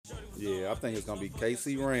Yeah, I think it's gonna be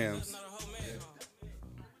KC Rams,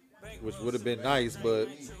 which would have been nice, but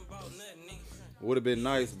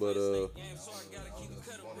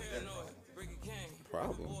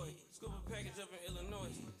problem.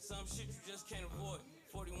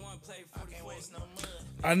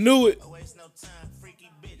 I knew it.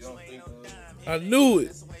 I knew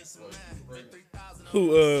it.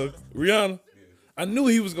 Who, Rihanna? I knew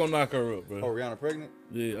he was gonna knock her up, bro. Oh, Rihanna pregnant?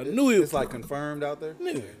 Yeah, I knew it. It's like confirmed out there.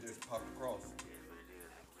 Nigga. Just popped across.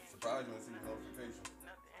 Surprised you didn't see the notification.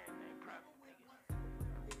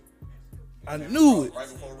 I knew it. Right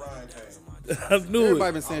before Ryan came. I knew Everybody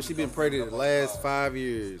it. been saying she been pregnant the last 5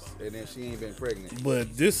 years, and then she ain't been pregnant.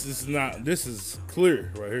 But this is not. This is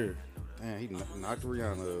clear right here. Man, he knocked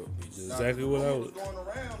Rihanna up. Exactly what I was. Going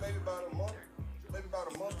around maybe about a month. Maybe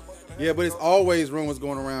about a month and a half. Yeah, but it's always rumors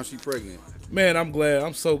going around she pregnant. Man, I'm glad.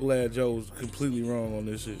 I'm so glad Joe's completely wrong on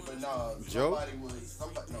this shit. But nah, Joe? somebody was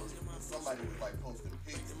like posting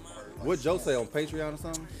pics of her. Like, What Joe say on Patreon or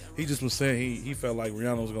something? He just was saying he felt like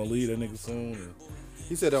Rihanna was gonna leave that nigga soon. And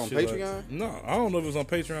He said that on shit Patreon? Like, no, I don't know if it was on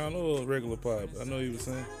Patreon or regular pod. But I know he was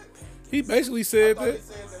saying. He basically said I thought that. he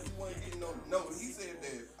said that he wasn't getting no, he said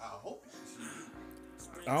that I hope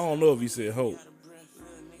she. I don't know if he said hope.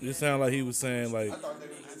 It sounded like he was saying like I thought they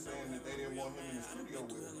were just saying that they didn't want him in the studio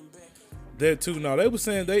with her. that too. No, they were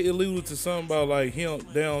saying they alluded to something about like they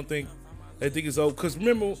don't think they think it's over. Cause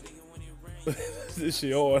remember, this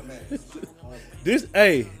shit hard.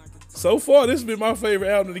 So far this has been my favorite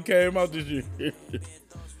album that came out this year.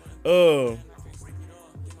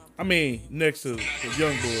 I mean next to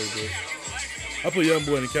Young Boy, but I put Young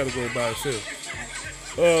Boy in the category by itself.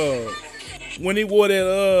 When he wore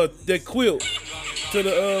that quilt to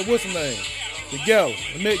the what's the name, the gala,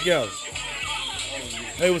 the Met Gala.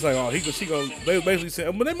 They was like, oh, she gonna. They basically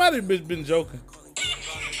said, but they might have been joking.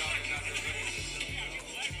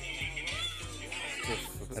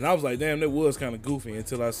 And I was like, damn, that was kind of goofy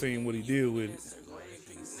until I seen what he did with it.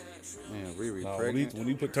 Man, Riri When pregnant.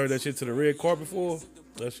 he turned that shit to the red carpet for her,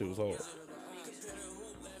 that shit was hard.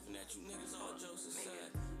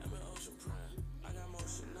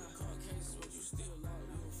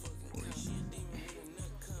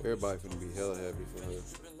 Everybody finna be hella happy for her.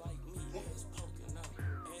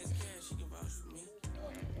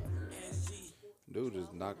 Dude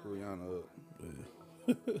just knocked Rihanna up.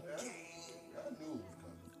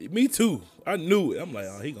 Me too. I knew it. I'm like,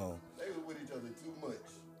 oh, he gone. They were with each other too much.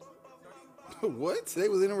 What? They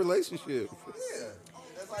was in a relationship. Yeah,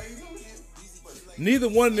 that's how you do shit. Neither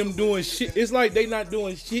one of them doing shit. It's like they not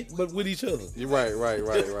doing shit but with each other. You're right.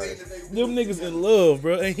 Them niggas in love,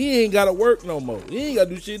 bro. And he ain't gotta work no more. He ain't gotta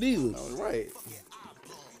do shit either. Right.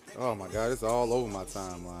 Oh my God, it's all over my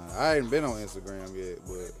timeline. I ain't been on Instagram yet,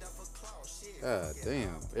 but God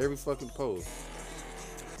damn, every fucking post.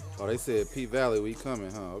 Oh, they said P Valley, we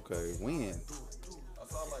coming, huh? Okay, when? I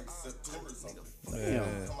saw like September something. Yeah.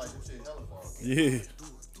 I'm like, this shit hella far. Yeah.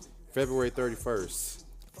 February 31st.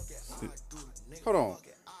 Hold on,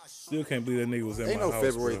 Still can't believe that nigga was in ain't my no house.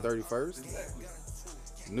 February bro.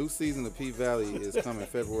 31st. New season of P Valley is coming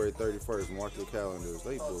February 31st. Mark your calendars.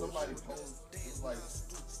 They bullshit. Somebody posted, it's like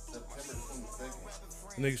September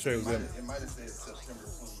 22nd. Nigga straight was in. It might have said September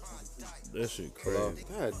 2022. That shit crazy.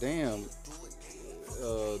 God damn.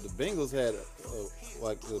 The Bengals had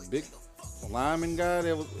like a big lineman guy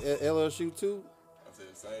that was at LSU too. I said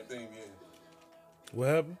the same thing, yeah. What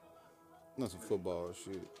happened? That's some football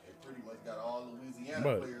shit. They pretty much got all Louisiana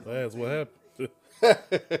But players. that's what happened.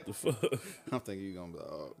 The fuck? I'm thinking you're gonna be like,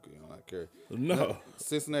 oh, okay, I don't care. No.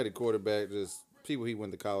 Cincinnati quarterback, just people he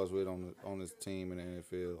went to college with on his team in the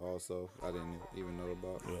NFL. Also, I didn't even know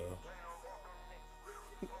about. Yeah.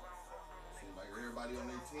 Seems like everybody on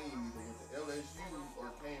their team either went to LSU or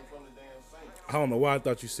came from the damn Saints. I don't know why I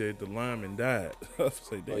thought you said the lineman died. I was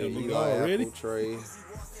like, damn, Oh, nigga Eli already? Apple, Trey.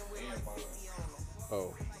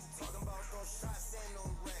 Oh,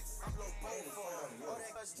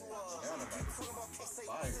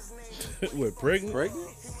 What, pregnant? pregnant?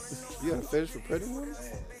 You got a fetish for pregnant women?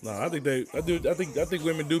 No, I think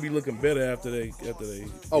women do be looking better after they.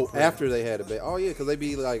 Oh, after they had a baby. Oh yeah, because they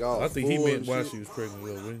be like, oh. I think he full meant and while shit. she was pregnant,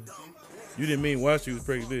 though, man. You didn't mean while she was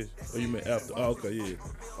pregnant, this? Or you meant after? Oh, okay, yeah.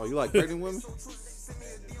 Oh, you like pregnant women?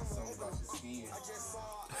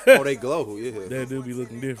 Oh, they glow. Yeah. That do be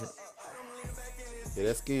looking different. Yeah,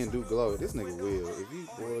 that skin do glow. This nigga will. If you,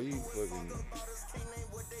 boy, you fucking,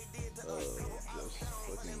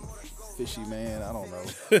 fucking fishy man. I don't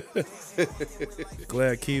know.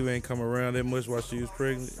 Glad Kiva ain't come around that much while she was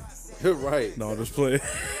pregnant. Right. No, I'm just playing.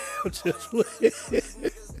 I'm just playing.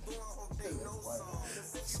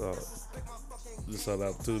 So, just saw the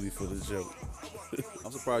opportunity for the joke. I'm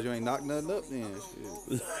I'm surprised you ain't knocked nothing up then.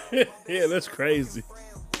 Shit. Yeah, that's crazy.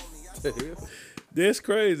 The hell? That's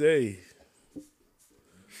crazy. Hey,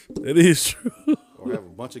 that is true. Or have a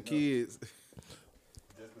bunch of kids. Just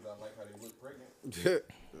because I like how they look pregnant.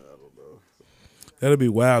 I don't know. That'd be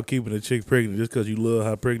wild keeping a chick pregnant just because you love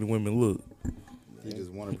how pregnant women look. He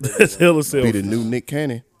just wanted That's hella self. Be the new Nick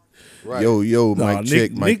Cannon. Right. Yo, Nah, Mike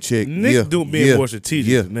check, Mike check. Nick yeah, do being yeah, more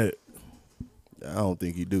strategic yeah. than that. I don't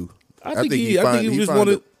think he do. I think he just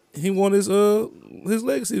wanted his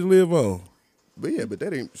legacy to live on. But yeah, but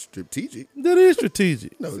that ain't strategic. That is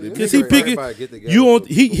strategic. No, Because that- he picking Everybody get together, you on put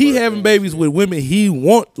he people having first. babies with women he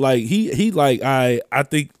want like he like I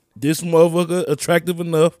think this motherfucker attractive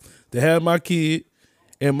enough to have my kid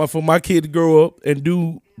and for my kid to grow up and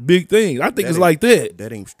do big things. I think it's ain't- like that.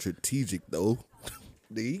 That ain't strategic though.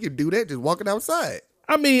 He can do that just walking outside.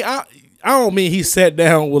 I mean I don't mean he sat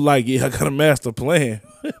down with like I got a master plan,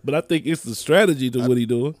 but I think it's the strategy to what he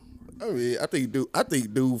doing. I mean, I think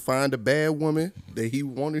dude find a bad woman that he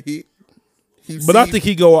want to hit. But I think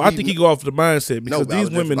he go off the mindset because but I was these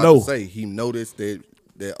just women about know. to say he noticed that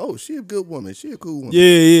oh, she a good woman, she a cool woman.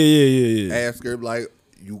 Yeah. Ask her like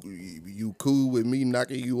you cool with me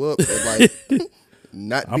knocking you up, and like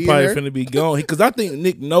not I'm being probably there. finna be gone because I think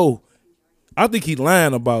Nick know. I think he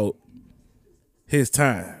lying about his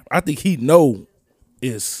time. I think he know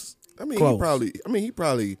it's I mean, close. he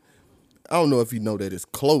probably. I don't know if he know that it's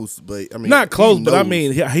close, but I mean, Not close, he but I knows.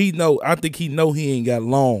 mean he know. I think he know he ain't got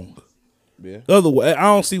long. Yeah. Otherwise, I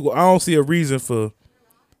don't see a reason for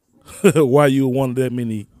why you would want that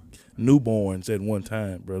many newborns at one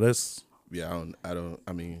time, bro. That's Yeah,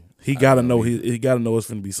 I mean, he gotta know. He gotta know it's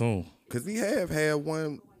finna be soon. because he have had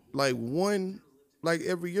one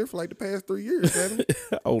every year for like the past 3 years, haven't he?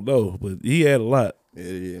 I don't know, but he had a lot, Yeah,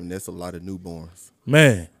 and that's a lot of newborns.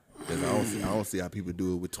 man. 'Cause I don't see how people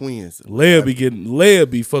do it with twins. Leia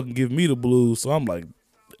be fucking giving me the blues, so I'm like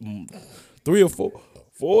 3 or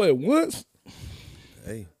 4 at once.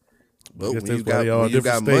 Hey, I but guess when that's you why got they all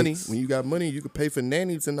different states. when you got money, you can pay for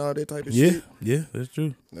nannies and all that type of Yeah, shit. yeah, that's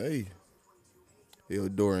true. Hey,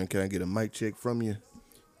 Dorian, can I get a mic check from you?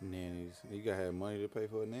 Nannies. You gotta have money to pay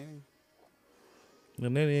for a nanny?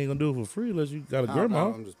 And nanny ain't gonna do it for free unless you got a I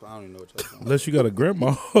grandma. don't even know what y'all talking Unless you got a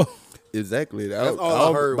grandma. Exactly. That's all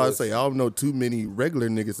I heard about to was- say I don't know too many regular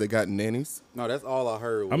niggas that got nannies. No, that's all I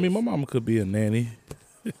heard. I mean, my was- mama could be a nanny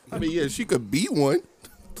I mean, yeah, she could be one.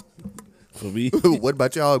 for me. What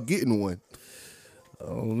about y'all getting one? I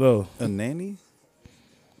don't know. a nanny?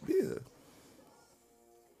 Yeah.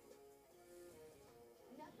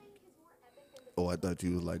 Oh, I thought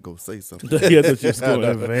you was like go say something. Yeah, I thought you was going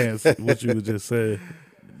to advance what you was just saying.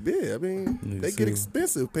 Yeah, I mean they see. get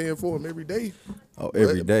expensive paying for them every day. Oh,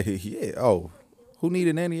 every day. Yeah. Oh, who need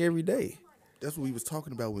a nanny every day? That's what we was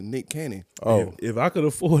talking about with Nick Cannon. Oh, If I could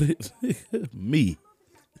afford it, me.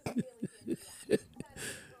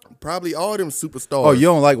 Probably all them superstars. oh, you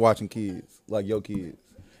don't like watching kids, like your kids.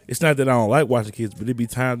 It's not that I don't like watching kids, but it be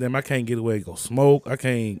times them I can't get away and go smoke. I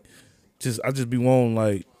just be wanting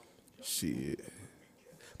like, Shit.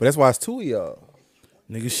 But that's why it's two of y'all.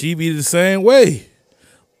 nigga, she be the same way.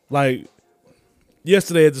 Like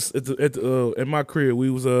yesterday at my crib, we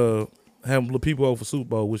was having little people over for Super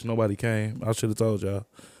Bowl, which nobody came. I should have told y'all,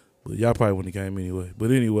 but y'all probably wouldn't have came anyway.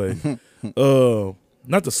 But anyway,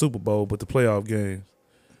 not the Super Bowl, but the playoff games.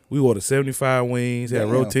 We ordered 75 wings, had Damn.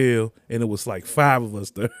 Rotel, and it was like 5 of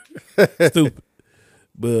us there. Stupid.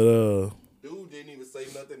 But Dude didn't even say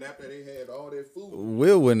nothing after they had all that food.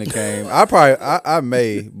 Will wouldn't have came. I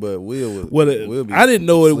may, but Will would. Will be I didn't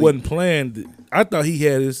know it asleep. wasn't planned. I thought he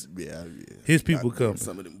had Yeah. his people come.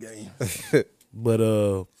 Some of them games. But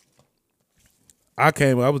I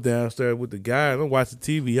was downstairs with the guy and I'm watching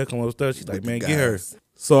TV. I come upstairs, she's like, With the man, get her. guys.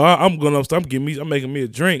 So I'm going upstairs, I'm making me a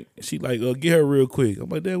drink. She like, get her real quick. I'm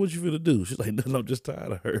like, Dad, what you finna do? She's like, no, I'm just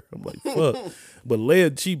tired of her. I'm like, fuck. But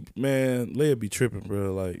Leia be tripping,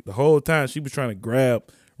 bro. Like the whole time she was trying to grab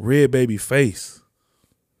Red Baby face.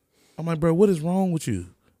 I'm like, bro, what is wrong with you?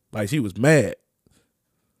 Like she was mad.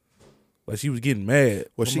 Like she was getting mad.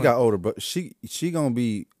 Well, I'm she like, got older, but she gonna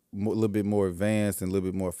be a little bit more advanced and a little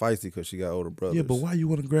bit more feisty because she got older brothers. yeah, but why you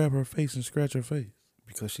want to grab her face and scratch her face?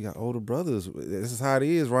 Because she got older brothers. This is how it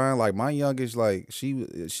is, Ryan. Like my youngest, like she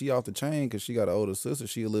off the chain because she got an older sister.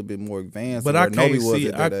 She a little bit more advanced. But than I where can't Nobi was see.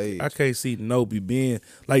 at that age. I can't see Nobi being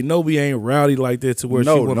like Nobi ain't rowdy like that to where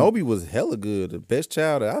No, she wanna, Nobi was hella good. The best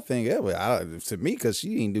child that I think ever. To me, because she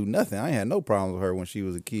didn't do nothing. I ain't had no problems with her when she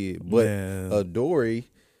was a kid. But Man. Dory,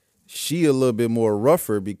 she a little bit more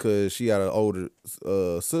rougher because she got an older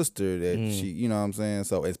sister that she, you know what I'm saying?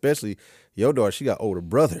 So especially your daughter, she got older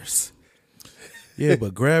brothers. Yeah,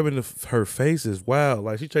 but grabbing her face is wild.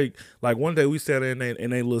 Like she take like one day we sat in they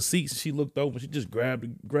little seats. She looked over. She just grabbed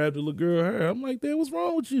the little girl hair. I'm like, "Damn, what's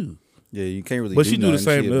wrong with you?" Yeah, you can't really. But do she do the nothing.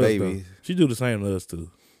 same She a to us. baby. Though. She do the same to us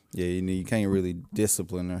too. Yeah, you can't really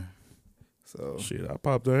discipline her. So. Shit, I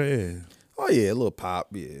popped her head. Oh yeah, a little pop.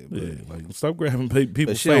 Yeah, but Yeah, like stop grabbing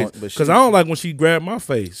people's she face don't- but because she- I don't like when she grabbed my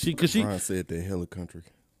face. Cause she Ron said that hella country.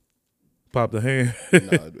 popped her hand.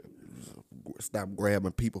 Nah, stop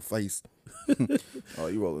grabbing people's face. oh,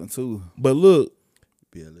 you rolling too? But look,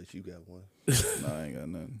 Yeah, unless you got one. Nah, I ain't got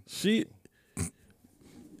nothing.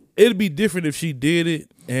 it'd be different if she did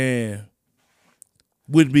it and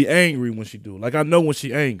wouldn't be angry when she do it. Like I know when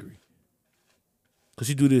she angry. Cause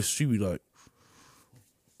she do this, she be like,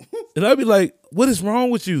 and I'd be like, "What is wrong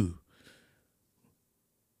with you?"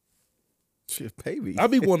 Shit, baby. I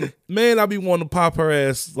be wanting to pop her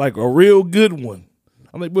ass like a real good one.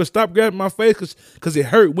 I'm like, "But stop grabbing my face, cause it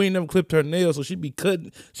hurt. We ain't never clipped her nails, so she be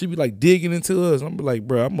cutting, she be like digging into us. I'm be like,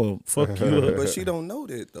 bro, I'm gonna fuck you up. But she don't know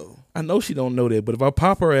that though. I know she don't know that, but if I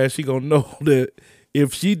pop her ass, she gonna know that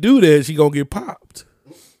if she do that, she gonna get popped.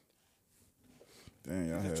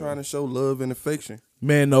 Dang, I had- Trying to show love and affection.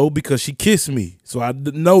 Man, no, because she kissed me, so I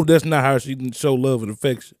know that's not how she can show love and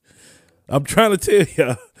affection. I'm trying to tell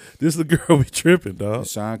y'all, this little girl be tripping, dog. Did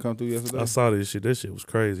Sean come through yesterday? I saw this shit. That shit was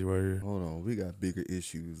crazy right here. Hold on, we got bigger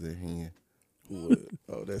issues at hand.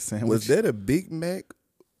 Oh, that sandwich. Was that a Big Mac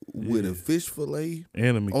with a fish fillet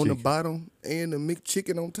And a on the McChicken. bottom and a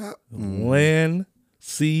McChicken on top? Land,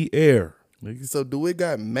 sea, air. Niggas. So do it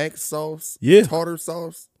got mac sauce? Yeah. Tartar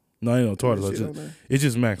sauce? No, ain't no tartar Shit sauce. on there? It's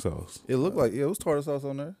just mac sauce. It looked like it was tartar sauce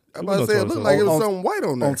on there. I'm was about to no say it tartar looked sauce. like it was On- something white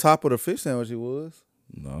on there. On top of the fish sandwich, it was.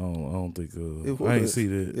 No, I don't think. It I ain't was. see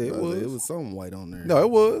that. It was. It was something white on there. No, it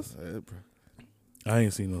was. I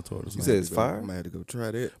ain't seen no tartar You sauce. said it's fire. I'm gonna have to go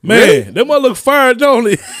try that. Man, that must look fire, don't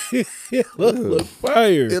it? It look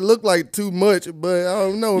fire. It looked like too much, but I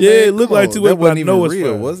don't know. Yeah, man. it looked Come like on. too That much, but I wasn't know even it's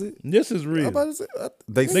real, fire. was it? This is I'm real. about to say,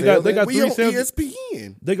 They They got we three on sandwiches.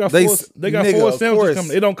 ESPN. They got They four. s- They got nigga, four of sandwiches course.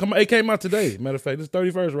 coming. It don't come. It came out today. Matter of fact, it's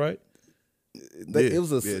 31st, right? It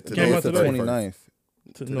was a today Came out it's the today. 29th.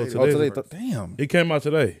 No, Today. Oh, today. today. Damn. It came out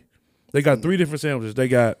today. They got three different sandwiches. They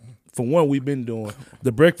got, for one, we've been doing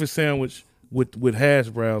the breakfast sandwich with hash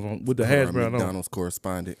browns on, with the hash brown on. McDonald's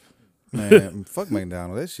correspondent. Man, fuck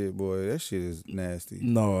McDonald's. That shit, boy. That shit is nasty.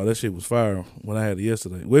 No, that shit was fire when I had it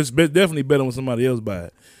yesterday. Well, it's definitely better when somebody else buy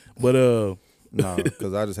it. But No,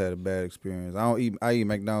 because I just had a bad experience. I eat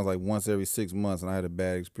McDonald's like once every 6 months, and I had a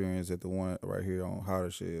bad experience at the one right here on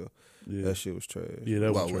Hotter Shell. yeah, That shit was trash. yeah,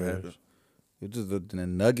 that was What trash. happened? It just the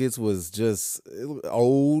nuggets was just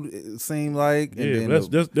old. It seemed like, and Yeah,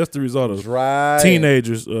 then that's the result of dry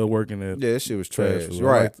teenagers working at Yeah, that shit was trash trash. food.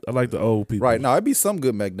 Right, I like the old people. right. Now it'd be some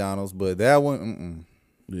good McDonald's, but that one,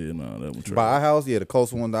 Yeah, no, that was trash. by our house, yeah, the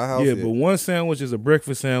close one to our house. Yeah, but one sandwich is a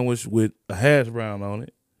breakfast sandwich with a hash brown on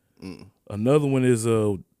it. Another one is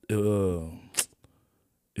it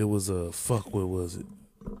was a fuck. What was it?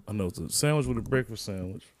 I know it's a sandwich with a breakfast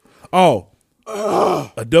sandwich. Oh,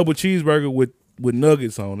 a double cheeseburger with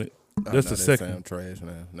nuggets on it. That's the second. Sound trash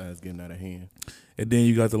now. Now it's getting out of hand. And then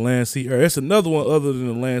you got the Land Sea Air. That's another one other than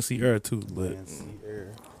the Land Sea Air too.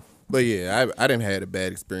 But yeah, I didn't have a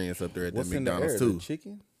bad experience up there at What's the in the air? McDonald's The too.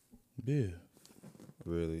 chicken? Yeah,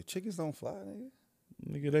 Really? Chickens don't fly, nigga.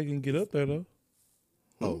 nigga, they can get up there though.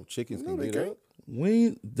 Oh, chickens No, can they get can't.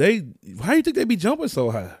 up. How you think they be jumping so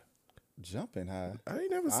high? Jumping high. I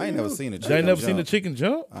ain't never seen. I ain't never those. seen a They chicken. never seen the jump. chicken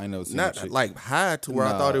jump. I ain't never seen a Not chicken. like high to where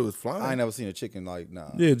I Nah, thought it was flying. I ain't never seen a chicken like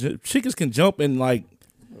Yeah, chickens can jump and like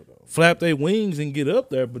flap their wings and get up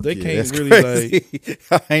there, but they Yeah, can't that's really like. crazy.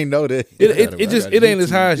 I ain't know that. It ain't as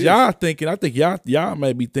high as y'all thinking. I think y'all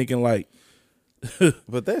may be thinking like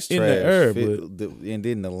But that's trash. in the air, And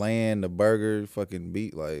then the land, the burger, fucking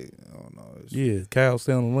beat. Like, I don't know. yeah, cows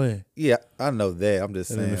stay on the land Yeah, I know that. I'm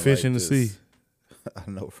just and saying. then the fish like, in the sea. I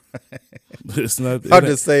know. But it's not. I'm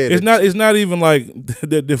just saying. It's not even like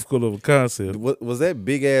that difficult of a concept. Was that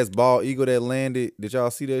big ass bald eagle that landed? Did y'all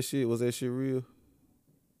see that shit? Was that shit real?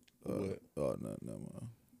 Oh no,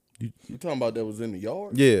 man. You talking about that was in the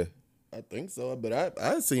yard? Yeah. I think so, but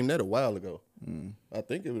I seen that a while ago. Mm. I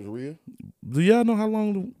think it was real. Do y'all know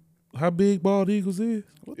how big bald eagles is?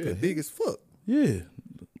 Yeah, big as fuck. Yeah,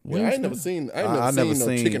 Yeah, I ain't never seen. I never no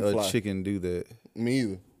seen chicken a fly. chicken do that. Me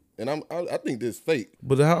either. And I think this fake.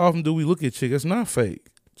 But how often do we look at chickens? It's not fake.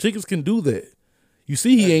 Chickens can do that. You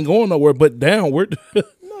see, he ain't going nowhere but downward. No,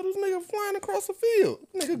 this nigga flying across the field.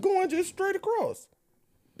 Nigga going just straight across.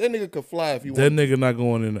 That nigga could fly if you That want. nigga not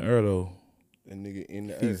going in the air though. That nigga in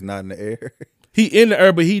the air. He's not in the air. He in the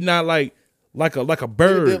air, but he not like a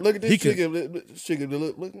bird. Look at He this can- chicken.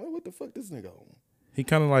 Look, what the fuck this nigga on? He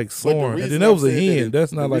kind of like But the soaring. And reason then that I was a said that hen.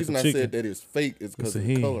 That's not the like reason a I chicken. said that it's fake is because It's a of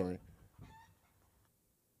the hen. coloring.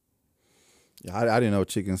 Yeah, I didn't know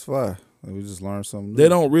chickens fly. We just learned something. They new.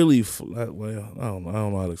 don't really fly. Well, I don't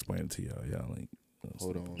know how to explain it to y'all. Y'all ain't.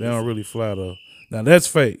 Hold on. They don't really fly though. Now that's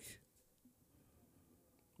fake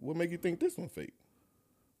What make you think this one fake?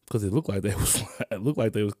 because it looked like they was flying. It looked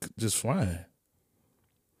like they was just flying.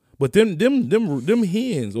 But them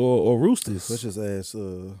hens or roosters. Let's just ask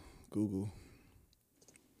Google.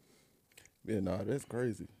 Yeah, nah, that's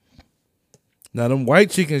crazy. Now them white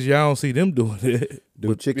chickens, y'all don't see them doing it.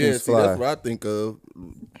 Do chickens Yeah, see, fly? that's what I think of.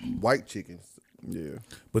 White chickens. Yeah.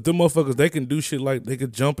 But them motherfuckers, they can do shit like they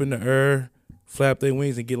could jump in the air, flap their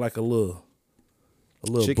wings, and get like a little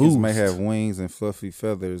Chickens boost. may have wings and fluffy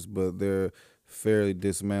feathers, but they're fairly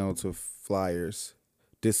dismal to flyers,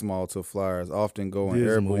 often going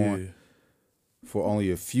Dismal, airborne yeah. for only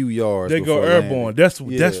a few yards. They go before airborne.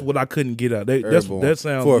 landing. That's what I couldn't get out. Airborne. That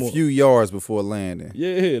sounds for more, a few yards before landing.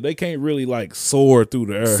 Yeah, they can't really like soar through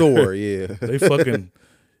the air. Soar, yeah. They fucking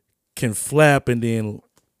can flap and then,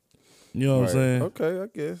 you know what I'm Right. saying? Okay, I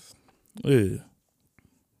guess. Yeah.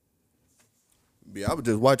 Yeah, I was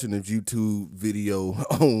just watching this YouTube video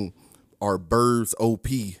on our birds OP,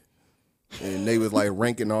 and they was like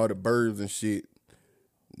ranking all the birds and shit.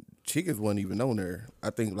 Chickens wasn't even on there. I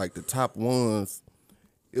think like the top ones,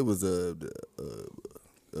 it was a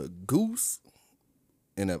goose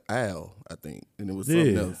and an owl, I think, and it was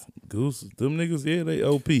something Yeah. else. Goose, them niggas, yeah, they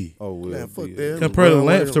OP. Oh, well. Man, fuck yeah. that. Compared to Run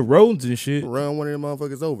one of lamps to them- rodents and shit. Run one of them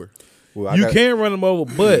motherfuckers over. Well, I You got- can run them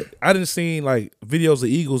over, but I didn't see like videos of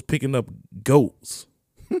eagles picking up goats.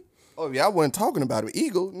 Oh yeah, I wasn't talking about an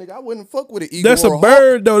eagle, nigga. I wouldn't fuck with an eagle. That's a or hawk.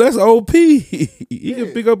 bird though. That's OP. You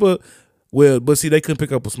can pick up but see, they couldn't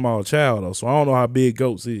pick up a small child though. So I don't know how big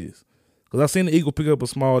goats is. Cause I seen the eagle pick up a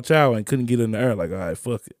small child and couldn't get in the air. Like, all right,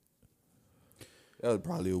 fuck it. That was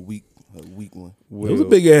probably a weak one. It was a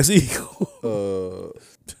big ass eagle.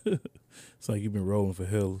 Uh, It's like you've been rolling for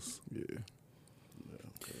hells. yeah.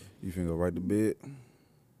 You finna go right to bed?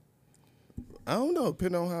 I don't know,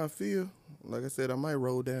 depending on how I feel. Like I said, I might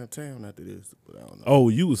roll downtown after this, but I don't know. Oh,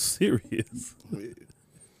 you was serious. Yeah.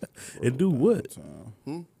 And do what?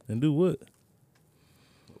 Time. And do what?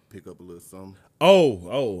 Pick up a little something.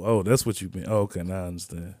 Oh, that's what you been. Oh, okay, now I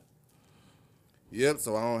understand. Yep,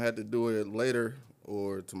 so I don't have to do it later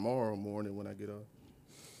or tomorrow morning when I get up.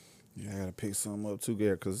 Yeah, I gotta pick something up too,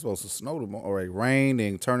 Gary, because it's supposed to snow tomorrow. Or it rain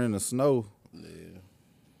and turn into snow. Yeah.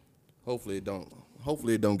 Hopefully it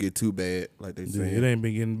don't get too bad like they Yeah, say. it ain't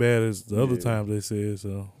been getting bad as the other Yeah. times they said.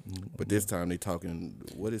 So, But this time they talking,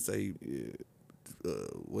 what it say,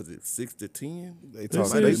 was it 6 to 10? They They talk.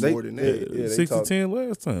 said They, more than that. yeah, they 6 to talk- 10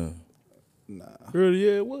 last time. Nah. Early,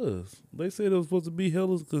 yeah, it was. They said it was supposed to be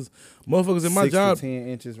hellas because motherfuckers in my 6 job, to 10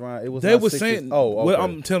 inches round. It was. they not were 6 saying. To, oh, okay. Well,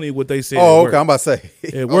 I'm telling you what they said. Oh, at okay. I'm work. about to say.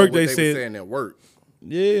 At work, what they was said. saying at work.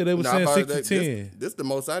 Yeah, they were Nah, saying I 6 to thought 10. This the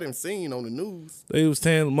most I done seen on the news. They was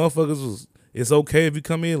saying motherfuckers was. It's okay if you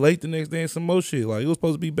come in late the next day and some more shit. Like it was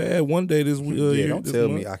supposed to be bad one day this yeah, year. don't this tell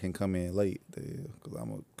month. me I can come in late, because I'm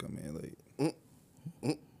gonna come in late.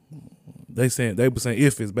 They were saying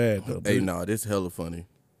if it's bad though. Hey, but- nah, this hella funny.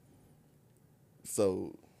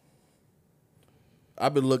 So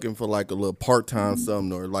I've been looking for like a little part-time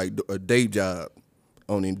something or like a day job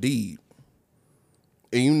on Indeed.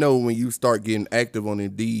 And you know when you start getting active on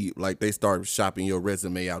Indeed, like they start shopping your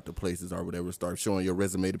resume out to places or whatever, start showing your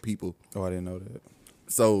resume to people. Oh, I didn't know that.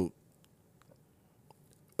 So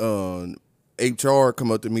HR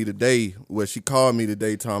come up to me today, well, she called me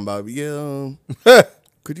today talking about,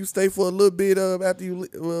 could you stay for a little bit after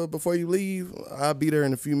you before you leave? I'll be there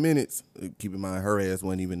in a few minutes. Keep in mind, her ass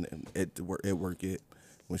wasn't even at work yet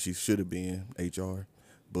when she should have been HR.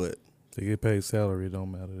 But They get paid salary, it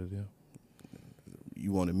don't matter to them.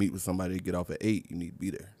 you want to meet with somebody to get off at 8, you need to be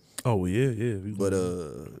there. Oh well, yeah.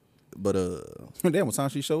 But Damn, what time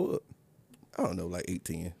she show up? I don't know, like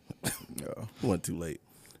 8:10. Yeah. Wasn't too late.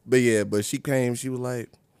 But yeah, but she came, she was like,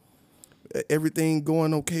 everything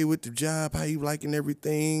going okay with the job? How you liking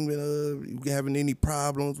everything? You having any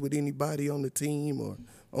problems with anybody on the team or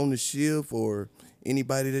on the shift or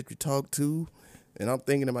anybody that you talk to? And I'm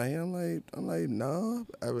thinking in my head, I'm like, nah.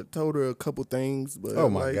 I told her a couple things, but Oh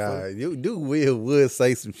my God, you would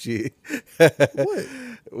say some shit. what?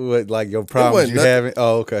 What, like your problems wasn't you nothing. having?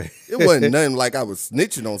 Oh, okay. It wasn't nothing like I was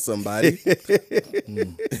snitching on somebody.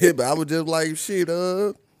 But I was just like, shit,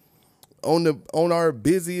 on our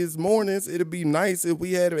busiest mornings, it'd be nice if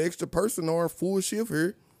we had an extra person on our full shift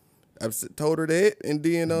here. I've told her that, and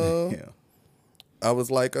then Yeah. I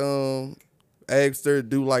was like, asked her,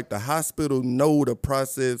 do like the hospital know the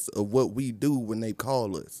process of what we do when they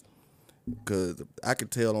call us? because I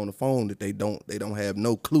could tell on the phone that they don't have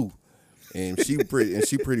no clue, and she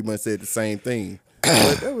pretty much said the same thing.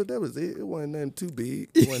 But that was it. It wasn't nothing too big.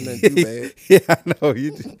 It wasn't nothing too bad. Yeah, I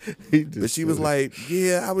know. But she was like,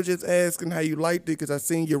 yeah, I was just asking how you liked it because I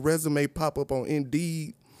seen your resume pop up on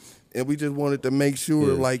Indeed, and we just wanted to make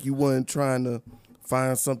sure like you weren't trying to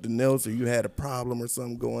find something else or you had a problem or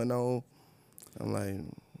something going on. I'm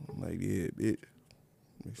like, yeah, bitch.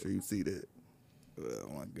 Make sure you see that. Oh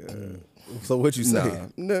my god. So what you say?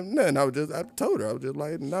 Nah, nothing. I told her I was just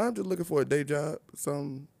like, nah, I'm just looking for a day job,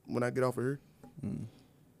 something when I get off of here.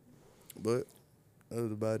 But that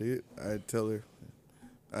was about it. I didn't tell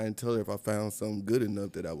her if I found something good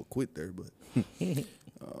enough that I would quit there. But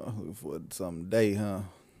Looking for some day, huh?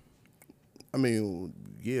 I mean,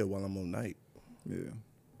 yeah, while I'm on night. Yeah.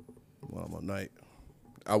 While I'm on night,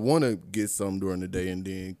 I want to get some during the day and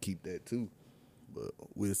then keep that too. But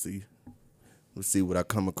we'll see. We'll see what I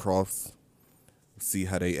come across. See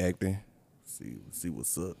how they acting. See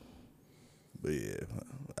what's up. But yeah,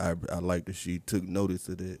 I like that she took notice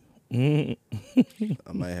of that.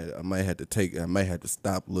 I might have to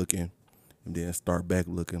stop looking and then start back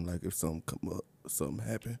looking like if something come up or something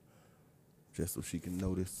happen, just so she can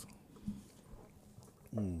notice.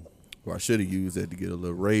 Or I should have used that to get a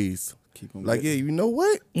little raise. Keep 'em Like, getting- yeah, you know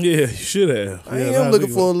what? Yeah, you should have. I am looking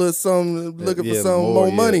for a little something, looking for some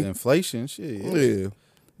more money. Inflation, shit. Yeah.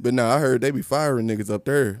 But no, I heard they be firing niggas up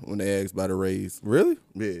there when they ask about a raise. Really?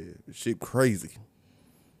 Yeah, shit crazy.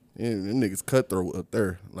 Yeah, them niggas cutthroat up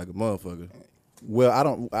there like a motherfucker. Well,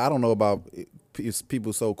 I don't know about it's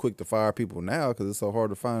people so quick to fire people now because it's so hard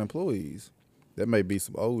to find employees. That may be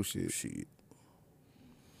some old shit. Shit.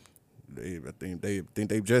 I think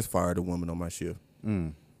they just fired a woman on my shift.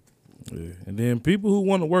 Yeah. And then people who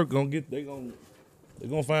want to work they're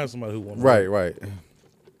gonna find somebody who want to Right, work. right.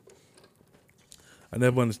 I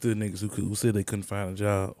never understood niggas who said they couldn't find a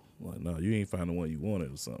job. Like, no, you ain't find the one you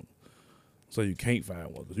wanted or something. So you can't find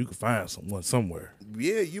one because you can find someone somewhere.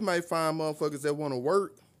 Yeah, you might find motherfuckers that want to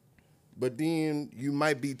work, but then you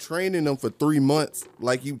might be training them for 3 months,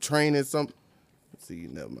 like you training some. See,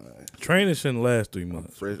 never mind. Training shouldn't last 3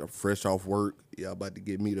 months. I'm fresh off work. Y'all about to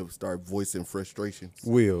get me to start voicing frustrations.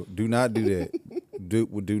 Will, do not do that.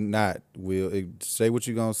 do not. Will, say what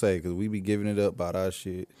you gonna say because we be giving it up about our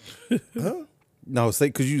shit. Huh? No, say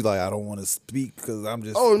because you like I don't want to speak because I'm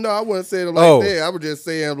just. Oh no, I wasn't saying it like Oh. that. I was just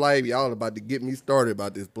saying like y'all about to get me started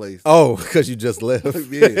about this place. Oh, because you just left.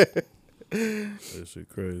 Yeah, That shit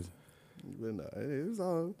crazy. but no, it's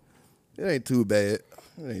all. It ain't too bad.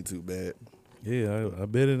 It ain't too bad. Yeah, I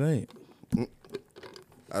bet it ain't.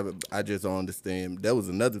 I just don't understand. That was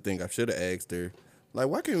another thing I should have asked her. Like,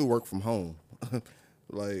 why can't we work from home?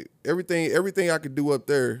 Like everything I could do up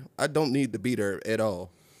there, I don't need to be there at all.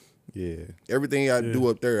 Yeah. Everything I do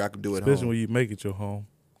up there, I could do at Especially home. when you make it your home.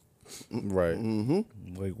 Right.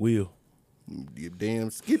 Like Will. You damn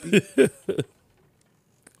Skippy.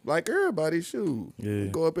 Like everybody, shoot. Yeah.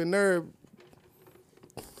 Go up in there.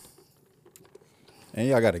 And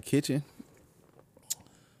y'all got a kitchen.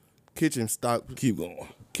 Kitchen stock. Keep going.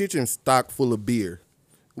 Kitchen stock full of beer.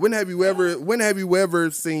 When have you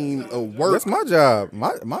ever seen a work? That's my job.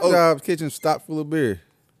 My job kitchen stock full of beer.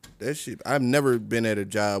 That shit. I've never been at a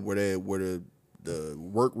job where the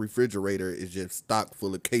work refrigerator is just stocked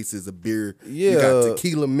full of cases of beer. You got Yeah.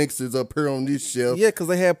 tequila mixers up here on this shelf. Yeah, because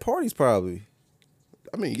they have parties probably.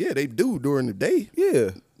 I mean, yeah, they do during the day.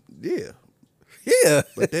 Yeah. Yeah. Yeah.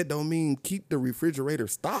 But that don't mean keep the refrigerator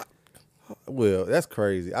stocked. Well, that's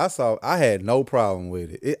crazy. I had no problem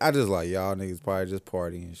with it. I just like y'all niggas probably just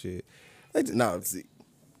partying and shit. No, see,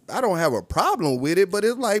 I don't have a problem with it, but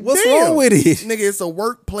it's like, What's damn, wrong with it? Nigga, it's a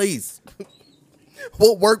workplace.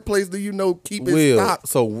 What workplace do you know keep it Will, stocked?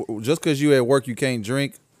 so just because you at work you can't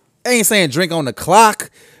drink, I ain't saying drink on the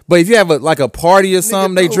clock, but if you have a party or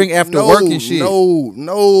something, they drink after work and shit.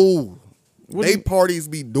 No. What They do you- parties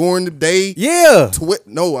be during the day. Yeah.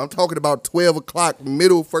 No, I'm talking about 12 o'clock,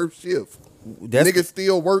 middle first shift. That's- Niggas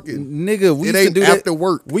still working. Nigga, we It used to ain't do after that.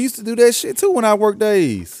 work. We used to do that shit too when I worked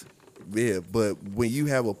days. Yeah, but when you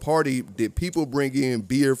have a party, did people bring in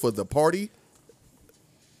beer for the party?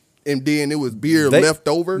 And then it was beer left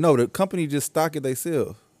over? No, the company just stock it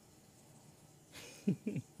themselves.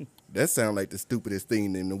 That sounds like the stupidest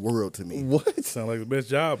thing in the world to me. What? Sound like the best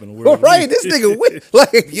job in the All world. right, this nigga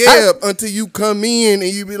like Yeah, until you come in and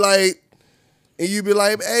you be like,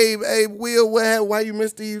 hey, Will, why you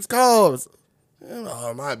missed these calls?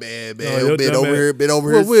 Oh, my bad, man. your been dumb over ass. here, been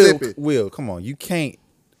over Well, here sipping. Will, come on. You can't.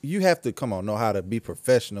 You have to know how to be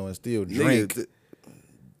professional and still drink. Nigga,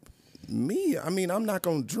 me, I mean, I'm not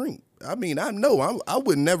gonna drink. I mean, I know I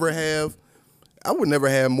would never have. I would never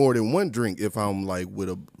have more than one drink if I'm like with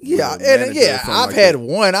a Yeah, with a and manager or yeah, something I've like had that.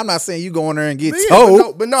 one. I'm not saying you go in there and get Yeah,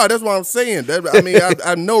 told. but no, that's what I'm saying. I mean,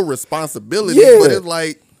 I know responsibility, Yeah. but it's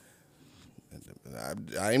like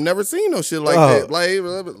I ain't never seen no shit like that.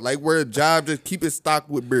 Like where a job just keep it stocked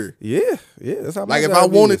with beer. Yeah, that's how. Like my if I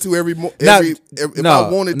job wanted is. to if No,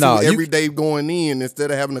 I wanted to no, you- every day going in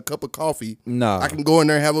instead of having a cup of coffee, No. I can go in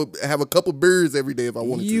there and have a couple beers every day if I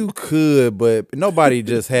wanted You to. could, but nobody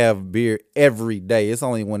just have beer every day. It's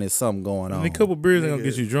only when it's something going on. And a couple beers ain't gonna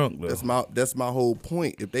get you drunk though. That's my whole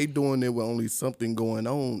point. If they doing it with only something going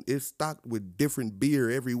on, it's stocked with different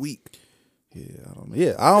beer every week.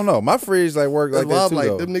 Yeah, I don't know. My fridge like work That's like why that I'm too. like,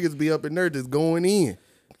 though. them niggas be up in there just going in.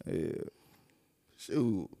 Yeah,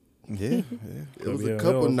 Shoot. yeah. It was Yeah, a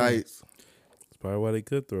couple hell, nights. That's probably why they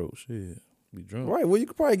cutthroat. Shit, be drunk. Right. Well, you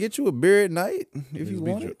could probably get you a beer at night if you Niggas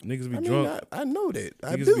be, want it. niggas be I mean, drunk. I know that.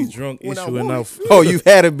 I Niggas do. be drunk when I issuing want out. it. Oh, you've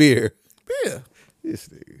had a beer. Yeah, This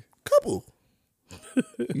nigga. couple.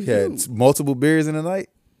 You had multiple beers in a night.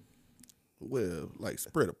 Well, like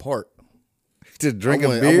spread apart. Just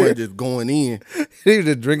drinking I beer. wasn't just going in. He was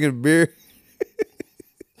just drinking beer.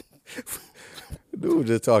 Dude was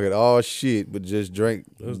just talking all shit, but just drank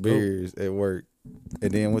That's dope. beers at work,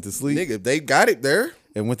 and then went to sleep. Nigga, if they got it there,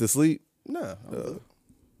 And went to sleep. nah.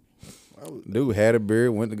 Dude had a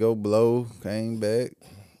beer, went to go blow, came back.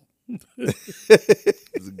 It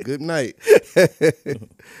was a good night.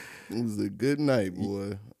 It was a good night,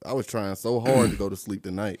 boy. I was trying so hard to go to sleep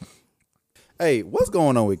tonight. Hey, what's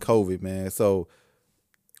going on with COVID, man? So,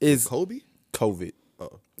 is Kobe? COVID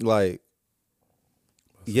Oh. like?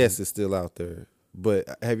 Yes, it's still out there, but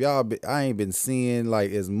have y'all been? I ain't been seeing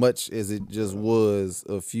like as much as it just was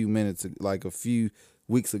a few minutes, like a few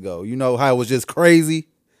weeks ago. You know how it was just crazy,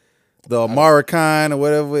 the American or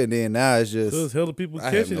whatever, and then now it's There's just hella people I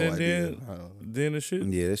have catching no and idea. then the shit.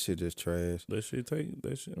 yeah, that shit just trash. That shit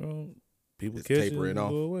people It's catching tapering and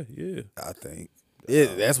off. go away. Yeah. I think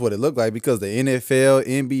that's what it looked like because the NFL,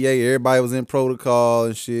 NBA, everybody was in protocol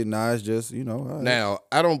and shit. Now it's just all right. Now,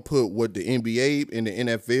 I don't put what the NBA and the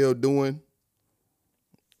NFL doing.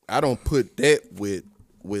 I don't put that with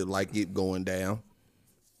like it going down.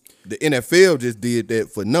 The NFL just did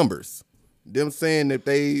that for numbers. Them saying that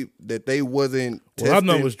they wasn't Well, our testing.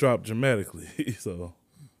 numbers dropped dramatically. So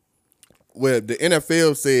Well, the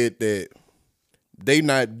NFL said that they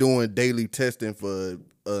not doing daily testing for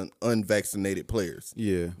unvaccinated players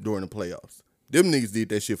Yeah. during the playoffs. Them niggas did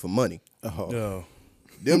that shit for money. Oh. yeah.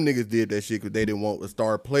 Them niggas did that shit because they didn't want a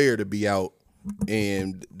star player to be out,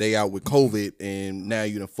 and they out with COVID, and now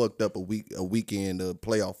you done fucked up a weekend of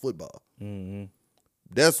playoff football. Mm-hmm.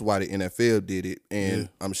 That's why the NFL did it, and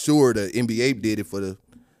I'm sure the NBA did it for the.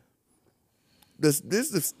 This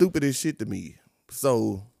is the stupidest shit to me.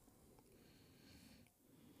 So,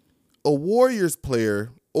 a Warriors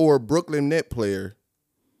player or a Brooklyn Net player,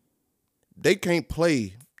 they can't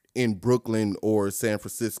play in Brooklyn or San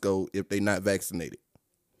Francisco if they not vaccinated.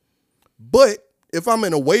 But if I'm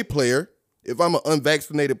an away player, if I'm an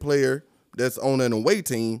unvaccinated player that's on an away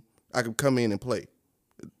team, I can come in and play.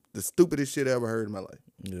 The stupidest shit I ever heard in my life.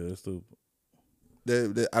 Yeah, that's stupid.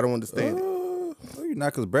 I don't understand it. No, you're not,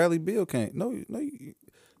 because Bradley Beal can't. No,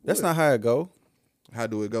 that's not how it go. How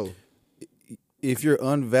do it go? If you're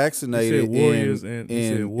unvaccinated, He said Warriors and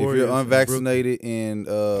if Warriors you're and unvaccinated in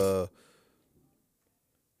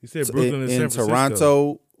He said Brooklyn and San in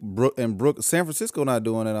Francisco. Toronto, San Francisco not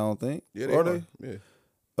doing it. I don't think. Yeah, Are they they? are. Yeah.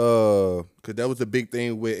 Uh, Because that was a big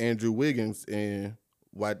thing with Andrew Wiggins, and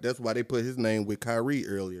that's why they put his name with Kyrie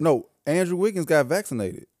earlier. no, Andrew Wiggins got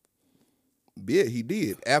vaccinated. Yeah, he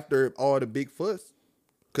did after all the big fuss,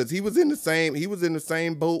 because he was in the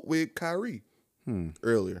same boat with Kyrie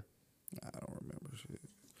earlier. I don't remember shit.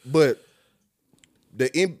 But the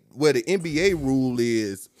NBA rule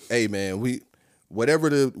is, hey man, whatever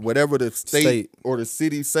the state or the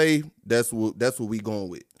city say, that's what we going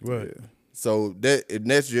with. Right. So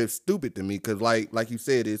that's just stupid to me, because like you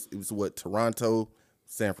said, it was what, Toronto,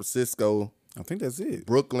 San Francisco, I think that's it,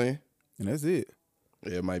 Brooklyn. and that's it.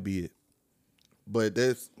 Yeah, it might be it. But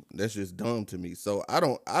that's just dumb to me. So I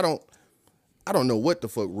don't know what the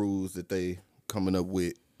fuck rules that they coming up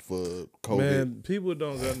with for COVID. Man, people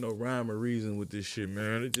don't got no rhyme or reason with this shit,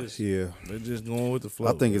 man. They're just going with the flow.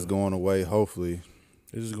 I think it's going away. Hopefully,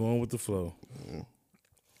 They're just going with the flow.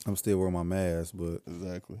 I'm still wearing my mask, but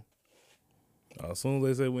Exactly. As soon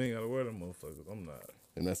as they say we ain't gotta wear them motherfuckers, I'm not.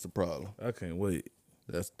 And that's the problem. I can't wait.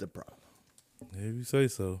 That's the problem. If you say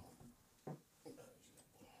so.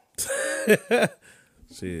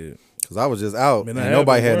 Shit. because I was just out Man, I and have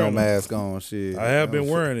nobody been had no wearing them. mask on. Shit, I have been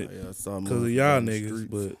wearing it Yeah, I saw because of motherfuckers y'all on the niggas,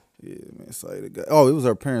 streets. but yeah, man. Say the guy. Oh, it was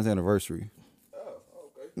our parents' anniversary.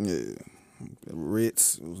 Yeah.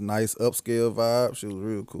 Ritz. It was nice upscale vibe. She was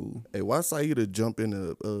real cool. Hey, why Saida jump in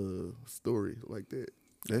a story like that?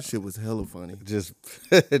 That shit was hella funny. Just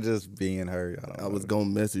being her. I was gonna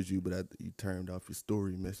message you, but you turned off your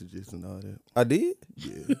story messages and all that. I did?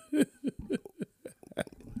 Yeah.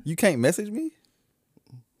 You can't message me?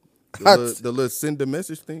 The little send a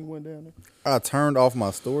message thing went down there. I turned off my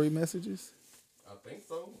story messages? I think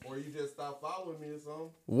so. Or you just stopped following me or something.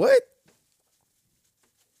 What?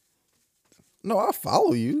 No, I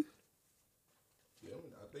follow you. Yeah,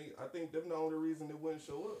 I think them the only reason it wouldn't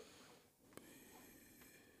show up.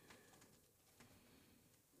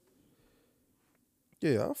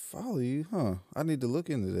 Yeah, I follow you, huh? I need to look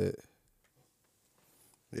into that.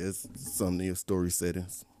 Yeah, it's some of your story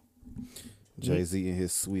settings. Jay-Z in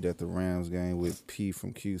his suite at the Rams game with P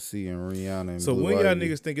from QC and Rihanna. And So Blue when y'all Ivy.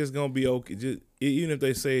 niggas think it's gonna be okay, just even if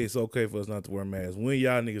they say it's okay for us not to wear masks, when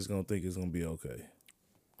y'all niggas gonna think it's gonna be okay?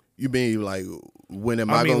 You mean like when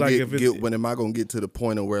am I I, mean, gonna like, get when am I gonna get to the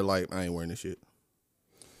point of where like I ain't wearing this shit?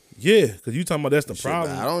 Yeah, because you talking about that's the Shit,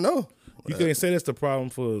 problem. I don't know. You can't say that's the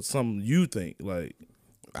problem for something you think. Like,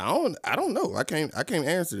 I don't know. I can't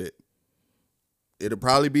answer that. It'll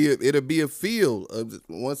probably be a feel of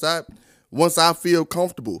once I feel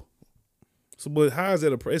comfortable. so but how is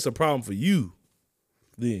that it's a problem for you?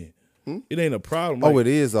 Then it ain't a problem. Oh, it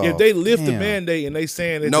is If off. they lift the Damn. mandate and they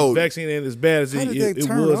saying that No. the vaccine ain't as bad as How did it they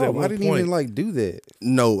turn was it at off? one I didn't point. even like do that.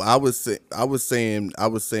 No, I was saying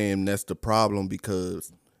that's the problem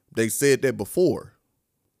because they said that before.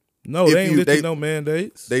 No, if they ain't you- lifting they- no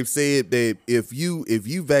mandates. They've said that if you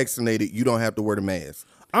vaccinated, you don't have to wear the mask.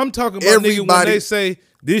 I'm talking about nigga when Everybody- they say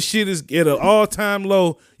this shit is at an all time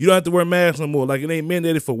low. You don't have to wear masks no more. Like it ain't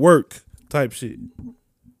mandated for work type shit.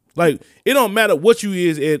 Like it don't matter what you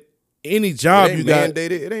is at any job It you ain't got.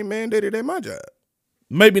 mandated. It ain't mandated at my job.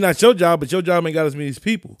 Maybe not your job, but your job ain't got as many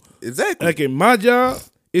people. Exactly. Like in my job,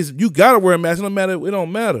 is you gotta wear a mask. It don't matter. It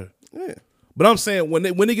don't matter. Yeah. But I'm saying when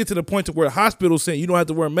they get to the point to where hospitals saying you don't have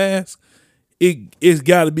to wear a mask, it's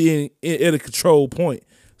got to be at a control point.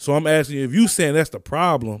 So I'm asking you, if you saying that's the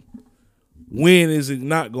problem, when is it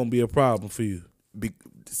not going to be a problem for you?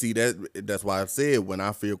 See that's why I said when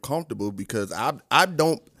I feel comfortable because I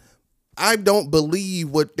don't believe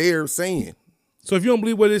what they're saying So if you don't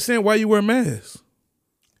believe what they're saying, why you wear masks?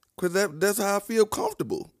 because that's how I feel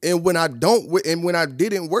comfortable. And when I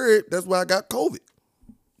didn't wear it, that's why I got COVID.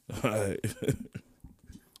 All right.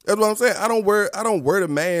 That's what I'm saying. I don't wear the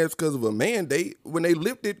mask because of a mandate. When they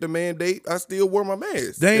lifted the mandate, I still wore my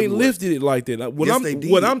mask. They ain't everywhere. lifted it like that. Like, Yes, they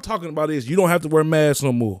did. what I'm talking about is you don't have to wear masks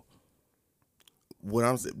no more.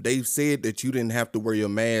 They said that you didn't have to wear your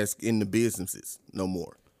mask in the businesses no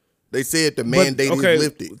more. They said the mandate is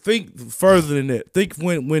lifted. Think further than that. Think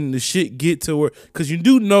when the shit get to where, because you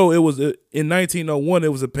do know it was in 1901 it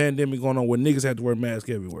was a pandemic going on where niggas had to wear masks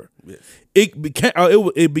everywhere. Yes.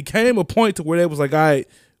 It became a point to where they was like, all right,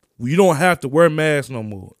 you don't have to wear masks no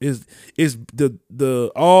more. It's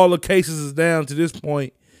the all the cases is down to this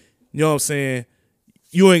point. You know what I'm saying?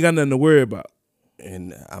 You ain't got nothing to worry about.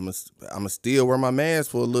 And I'm still wear my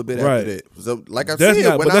mask for a little bit Right. after that. So like I That's said,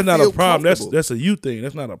 not, when but that's I not feel a problem. comfortable- That's a you thing.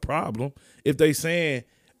 That's not a problem. If they saying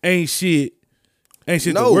ain't shit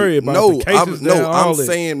to worry about. The cases down, all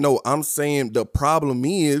that. I'm saying the problem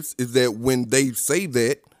is that when they say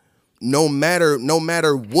that, no matter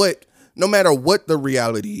what the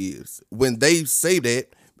reality is, when they say that,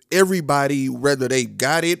 everybody, whether they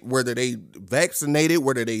got it, whether they vaccinated,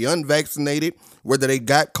 whether they unvaccinated, whether they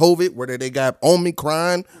got COVID, whether they got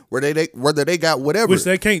Omicron, whether they got whatever, Which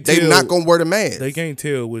they can't They tell. not gonna wear the mask. They can't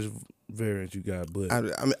tell which variant you got, but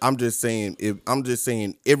I'm just saying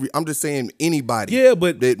anybody. Yeah,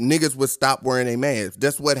 but- that niggas would stop wearing a mask.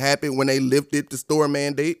 That's what happened when they lifted the store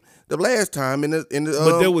mandate the last time in the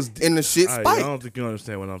shit All right, spike. I don't think you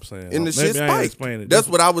understand what I'm saying. In the Maybe shit I ain't spike. explaining it. That's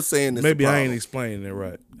what I was saying. is Maybe the I ain't problem. explaining it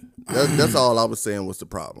right. That's all I was saying was the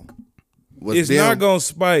problem. Was It's them- not gonna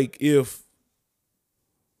spike if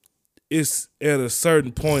it's at a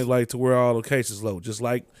certain point, like to where all the cases low. Just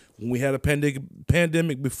like when we had a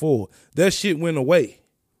pandemic before, that shit went away,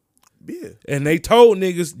 Yeah, and they told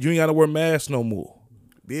niggas you ain't gotta wear masks no more.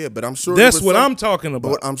 yeah, but I'm sure That's it was what some- I'm talking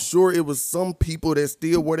about, But I'm sure it was some people that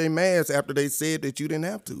still wore their masks after they said that you didn't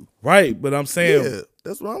have to. right? But I'm saying Yeah,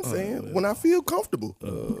 that's what I'm saying. When I feel comfortable.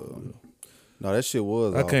 No, that shit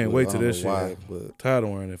was I off, can't but wait I till don't that know shit. why, happen. but Tired of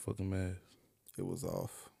wearing that fucking mask. it was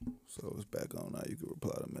off. So it's back on now. You can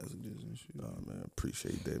reply to messages and shit. Oh, man,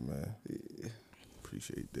 appreciate that, man. Yeah,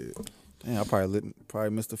 appreciate that. Damn, I probably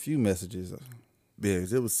missed a few messages. Yeah,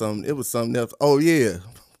 it was something else. Oh yeah,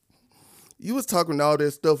 you was talking all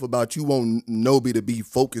that stuff about you want Nobi to be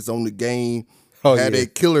focused on the game Oh, had yeah.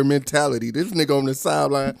 that killer mentality. This nigga on the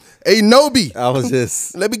sideline, hey Nobi, I was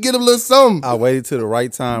just. let me get him a little something. I waited till the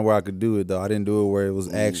right time where I could do it though. I didn't do it where it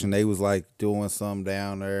was action. They was like doing something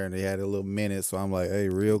down there and they had a little minute. So I'm like, hey,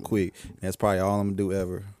 real quick. And that's probably all I'm gonna do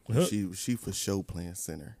ever. She for sure playing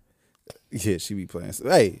center. Yeah, she be playing.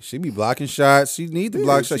 Hey, she be blocking shots. She need to Yeah,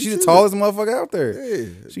 block shots. she She the should. tallest motherfucker out there. Yeah,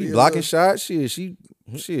 She be be a blocking little- shots.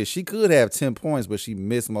 She could have 10 points, but she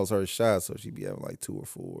missed most of her shots, so she be having like 2 or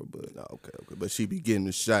 4. But No, okay, but she be getting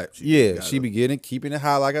the shot. yeah, got she her. be getting it, keeping it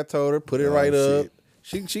high like I told her. Put it Oh, right up.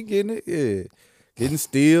 shit. She getting it. Yeah, getting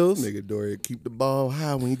steals. Nigga Doria, keep the ball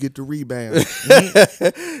high when you get the rebound.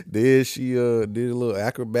 Then she did a little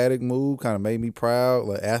acrobatic move, kind of made me proud,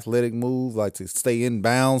 like athletic move, like to stay in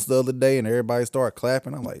bounds the other day, and everybody started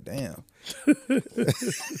clapping. I'm like, damn.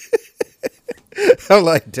 I'm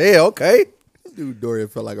like, damn, okay, Dude, Doria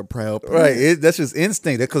felt like a proud player. right. That's just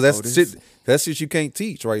instinct, because that's this- shit. That's shit you can't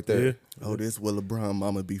teach right Yeah. there. Oh, this what LeBron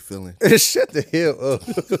mama be feeling. Shut the hell up.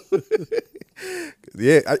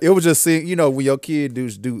 Yeah, it was just seeing, when your kid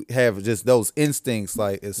do have just those instincts,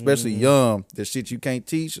 like especially young, the shit you can't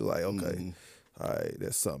teach. Like, okay, all right,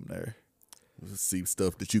 there's something there. See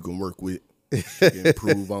stuff that you can work with, you can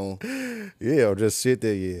improve on. Yeah, or just shit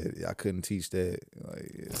that I couldn't teach that.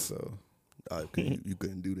 Like, yeah, so You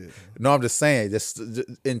couldn't do that. no, I'm just saying, just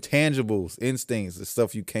intangibles, instincts, the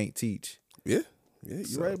stuff you can't teach. Yeah,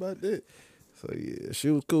 you're right about that. So yeah, she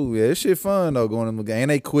was cool. Yeah, this shit fun though, going to the game.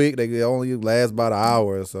 And they quick. They only last about an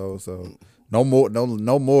hour or so. So no more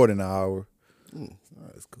than an hour.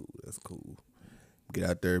 That's cool. That's cool. Get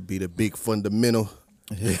out there, be the big fundamental.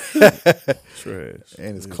 Trash.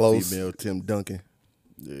 And it's close. Female Tim Duncan.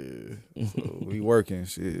 Yeah, so we working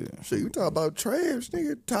shit. Shit, you talk about trash,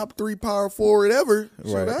 nigga. Top 3 power forward ever.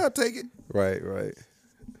 Should Right. I take it? Right.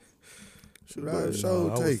 Should I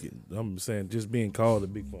show take it? I'm saying just being called a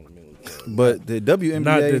big fundamental. But the WNBA,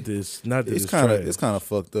 Not that it's it's kind of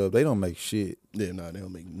fucked up. They don't make shit. Yeah, no, they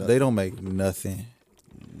don't make nothing. They don't make nothing.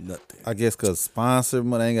 nothing. I guess because sponsor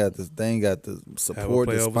money, they ain't got the support,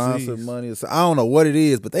 play the sponsor overseas. money. So I don't know what it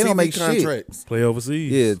is, but they don't TV make shit. contracts. Play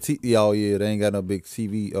overseas. Yeah, they ain't got no big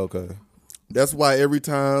TV. Okay, That's why every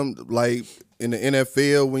time, like in the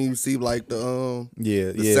NFL, when you see like the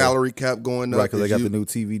salary cap going up, right? Because they it's got you- the new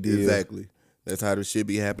TV deal. Exactly. That's how the shit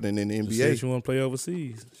be happening in the Just say NBA. she want to play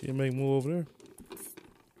overseas. She'll make more over there.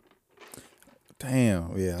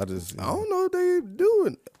 Damn, yeah. I don't know if they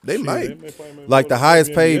doing. They might. like the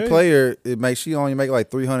highest paid player. She only make like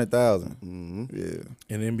 300,000.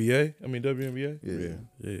 Yeah, in the NBA. I mean WNBA. yeah.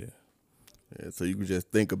 Yeah. Yeah, so you can just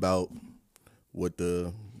think about what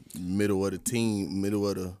the middle of the team,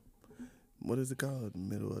 what is it called?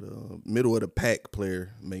 Middle of the pack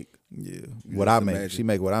player make. Yeah, You what just I make, imagine. she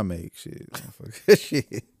make what I make. Shit,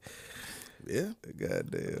 shit. Yeah.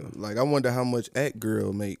 Goddamn. Like I wonder how much Act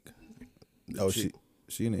Girl make. Oh, chick.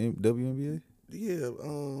 she in the WNBA.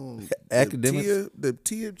 Yeah, Academics? the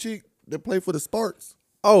Tia chick that play for the Sparks.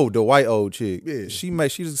 Oh, the white old chick. Yeah. She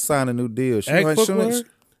just signed a new deal. She Act might- fuck she with might- her?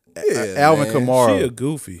 Yeah, Alvin man. Kamara. She a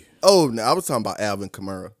goofy. Oh, no, I was talking about Alvin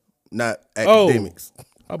Kamara, not Oh. academics.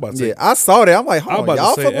 I'm about to say. Yeah, I saw that. I'm like, I'm hold on, about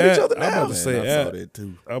y'all to fuck say with each other I'm about now. to say. I saw that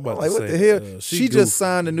too. I'm about Like, to what say. the hell? She goofy. just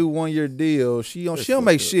signed a new 1-year deal. She don't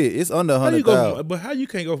make shit. It's under How you go? 100,000. But how you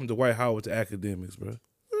can't go from Dwight Howard to academics, bro?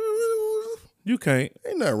 You can't.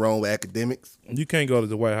 Ain't nothing wrong with academics. You can't go to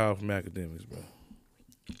Dwight Howard from academics, bro.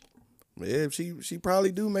 Yeah, she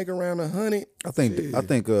probably do make around 100. I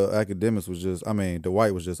think academics was just. I mean,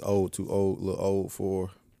 Dwight was just too old, a little old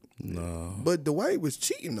for. No. But Dwight was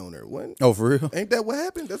cheating on her, wasn't? Oh, for real? Ain't that what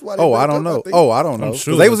happened? That's why. They Oh, I broke don't up, know. think. I don't know. I'm 'Cause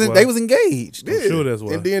sure they was that's in, why. they was engaged. I'm sure that's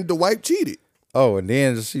why. And then Dwight cheated. Oh, and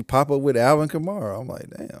then she pop up with Alvin Kamara. I'm like,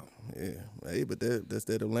 damn. Yeah, hey, but that's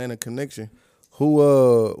that Atlanta connection. Who?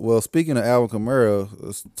 Well, speaking of Alvin Kamara,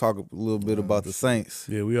 let's talk a little bit about the Saints.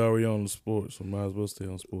 Yeah, we already on the sports, so might as well stay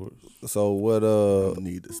on sports. So what? I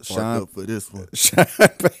need to spark Sean- up for this one.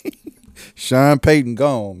 Sean Payton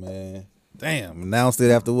gone, man. Damn, announced it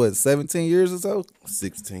after what, 17 years or so?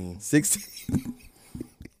 16, 16.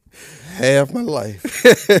 half my life.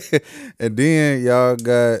 And then y'all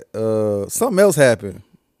got something else happened.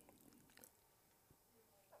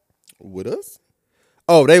 With us?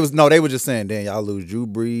 Oh, they were just saying, damn, y'all lose Drew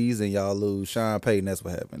Brees and y'all lose Sean Payton. That's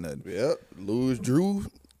what happened. Nothing. Yep. Lose Drew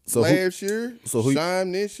So who- last year. so who-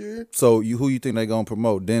 Shine this year. So who you think they gonna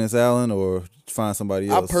promote? Dennis Allen or find somebody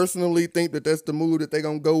I else? personally think that that's the move that they're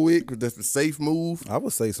gonna go with because that's the safe move. I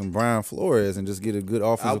would say some Brian Flores and just get a good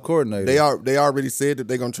offensive coordinator. They already said that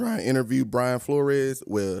they're gonna try and interview Brian Flores.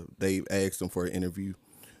 Well, they asked him for an interview.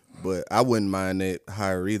 But I wouldn't mind that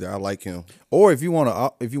hire either. I like him. Or if you want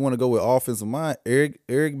to go with offensive mind, Eric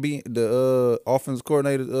being the offensive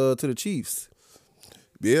coordinator to the Chiefs.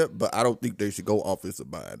 Yeah, but I don't think they should go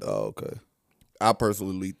offensive mind. Though. Oh, okay. I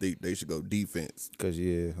personally think they should go defense.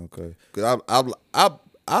 Okay. Cause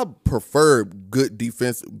I prefer great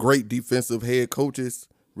defensive head coaches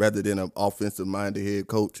rather than an offensive minded head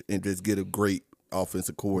coach and just get a great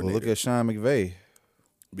offensive Well, coordinator. look at Sean McVay.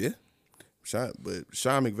 Yeah, Sean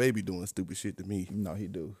McVay be doing stupid shit to me. No, he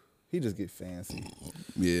do. He just get fancy.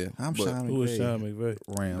 Yeah, I'm but Sean McVay. Who is Sean McVay?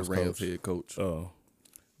 Rams, the Rams coach. head coach. Oh,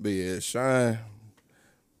 But yeah, Sean,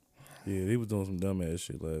 yeah, he was doing some dumbass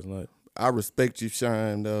shit last night. I respect you,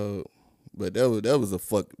 Sean, though. But that was a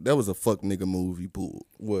fuck nigga move he pulled.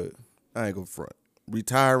 What? I ain't gonna front.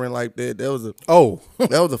 Retiring like that was a Oh,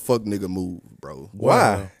 that was a fuck nigga move, bro.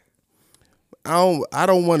 why? I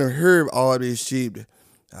don't want to hear all this shit.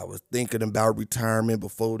 I was thinking about retirement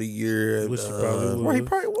before the year. Which he probably would. Well, he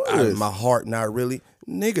probably Out was. of my heart, not really.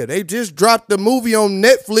 Nigga, they just dropped the movie on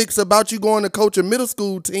Netflix about you going to coach a middle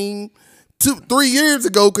school team 3 years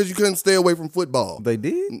ago because you couldn't stay away from football. They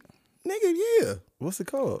did. Nigga, yeah. What's it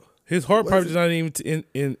called? His heart probably not even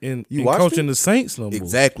in You watched coaching it? the Saints no more.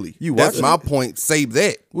 Exactly. You That's watched my point. Save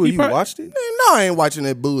that. Well, He you probably- watched it? Man, no, I ain't watching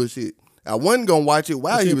that bullshit. I wasn't gonna watch it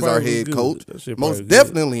while That he shit was our probably head good. coach. That shit probably Most good.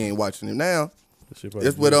 definitely ain't watching it now. That shit probably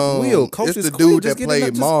It's with good. Will, coach it's is the quick. dude Just that get played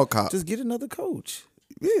another- Mall Cop. Just get another coach.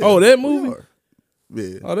 Yeah, Oh, that we movie? are.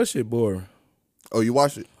 Yeah. Oh, that shit boring. Oh, you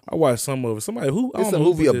watched it? I watched some of it. Somebody who I It's don't a know who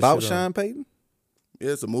movie put that about shit on. Sean Payton.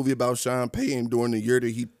 Yeah, it's a movie about Sean Payton during the year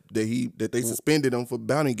that they suspended him for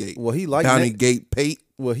Bounty Gate. Well, he liked Bounty that- Gate Pate.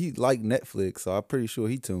 Well, he liked Netflix, so I'm pretty sure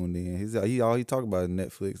he tuned in. All he talk about is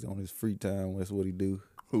Netflix on his free time. That's what he do.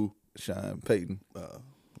 Who? Sean Payton. I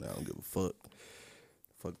don't give a fuck.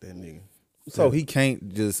 Fuck that nigga. So he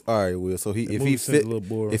can't just all right, Will. So movie seems a little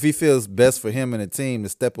boring. if he feels best for him and the team to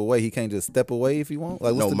step away, he can't just step away if he wants.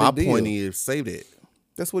 Like, what's No, the my big point deal? is say that.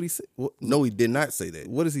 That's what he said. No, he did not say that.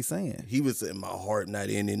 What is he saying? He was saying my heart not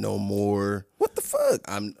in it no more. What the fuck?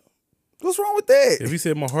 I'm What's wrong with that? If he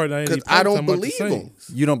said my heart, I ain't 'Cause even I don't talking about the believe him. Saints.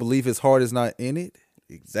 You don't believe his heart is not in it?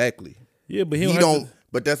 exactly. Yeah, but He he don't. have to-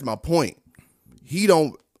 But that's my point. He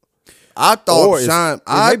don't. I thought Or Sean.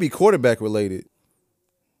 it may be quarterback related.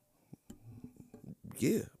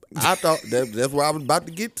 Yeah, I thought that's where I was about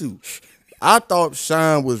to get to. I thought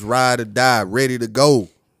Sean was ride or die, ready to go.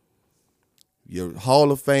 Your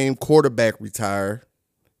Hall of Fame quarterback retire.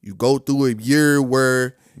 You go through a year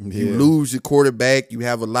where you lose your quarterback. You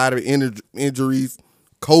have a lot of injuries,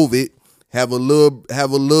 COVID. Have a little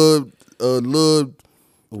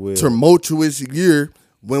Will. tumultuous year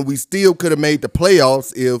when we still could have made the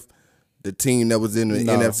playoffs if the team that was in the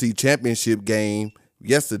No. NFC Championship game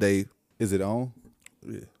yesterday. Is it on?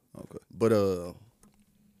 Yeah. Okay. But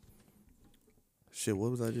shit,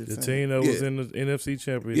 what was I just the saying? team that was Yeah. in the NFC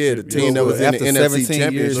Championship. Yeah, the team that was in After the NFC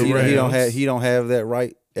 17 years, Championship. The he don't Rams. have that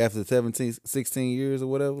right after 17, 16 years or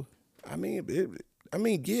whatever. I mean,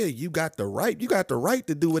 yeah, you got the right. You got the right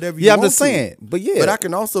to do whatever you Yeah, I'm want just to. saying. But yeah, But I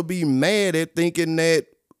can also be mad at thinking that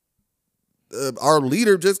our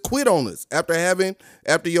leader just quit on us after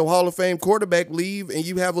your Hall of Fame quarterback leave and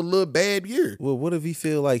you have a little bad year. well, what if he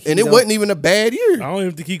feel like And it wasn't even a bad I year. don't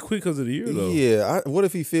even think he quit because of the year though. Yeah, what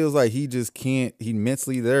if he feels like he just can't? He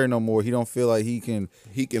mentally there no more. He don't feel like he can.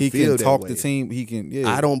 He can feel that talk way. the team. He can. Yeah.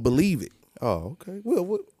 I don't believe it. Oh, okay. Well,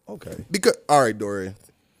 what? Okay. Because all right, Dorian,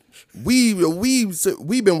 we've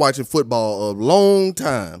been watching football a long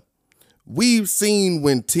time. We've seen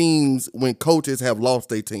when coaches have lost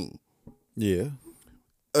their team. Yeah.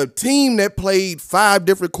 A team that played 5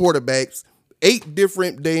 different quarterbacks, 8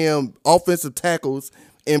 different damn offensive tackles,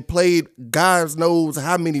 and played God knows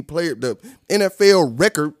how many players, the NFL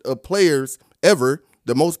record of players ever,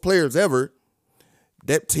 the most players ever.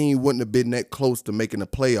 That team wouldn't have been that close to making the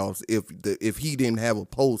playoffs if he didn't have a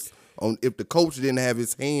post on, if the coach didn't have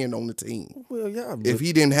his hand on the team. Well, yeah. If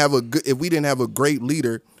we didn't have a great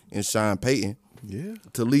leader in Sean Payton, yeah.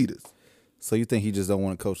 to lead us. So you think he just don't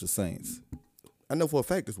want to coach the Saints? I know for a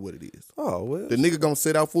fact that's what it is. Oh well. The nigga gonna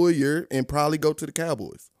sit out for a year and probably go to the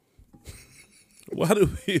Cowboys. Why do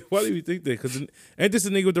we think that? Because ain't this a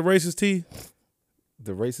nigga with the racist teeth?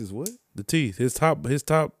 The race is what? The teeth. His top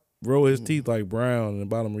row of his teeth like brown and the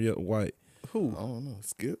bottom are white. Who? I don't know.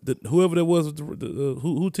 Skip. Whoever that was with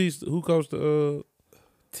who coached the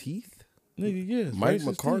Teeth? nigga? Yes, Mike racist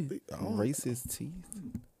McCarthy. teeth. I don't know. Racist teeth?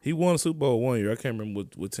 He won a Super Bowl one year. I can't remember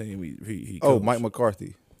what team he Oh, coached. Mike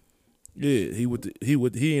McCarthy. Yeah,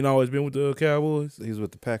 he ain't always been with the Cowboys. He's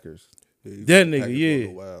with the Packers. That nigga, Packers for a yeah,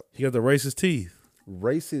 little while. he got the racist teeth.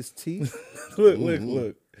 Racist teeth?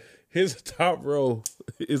 Look. His top row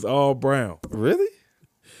is all brown. Really?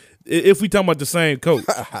 If we talking about the same coach,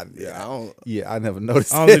 Yeah, I don't. Yeah, I never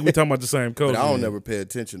noticed. I don't think we talking about the same coach. But I don't man. never pay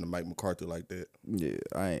attention to Mike McCarthy like that. Yeah,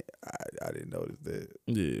 I didn't notice that.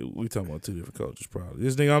 Yeah, we talking about two different coaches probably.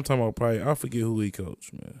 This nigga I'm talking about probably I forget who he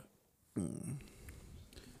coached, man.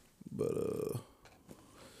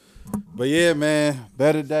 But yeah, man,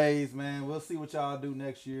 better days, man. We'll see what y'all do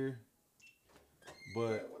next year.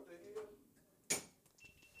 But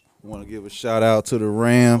want to give a shout out to the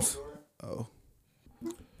Rams. Oh,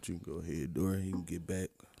 You can go ahead, Dorian. You can get back.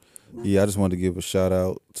 yeah, I just wanted to give a shout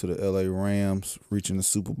out to the LA Rams reaching the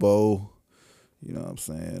Super Bowl. You know what I'm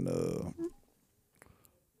saying?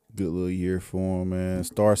 Good little year for them, man.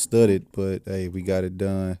 Star-studded, but hey, we got it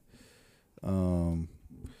done. You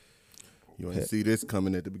want to see this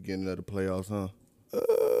coming at the beginning of the playoffs, huh?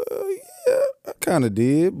 Yeah, I kind of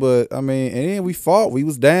did, but I mean, and then we fought. We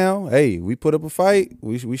was down. Hey, we put up a fight.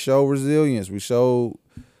 We showed resilience. We showed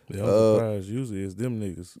Yeah, I'm surprised. Usually it's them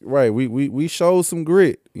niggas. right. We showed some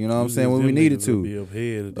grit. You know what I'm Usually saying, it's when we them needed niggas to. would be up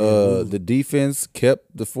ahead of them. The defense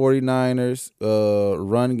kept the 49ers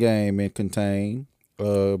run game and contain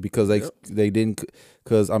because they didn't,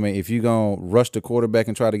 because I mean, if you gonna rush the quarterback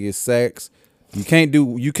and try to get sacks, you can't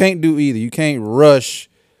do either. You can't rush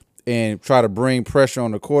and try to bring pressure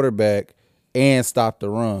on the quarterback and stop the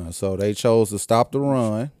run. So they chose to stop the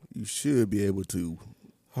run. You should be able to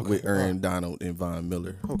with Aaron Donald and Von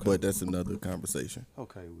Miller. But that's another conversation.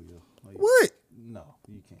 Okay, Will. What? No,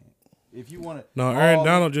 you can't. If you want to, No, Aaron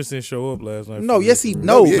Donald just didn't show up last night. No, for yes real. he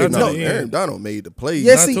no Yeah, not no, to the end. Aaron Donald made the play.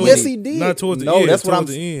 yes Not he towards yes the- he did. not towards the no, end, that's what I'm.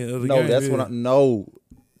 towards the end of the no, game, that's yeah. what I no.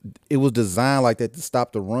 It was designed like that to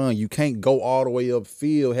stop the run. You can't go all the way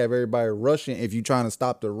upfield, have everybody rushing if you're trying to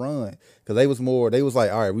stop the run. Because they was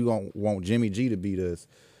like, all right, we want Jimmy G to beat us.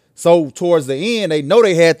 So towards the end, they know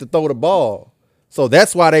they had to throw the ball. So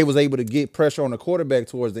that's why they was able to get pressure on the quarterback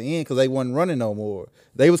towards the end, because they wasn't running no more.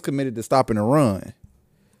 They was committed to stopping the run.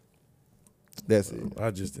 That's it.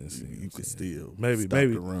 I just didn't see You it. could still Maybe- stop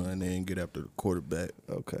maybe. the run and get after the quarterback.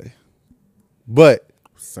 Okay. But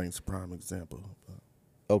Saints prime example.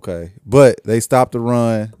 okay, but they stopped the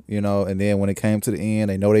run, and then when it came to the end,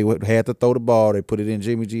 they know they had to throw the ball. They put it in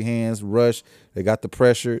Jimmy G hands, rush. They got the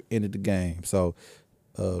pressure, ended the game. So,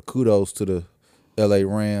 kudos to the LA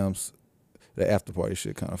Rams. The after party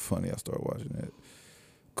shit kind of funny. I started watching that.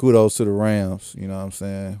 Kudos to the Rams. You know what I'm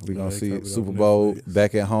saying? We're going to they see covered Super on Bowl Netflix.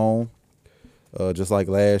 back at home. Just like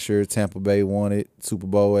last year, Tampa Bay won it. Super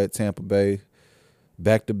Bowl at Tampa Bay.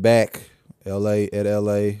 Back-to-back. LA at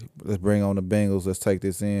LA. Let's bring on the Bengals. Let's take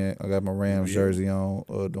this in. I got my Rams jersey on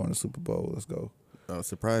during the Super Bowl. Let's go. I'm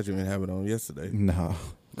surprised you didn't have it on yesterday. No.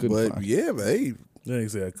 But yeah, but hey, They ain't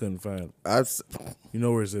say I couldn't find it. I You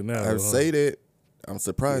know where it's at now. though, huh? say that. I'm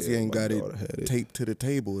surprised Yeah, he ain't my got daughter had it it. taped to the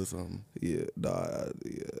table or something. Yeah. Nah.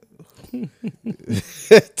 Yeah.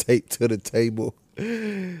 Tape to the table.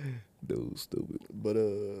 Dude, stupid. But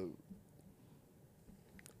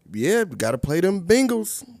yeah, we gotta play them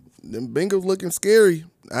Bengals. Them Bengals looking scary.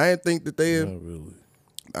 I didn't think that Not really.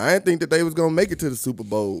 I didn't think that they was gonna make it to the Super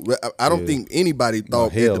Bowl. I don't Yeah. think anybody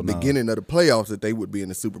thought hell at the no. beginning of the playoffs that they would be in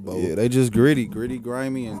the Super Bowl. Yeah, they just gritty,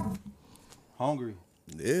 grimy, and hungry.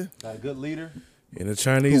 Yeah. Got a good leader. And the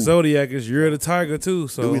Chinese zodiac is Year of the Tiger too.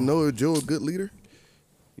 So Do we know if Joe a good leader?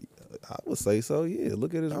 I would say so. Yeah,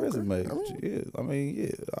 look at his resume. I mean- Yeah, I mean, yeah.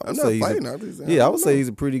 I I'm would not say he's fighting. a- I'm just saying, yeah, I don't would say know. he's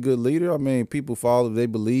a pretty good leader. I mean, people follow, they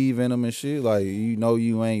believe in him and shit. Like you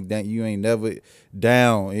ain't never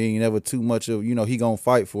down. You ain't never too much of. He gonna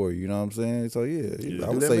fight for you. You know what I'm saying? So yeah, I Do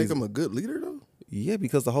would that say make he's- him a good leader though? yeah,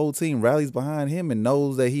 because the whole team rallies behind him and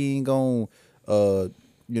knows that he ain't gonna,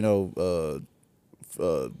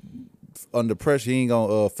 under pressure. He ain't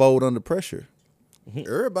gonna fold under pressure.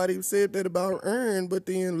 Everybody said that about Aaron, but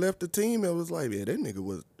then left the team and was like, yeah, that nigga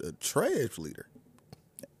was a trash leader.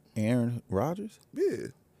 Aaron Rodgers. Yeah.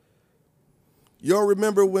 Y'all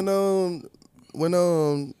remember when the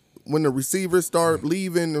receivers start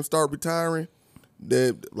leaving and start retiring?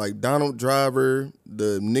 That like Donald Driver,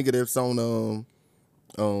 the nigga that's on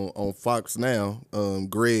Fox now,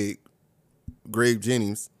 Greg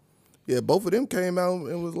Jennings. Yeah, both of them came out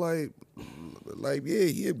and was like, yeah,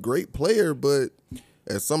 he a great player, but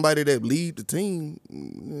as somebody that lead the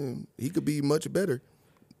team, he could be much better.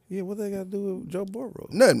 Yeah, what they got to do with Joe Burrow?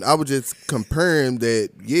 Nothing. I was just comparing that,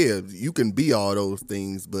 yeah, you can be all those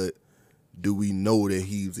things, but do we know that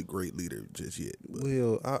he's a great leader just yet? But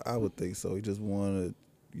Well, I would think so. He just wanted to,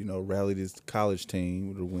 rally this college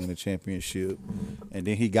team to win a championship. And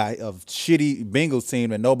then he got a shitty Bengals team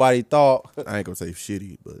that nobody thought. I ain't going to say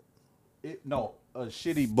shitty, but A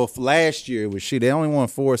shitty, but last year it was shit. They only won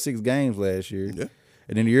 4 or 6 games last year. Yeah.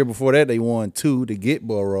 And then the year before that, they won 2 to get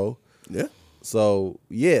Burrow. Yeah. So,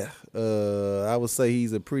 yeah, I would say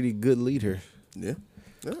he's a pretty good leader. Yeah.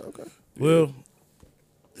 Yeah. Okay. Well,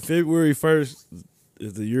 February 1st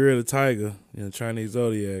is the year of the tiger in the Chinese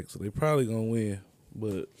zodiac, so they probably gonna win.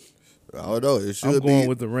 But I don't know. It should I'm going be.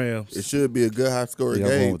 with the Rams. It should be a good high scoring Yeah, I'm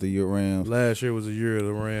going game. with the year Rams. Last year was the year of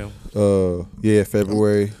the Rams. Yeah,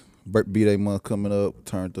 February. B-Day month coming up.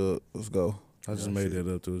 Turned up. Let's go. I just made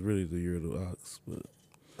that up too. It's really the year of the ox,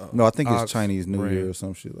 but No, I think Ox, it's Chinese New Rams. Year or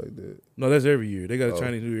some shit like that. no, that's every year. They got a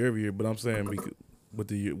Chinese New Year every year. But I'm saying because with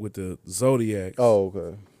the zodiac, Oh,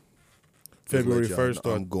 okay. February Just let y'all 1st know,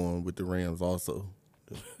 start. I'm going with the Rams also.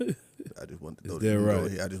 I just want to Is throw that this- right? go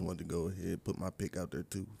ahead. I just want to go ahead and put my pick out there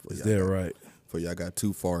too. For Is y'all that got- right? For y'all got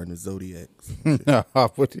too far in the zodiacs.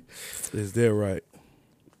 Is that right?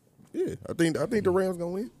 Yeah, I think the Rams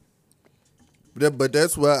gonna win. But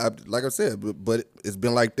that's why, like I said, but it's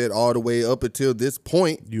been like that all the way up until this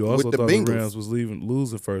point. You also with the thought Bengals. the Rams was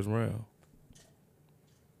losing first round.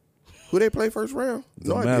 Who they play first round?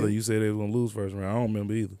 Don't I matter. didn't. You said they was gonna lose first round. I don't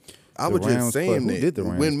remember either. I The was just Rams saying play. Who that. did the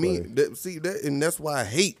Rams when me play? see that, and that's why I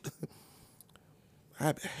hate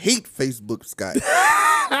Facebook Scott.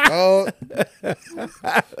 Oh,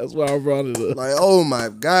 That's why I brought it up. like oh my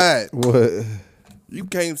God, What? you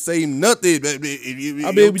can't say nothing. I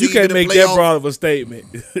mean, but you can't make that broad of a statement.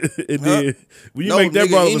 And then when you make that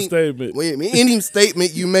broad of a statement, Any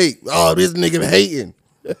statement you make, oh, this nigga hating.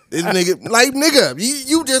 This nigga, like nigga,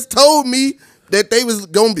 you just told me that they was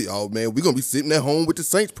gonna be. Oh man, we gonna be sitting at home with the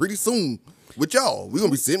Saints pretty soon. With y'all, we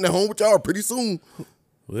gonna be sitting at home with y'all pretty soon.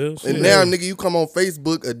 well, shit. And now, nigga, you come on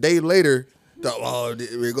Facebook a day later. Oh,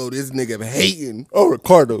 there we go. This nigga hating. Oh, the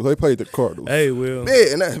Cardinals. They played the Cardinals. Hey, Will.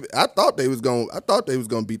 Yeah, and I thought they was gonna. I thought they was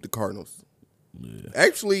gonna beat the Cardinals.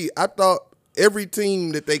 Actually, I thought every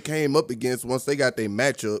team that they came up against once they got their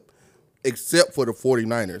matchup, except for the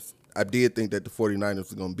 49ers, I did think that the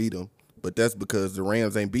 49ers were gonna beat them. But that's because the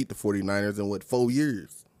Rams ain't beat the 49ers in 4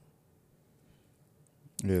 years.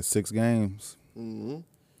 Yeah, 6 games. Yeah,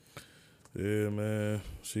 man.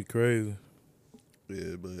 She crazy.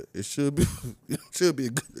 Yeah, but it should be it should be a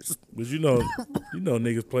good. But you know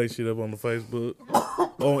niggas play shit up on the Facebook.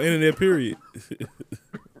 On internet, period.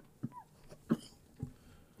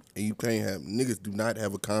 And you can't have niggas do not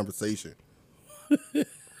have a conversation.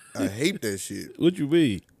 I hate that shit. What you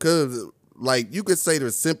mean? Cause like you could say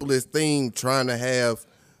the simplest thing, trying to have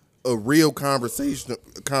a real conversation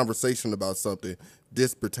about something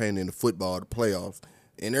this pertaining to football, the playoffs,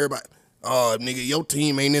 and everybody, oh nigga, your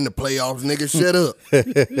team ain't in the playoffs, nigga, shut up.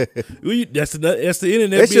 That's the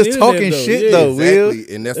internet. That's being just internet, talking shit, though. Will.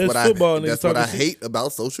 Exactly, and that's It's what football I niggas that's what I talking shit. hate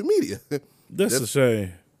about social media. That's a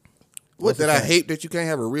shame. What did I hate that you can't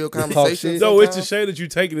have a real talk conversation? shit. No, it's a sometimes? shame that you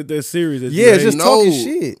taking it that serious. That Yeah, you it's hate just it. talking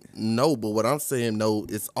shit. No, but what I'm saying, no,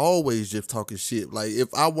 it's always just talking shit. Like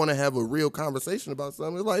if I want to have a real conversation about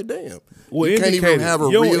something, it's like, damn, Well, you can't even indicate it. have a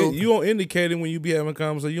You don't- real. You don't indicate it when you be having a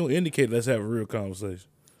conversation. You don't indicate let's have a real conversation.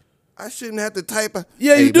 I shouldn't have to type.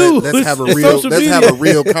 Yeah, you do. Let's have a It's real. social Let's have media. a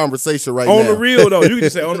real conversation right On now. the real though, you can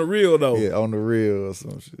just say on the real though. Yeah, on the real or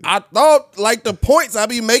some shit. I thought like the points I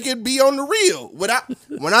be making be on the real.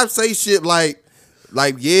 When I say shit like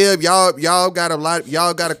yeah, y'all got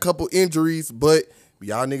a couple injuries, but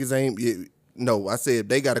y'all niggas ain't. Yeah, no, I said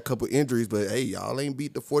they got a couple injuries, but hey, y'all ain't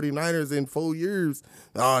beat the 49ers in 4 years.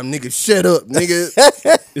 Oh, nigga, shut up, nigga.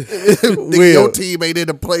 Nigga, your team ain't in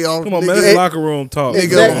the playoffs. Come on, nigga. man, that's locker room talk. Nigga,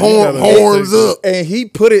 Exactly. horns up. And he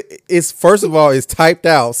put it. It's first of all, it's typed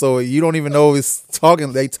out, so you don't even know it's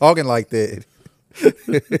talking. They talking like that.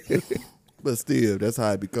 But still, that's how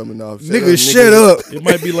I be coming off. Nigga, shut up. It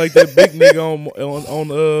might be like that big nigga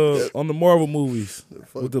on the Marvel movies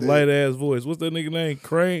with the that. light ass voice. What's that nigga name?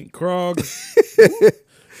 Crank, Krog,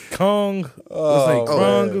 Kong. What's his name?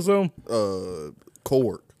 Krong or something?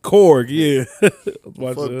 Korg. Korg, yeah.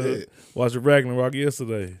 Fuck that. Watched Ragnarok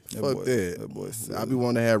yesterday. Fuck boy- that. that boy said- I be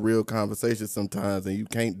wanting to have real conversations sometimes, and you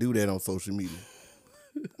can't do that on social media.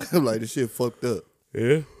 I'm like, this shit fucked up.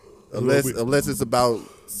 Yeah. Unless it's about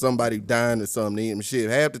somebody dying or something. And shit,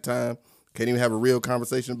 half the time, can't even have a real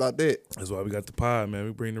conversation about that. That's why we got the pod, man.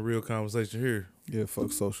 We bring the real conversation here. Yeah,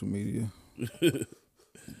 fuck social media.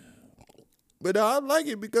 But I like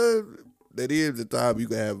it because that is the time you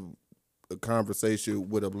can have a conversation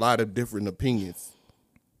with a lot of different opinions.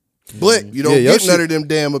 But you don't Yeah, your get none shit- of them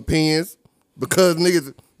damn opinions because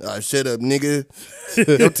niggas, shut up, nigga.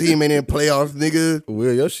 Your team ain't in playoffs, nigga.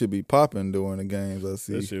 Will, your shit be popping during the games. I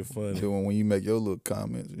see. That shit funny. Doing when you make your little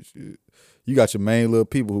comments and shit. You got your main little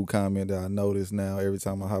people who comment that I notice now every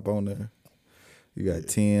time I hop on there. You got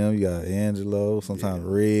Tim, you got Angelo, sometimes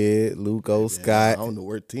Red, Luco, Scott. I don't know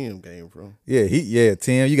where Tim came from. Yeah,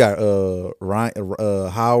 Tim. You got Ryan,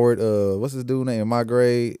 Howard. What's his dude name in my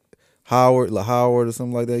grade? Howard or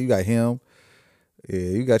something like that. You got him. Yeah,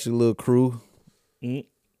 you got your little crew. Yeah,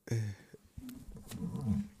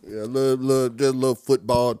 just a little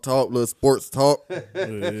football talk, little sports talk. Yeah.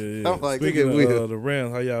 I'm like, Speaking look at of the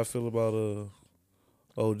Rams, how y'all feel about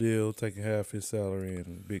Odell taking half his salary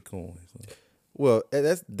in Bitcoin? So. Well,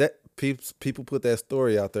 that people put that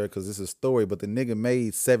story out there because it's a story, but the nigga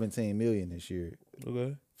made $17 million this year.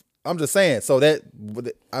 Okay. I'm just saying. So that,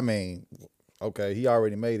 I mean, okay, he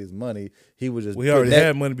already made his money. He was just Well, he already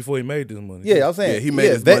had money before he made this money. Yeah, I'm saying he made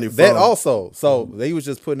his that, money that from- also. So he was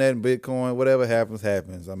just putting that in Bitcoin. Whatever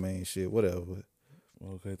happens. I mean, shit, whatever.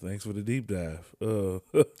 Okay, thanks for the deep dive.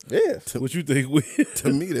 Yeah. What you think?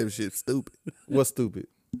 To me, that shit's stupid. What's stupid?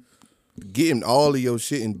 Getting all of your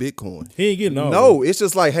shit in Bitcoin. He ain't getting all of No, it's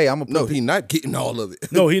just like, hey, I'm gonna No, he not getting all of it.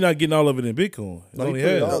 it. No, he not getting all of it in Bitcoin. He No, he only put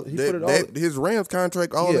it half. all- he put it all- His Rams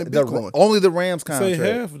contract all yeah, in Bitcoin. only the Rams Say contract.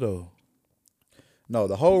 half though. No,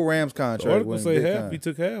 the whole Rams The contract. article went say in half. Bitcoin. He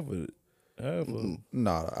took half of it. Half of it.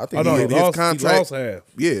 Nah, I Oh think no, he his lost contract- half.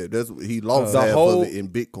 Yeah, he lost The half whole- of it in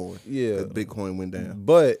Bitcoin. Yeah. as Bitcoin went down.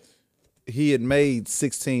 but he had made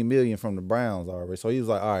 $16 million from the Browns already. So he was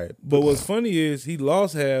like, all right. But what's funny is he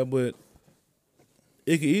lost half, but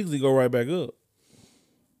it could easily go right back up.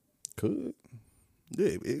 Could.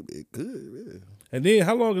 Yeah, it could. And then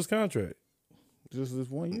how long is contract? Just this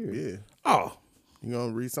 1 year. Yeah, Oh, you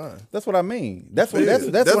gonna resign? That's what I mean. That's what Yeah,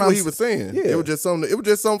 that's what I'm he was saying. Yeah. It was just something. It was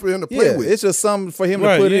just something for him to play Yeah, with. it's just something for him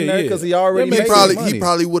Right, to put in yeah, there yeah. because he already That made makes his sense. money. He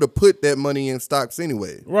probably would have put that money in stocks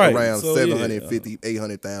anyway. Right, Around so, yeah. 750,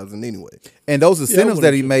 800,000 anyway. And those incentives would've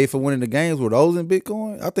that he should- made for winning the games were those in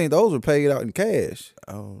Bitcoin. I think those were paid out in cash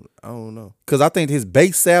I don't know. because I think his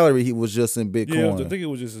base salary he was just in yeah. Bitcoin. I think it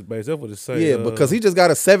was just his base. That's what it say. Yeah, because he just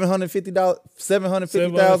got a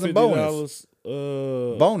 $750,000 bonus.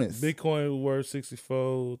 Bonus. Bitcoin was worth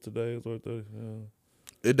 64. Today it's worth 30.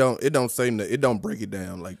 It don't say no, it don't break it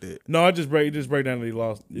down like that. No, it just break down that he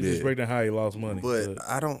lost. It just Yeah. break down how he lost money. But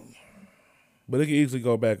I don't, But it can easily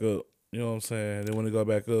go back up. You know what I'm saying? Then when it go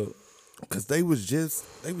back up, cause they was just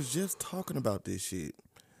talking about this shit.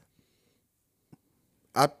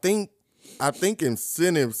 I think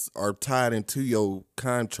incentives are tied into your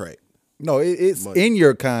contract. No, it's Money. in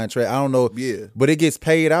your contract. I don't know. Yeah. But it gets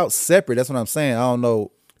paid out separate. That's what I'm saying. I don't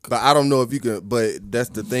know. But I don't know if you could. But that's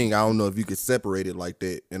the thing. I don't know if you could separate it like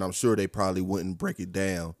that. And I'm sure they probably wouldn't break it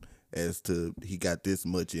down as to he got this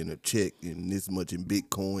much in a check and this much in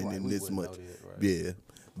Bitcoin and this much. Yeah.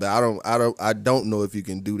 But I don't know if you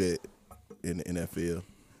can do that in the NFL.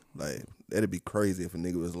 Like that'd be crazy if a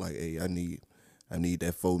nigga was like, "Hey, I need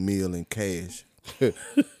that $4 million in cash."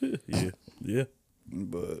 yeah.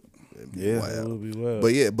 But Yeah. wow. It would be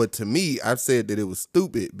wild. But to me, I've said that it was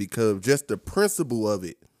stupid because just the principle of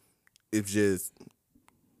it, it's just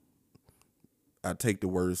I take the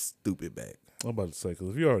word stupid back. I'm about to say, because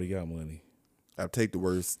if you already got money, I take the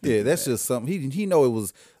word stupid Yeah, that's back. just something. He know it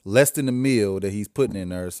was less than a meal that he's putting in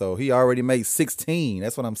there. So he already made 16.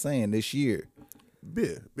 That's what I'm saying this year.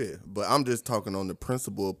 Yeah. But I'm just talking on the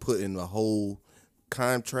principle of putting the whole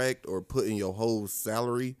contract or putting your whole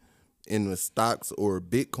salary in the stocks or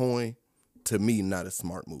Bitcoin. To me, not a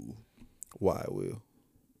smart move. Why, Will?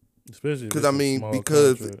 especially if Because it's I a mean, small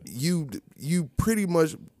because contract. you pretty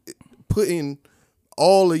much putting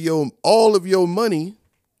all of your money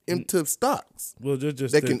into stocks well,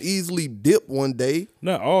 just that can easily dip one day.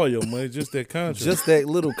 not all your money, just that contract. Just that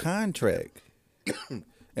little contract.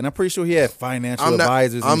 And I'm pretty sure he had financial I'm not.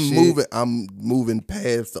 advisors and I'm shit. I'm moving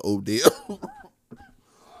past the Odell.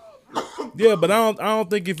 yeah, but I don't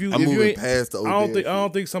think if you I'm if you moving ain't, past the I Odell.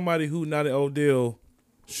 don't think somebody who not an Odell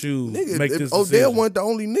shoe Nigga, make if this Odell decision. wasn't the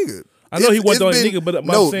only nigga. I know he It's wasn't the only been- nigga, but I'm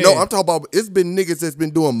no, saying- I'm talking about it's been niggas that's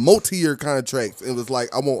been doing multi-year contracts and was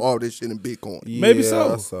like, I want all this shit in Bitcoin. Maybe Yeah,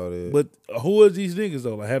 so. I saw that. But who are these niggas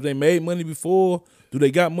though? Like, have they made money before? Do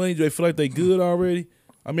they got money? Do they feel like they good already?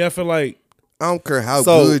 I mean, I feel like I don't care how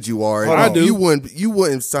So, good you are. hold on. I do. You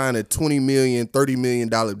wouldn't sign a $20 million, $30 million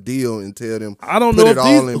deal and tell them I don't put know it all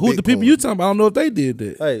if in these who the people Bitcoin. you talking about. I don't know if they did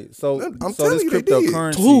that. Hey, so I'm so telling this you they did.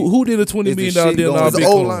 cryptocurrency. Who did a $20 is the million shit deal going- on It was an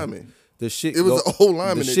Bitcoin? old lineman. The shit. It was go- an old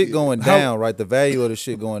lineman The that shit did. going How- down, right? The value of the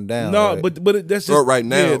shit going down. No, right? but that's just So right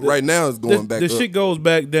now, yeah, right now it's going back the up. shit goes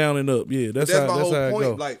back down and up. Yeah, that's That's how my whole it point.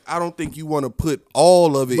 goes. Like, I don't think you want to put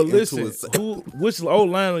all of it But into listen, a. which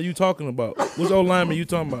old line are you talking about? Which old lineman you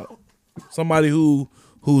talking about? Somebody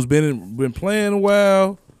who's been playing a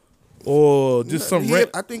while, or just some He rent?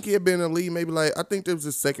 had- I think he had been in the league maybe like I think there was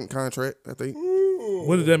his second contract. I think.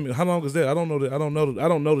 What did that mean? How long is that? I don't know that. I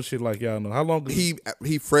don't know the shit like y'all know. How long? He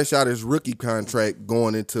fresh out his rookie contract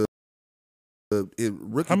going into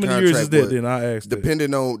rookie. How many contract years is that? was- Then I asked.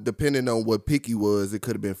 Depending on what pick he was, it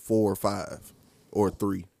could have been 4 or 5 or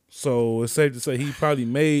 3. So it's safe to say he probably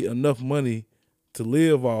made enough money to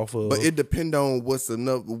live off of. But it depend on what's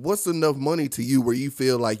enough money to you where you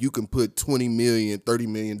feel like you can put $20 million, $30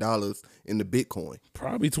 million in the Bitcoin.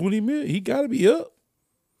 Probably 20 million. He got to be up.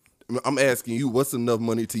 I'm asking you, what's enough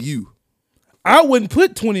money to you? I wouldn't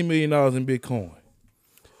put $20 million in Bitcoin.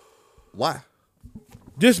 Why?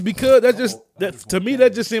 Just because to me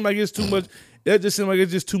that just seemed like it's too much. That just seemed like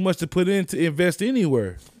it's just too much to put in to invest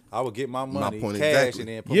anywhere. I would get my money point cash exactly. and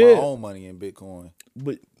then put Yeah. my own money in Bitcoin.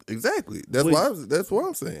 But Exactly. That's what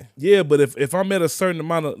I'm saying. yeah, but if I'm at a certain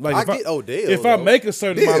amount of like, I get Odell, if I though. make a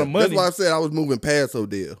certain amount of money, That's why I said I was moving past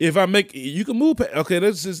Odell. if I make you can move. Okay,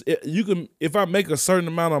 that's just you can. If I make a certain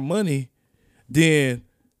amount of money, then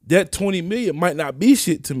that 20 million might not be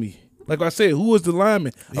shit to me. Like I said, who was the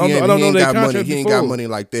lineman? I don't know their got money. contract He ain't before. got money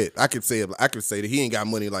like that. I could say that he ain't got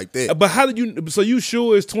money like that. But how did you? So you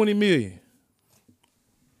sure it's 20 million?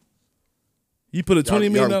 You put a 20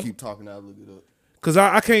 Y'all million can up? keep talking. I'll look it up. Cause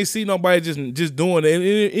I can't see nobody just doing it. And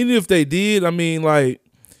even if they did, I mean, like,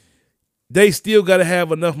 they still got to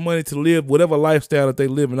have enough money to live whatever lifestyle that they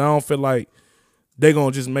live in. I don't feel like they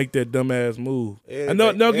gonna just make that dumbass move. And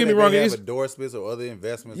don't get me wrong. They It's, have endorsements or other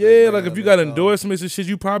investments. yeah, like if you got endorsements and shit,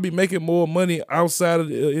 you probably making more money outside of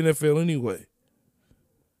the NFL anyway.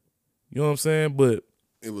 You know what I'm saying? But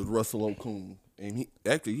It was Russell Okung, and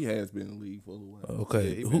he has been in the league for a little while. okay,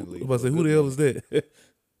 Yeah, he been who, in the league I was for a like, who good the hell is that?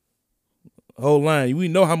 Old line. We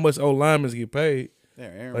know how much old linemen get paid.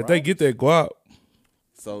 Damn, Aaron Like they Rodgers. get that guap.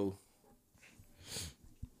 So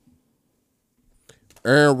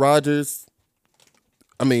Aaron Rodgers,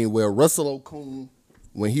 Russell Okung,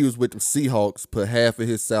 when he was with the Seahawks, put half of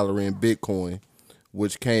his salary in Bitcoin,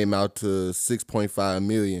 which came out to $6.5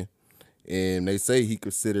 million. And they say he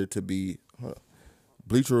considered to be.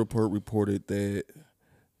 Bleacher Report reported that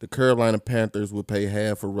the Carolina Panthers would pay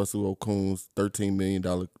half of Russell Okung's $13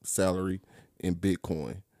 million salary in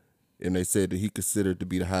Bitcoin. And they said that he considered to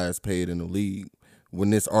be the highest paid in the league. When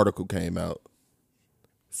this article came out,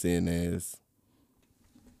 saying as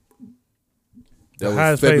The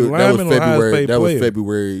highest paid lineman or highest paid that was player?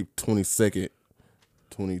 February 22nd,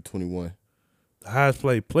 2021. The highest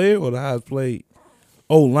played player or the highest played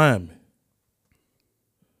old lineman?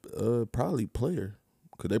 Probably player,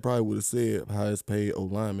 because they probably would have said highest paid O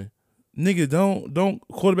lineman. Nigga, don't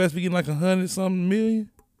quarterbacks be getting like 100-something million?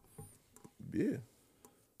 Yeah.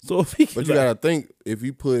 So if he But you gotta think, if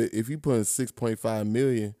you put $6.5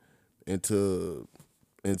 million into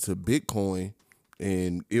Bitcoin,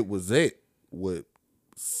 and it was at what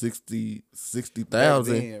 60,000 Back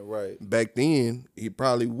then, right. back then, he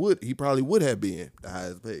probably would have been the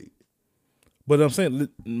highest paid. But I'm saying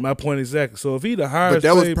my point exactly. So if he the highest But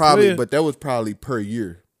that was paid probably player, that was probably per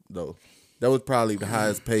year though. That was probably the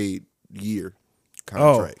highest paid year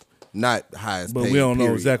contract, not the highest but paid. we don't know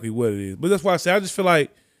period. exactly what it is. But that's why I say I just feel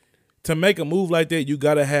like to make a move like that, you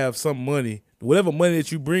gotta have some money. Whatever money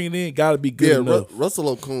that you bring in, gotta be good Yeah, enough.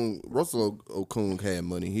 Russell Okung had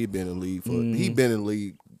money. He'd been in the league he'd been in the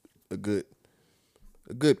league a good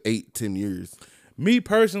 8-10 years. Me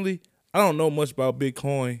personally, I don't know much about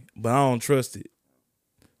Bitcoin, but I don't trust it.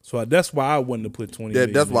 So that's why I wouldn't have put 20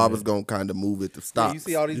 million That's why I in was there. gonna kind of move it to Yeah, stop. you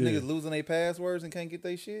see all these niggas losing their passwords and can't get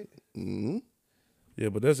their shit. Yeah,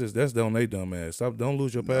 but that's on they dumb ass. Don't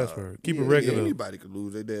lose your password. Keep a record of it. Anybody could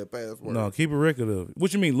lose their damn password. No, keep a record of it.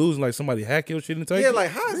 What you mean losing? Like somebody hack your shit and take Yeah, it? like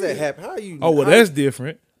how does that happen? How you? Oh well, how- that's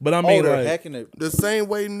different. But I mean, they're like, hacking it. The same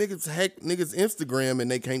way niggas hack niggas Instagram and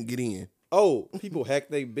they can't get in. Oh, people hack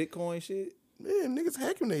their Bitcoin shit. Yeah, niggas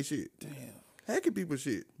hacking they shit. Damn, hacking people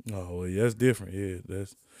shit. oh well, yeah, that's different. Yeah,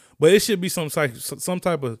 that's. But it should be some type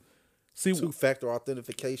of see 2-factor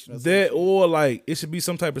authentication. Or that, some shit. or like it should be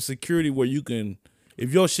some type of security where you can,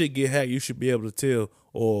 if your shit get hacked, you should be able to tell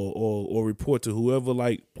or report to whoever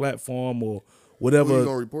like platform or Who you whatever.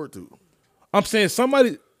 gonna report to? I'm saying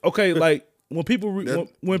somebody. Okay, like when people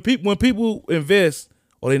when people invest,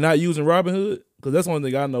 or they not using Robinhood, because that's the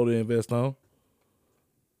only thing I know they invest on.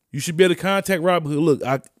 You should be able to contact Robinhood.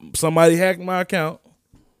 Look, somebody hacked my account.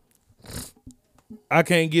 I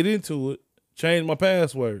can't get into it. Change my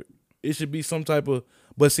password. It should be some type of.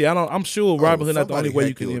 But see, I'm sure Robinhood not the only Somebody way you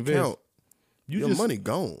hack can your invest. account. You Your just money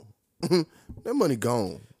gone. That money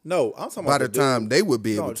gone. No, I'm talking By about the time they would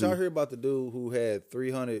be able Did y'all to, hear about the dude who had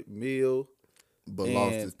 300 mil but and-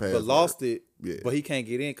 lost his password. But lost it. Yeah. But he can't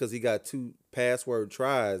get in because he got 2 password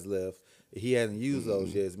tries left. He hasn't used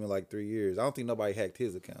those yet. It's been like 3 years. I don't think nobody hacked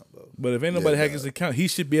his account though. But if ain't nobody hack his account, he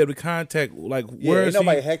should be able to contact like where Ain't is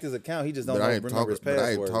nobody he? hacked his account. He just don't But I know ain't remember his talking. But I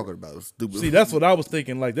password. ain't talking about stupid. See, that's what I was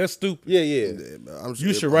thinking. Like that's stupid. Yeah. Yeah, man, I'm sure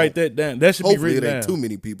You should write that down. That should be Hopefully, written it ain't down. too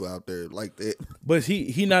many people out there like that. But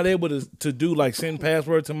he not able to do like send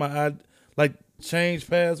password to my like change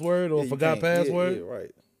password or Yeah, you forgot can't. password. Yeah,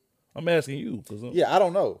 right. I'm asking you. Yeah, I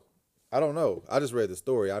don't know. I just read the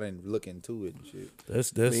story. I didn't look into it and shit.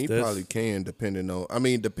 That's I mean, he probably can, depending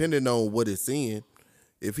on what it's in.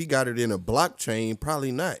 If he got it in a blockchain,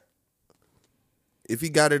 probably not. If he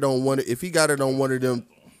got it on one of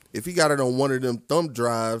them thumb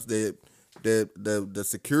drives that the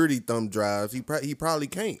security thumb drives, he probably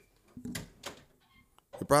can't.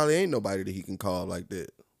 There probably ain't nobody that he can call like that.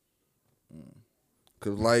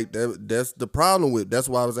 Cause like that's the problem with. That's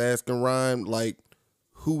why I was asking Ryan, like,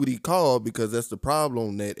 who would he call? Because that's the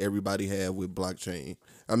problem that everybody have with blockchain.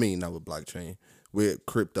 I mean, not with blockchain, with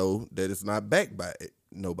crypto, that it's not backed by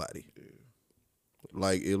nobody.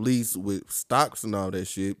 Like, at least with stocks and all that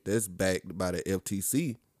shit, that's backed by the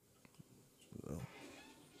FTC.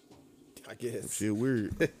 I guess. Shit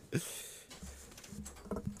weird.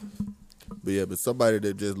 But somebody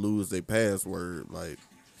that just lose their password, like,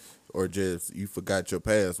 or just you forgot your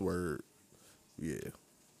password, yeah.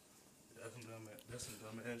 That's some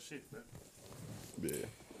dumbass shit, man. Yeah.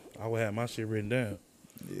 I would have my shit written down.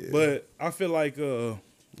 Yeah. But I feel like No,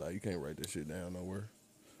 you can't write that shit down nowhere.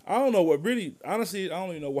 I don't know what really, honestly, I don't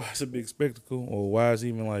even know why it's a big spectacle or why it's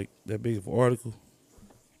even like that big of an article.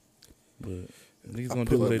 But niggas gonna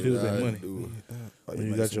do what they do with their money. Oh, When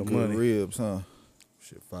you make got some your good money. ribs, huh?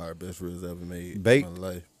 Shit, fire, best ribs ever made Baked? in my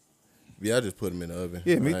life. Yeah, I just put them in the oven.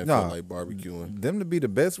 Yeah, I me- ain't nah. feel like barbecuing. Them to be the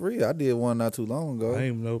best rib. I did one not too long ago. I ain't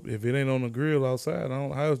even know if it ain't on the grill outside. I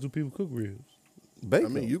don't. How else do people cook ribs? Bake I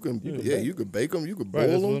mean, them. you can bake them, you can Right,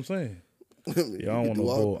 that's what boil I'm them. saying. Yeah, I don't want no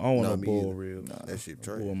boil. I don't want no boiled ribs. That shit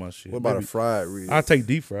trash. Boil my shit. What about a Maybe- fried rib? I take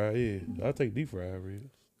deep fry. Yeah, I take deep fried ribs.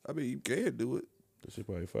 I mean, you can do it. That shit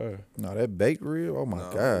probably fire. No, that baked rib. Oh my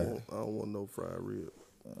Nah, god, I don't want no fried rib.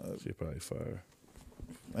 That shit probably fire.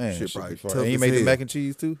 man, shit shit probably be fire. tough And you as make the hell. mac and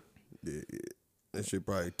cheese too. Yeah. That shit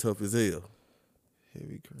probably tough as hell.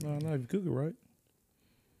 Heavy cream. No, if you cook it right.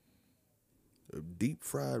 A deep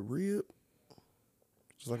fried rib,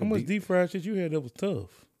 Just like How a much deep. deep fried shit you had that was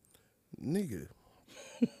tough? nigga.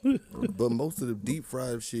 But most of the deep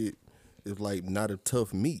fried shit is like not a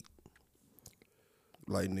tough meat.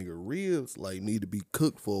 Like, nigga, ribs like need to be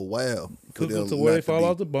cooked for a while. for Cook them them to where not they fall be-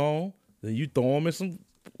 off the bone. Then you throw them in some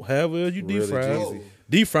however else you deep Really fry. cheesy.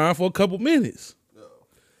 Deep fry 'em for a couple minutes.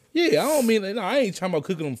 Yeah, I don't mean. No, I ain't talking about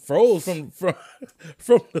cooking them froze from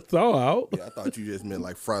the thaw out. Yeah, I thought you just meant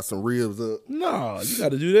like fry some ribs up. No, you got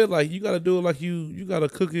to do that. Like you got to do it like you got to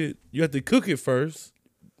cook it. You have to cook it first,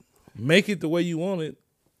 make it the way you want it,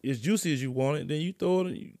 as juicy as you want it. Then you throw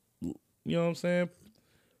it. You know what I'm saying?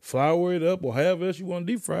 Flour it up or however else you want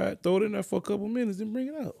to deep fry it. Throw it in there for a couple minutes and bring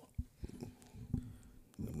it out.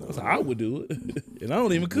 That's how I would do it, and I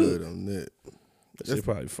don't even cook. Good on that. That shit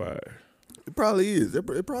probably fire. It probably is.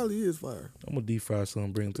 It probably is fire. I'm gonna deep fry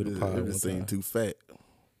something, bring it to the pot It one just time. seemed too fat.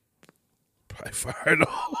 Probably fire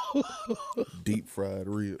though. Deep fried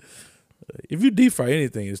rib. If you deep fry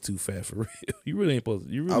anything, it's too fat for real. You really ain't supposed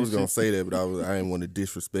to. You really I was gonna should- say that, but I didn't want to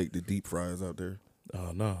disrespect the deep fryers out there.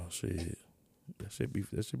 Oh no, shit. That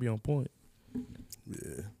should be on point.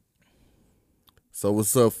 Yeah. So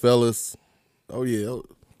what's up, fellas? Oh yeah.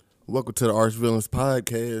 Welcome to the Arch Villains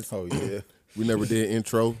podcast. Oh yeah. We never did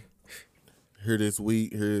intro. Here this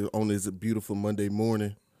week, here on this beautiful Monday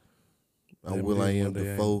morning. I'm Damn, Will it I is Am Monday,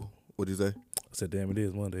 ain't Defoe. What do you say? I said, damn, it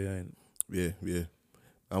is Monday, ain't it? Yeah.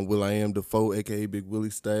 I'm Will I Am Defoe, aka Big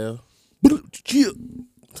Willie Style. Oh shit.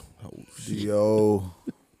 Yo.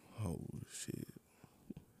 Oh shit.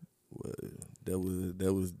 What? That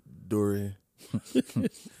was Dorian. Yeah,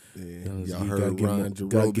 y'all You heard Ron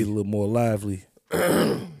gotta get a Jarobi. little more lively.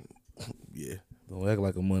 Yeah. Don't act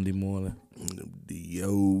like a Monday morning.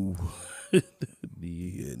 Yo.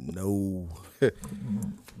 Yeah, no.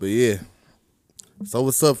 But yeah. So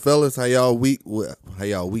what's up, fellas? How y'all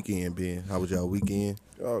weekend been? How was y'all weekend?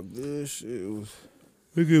 Oh, good shit. It was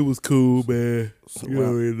I think it was cool, man. You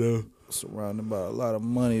already know. surrounded by a lot of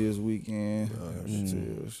money this weekend.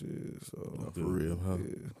 Shit. So For real, huh?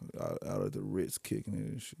 yeah, out at the Ritz kicking it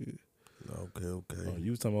and shit. Okay. Oh,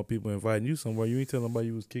 you was talking about people inviting you somewhere. You ain't telling nobody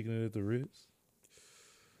you was kicking it at the Ritz.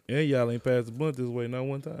 And y'all ain't passed the blunt this way not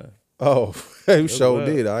one time. Oh, you That's sure wild.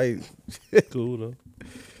 did. I Cool though.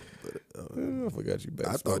 I forgot you back.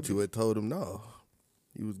 I thought you had told him no.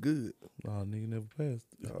 You was good. Nah, nigga never passed.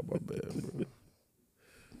 Oh, my bad, bro.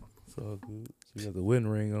 It's all good. You got the wedding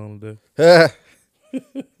ring on today.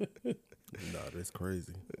 Nah, that's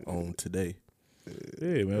crazy. On today.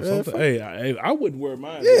 Yeah, man. Hey, I wouldn't wear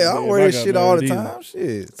mine. Yeah, I if wear got this shit all the married either. time.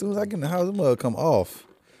 Shit. As soon as I get in the house, the mother come off.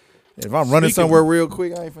 And if I'm running Speaking- somewhere real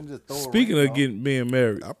quick, I ain't finna just throw it. Speaking of being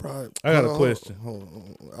married, I got a question. Hold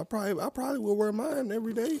on. I probably will wear mine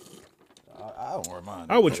every day. I don't wear mine.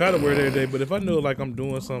 I would try to wear it every day, but if I know like I'm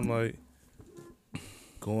doing something like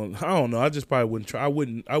going, I don't know. I just probably wouldn't try.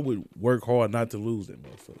 I would work hard not to lose that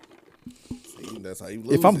motherfucker. See, that's how you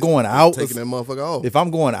lose. If I'm it. going Just out, taking that motherfucker off. If I'm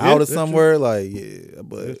going Yeah, out or that's somewhere, like yeah,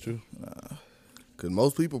 but That's true. Because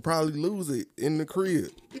most people probably lose it in the crib.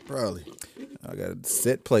 Probably. I got a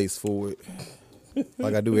set place for it.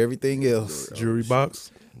 Like I do everything else. Jury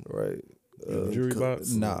box, Right. jury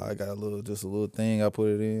box. Nah, I got a little thing I put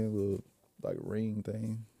it in, little like ring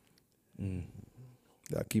thing.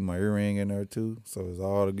 I keep my earring in there too, so it's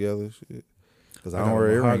all together. Shit. Cause I got don't a wear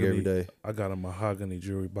earring mahogany- every day. I got a mahogany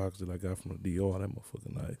jewelry box that I got from the DR. That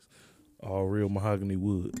motherfucker nice. All real mahogany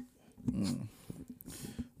wood.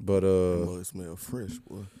 But Oh, it smell fresh,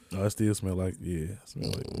 boy. No, it still smell like smell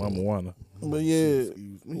like Mama Juana. but yeah,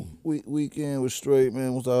 Excuse me. weekend was straight,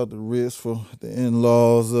 man. Was out the risk for the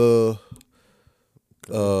in-laws.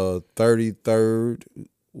 33rd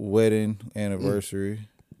wedding anniversary,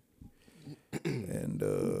 and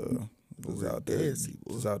was out there, gassy,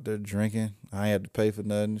 boy. was out there drinking. I ain't had to pay for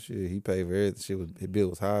nothing. Shit, he paid for everything. His bill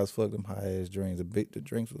was high as fuck. Them high ass drinks. The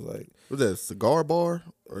drinks was like Was that a cigar bar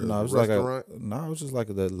or no, a it was like restaurant? it was just like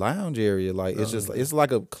the lounge area. Like it's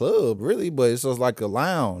like a club really, but it's just like a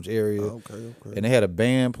lounge area. Okay. And they had a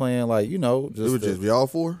band playing, like It was just y'all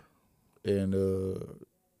four? and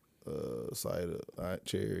Saida, Aunt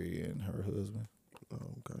Cherry, and her husband. Oh,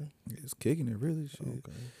 okay. It's kicking it really. Shit.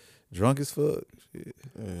 Drunk as fuck. Shit.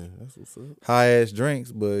 Yeah, that's what's up. High ass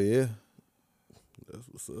drinks, but yeah. That's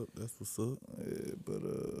what's up. That's what's up. Yeah, but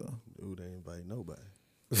Dude, they ain't invite nobody.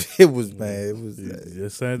 it was man. It was The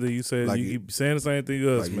same thing you said. Like you keep saying the same thing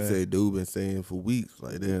to us, Like you man. said, dude been saying for weeks.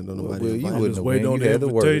 Like, damn, don't nobody Will, you invite wouldn't Just have waiting went. on You the had to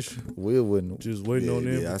work. invitation. Will wouldn't. Just waiting on the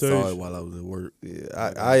I invitation. saw it while I was at work.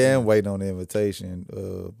 Yeah, I am waiting on the invitation,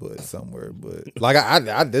 but somewhere. But like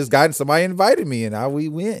I just got somebody invited me and we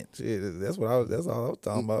went. Shit, that's all I was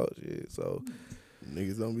talking about. Shit, so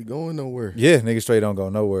Niggas don't be going nowhere. yeah, niggas straight don't go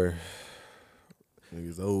nowhere.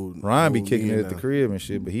 Niggas old. Ryan be old kicking men it at the now. crib and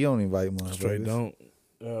shit, but he don't invite motherfuckers. Straight don't.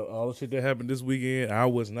 All the shit that happened this weekend, I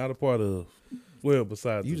was not a part of. Well,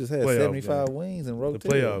 besides You the just had playoff 75 game. wings and The rotel.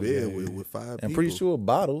 playoff Yeah, game. with 5 I'm people. pretty sure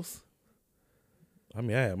bottles. I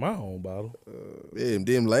mean, I had my own bottle. Yeah, and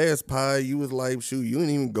then last pie, you was like, shoot, you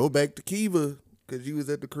didn't even go back to Kiva because you was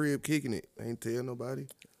at the crib kicking it. Ain't tell nobody.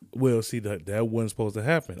 Well, see, that wasn't supposed to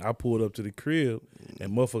happen. I pulled up to the crib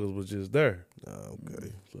and motherfuckers was just there. Oh,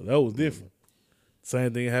 okay. So that was different.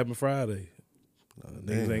 Same thing happened Friday.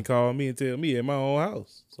 Niggas ain't called me and tell me at my own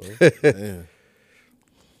house. So Damn.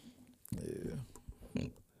 Yeah.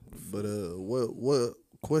 But what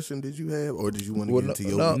question did you have, or did you want to Well, get into no-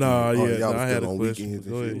 your no- weekend? Nah, Oh, yeah, y'all nah, I was had still a on question. weekends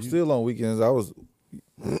and Go shit. ahead. Still on weekends. I was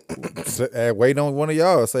waiting on one of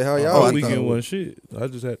y'all. Say how y'all. all I weekend thought- wasn't shit.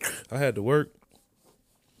 I had to work.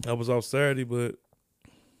 I was off Saturday, but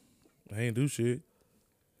I ain't do shit.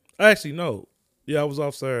 Actually, no. Yeah, I was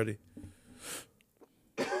off Saturday.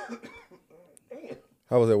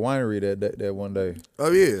 How was that winery that one day?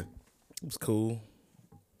 Oh yeah. It was cool.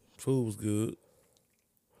 Food was good.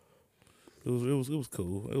 It was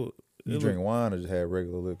cool. You drink wine or just had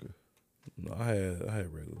regular liquor? No, I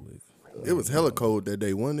had regular liquor. It was hella cold that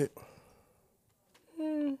day, wasn't it?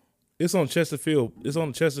 It's on Chesterfield. It's on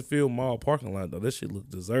the Chesterfield Mall parking lot though. That shit look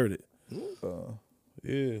deserted.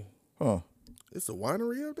 Yeah. Huh. It's a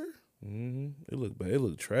winery out there. It looked bad. It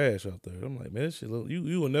looked trash out there. I'm like, man, this shit look.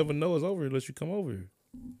 You will never know it's over here unless you come over here.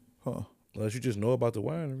 Huh. Unless you just know about the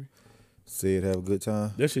winery. Said have a good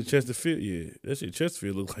time. That shit Chesterfield, yeah. That shit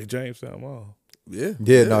Chesterfield look like Jamestown Mall. Yeah.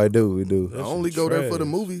 Yeah, no, it do. We do. That I shit only go there for the trash.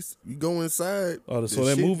 movies. You go inside. Oh, so the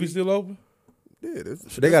that shit movie be- still open? Yeah,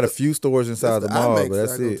 that's, They got a few stores inside the that's the mall, IMAX but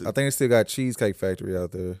that's I go it. to. I think they still got Cheesecake Factory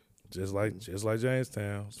out there. Just like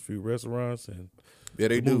Jamestown. It's a few restaurants and Yeah,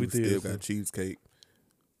 they the do. movie Still theaters, got cheesecake.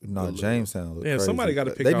 No, Jamestown look yeah, crazy. somebody got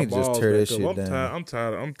to pick They our need to just balls tear that back shit up. down.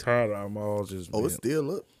 I'm tired of our malls just. Oh, being, it's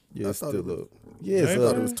still up. Yeah, I it's thought still it was- up. Yeah, it's I I thought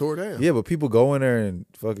up. it was tore down. Yeah, but people go in there and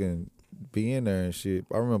fucking be in there and shit.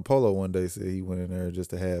 I remember Polo one day said he went in there just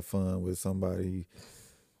to have fun with somebody.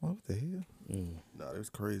 What the hell? Nah, that's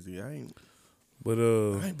crazy. I ain't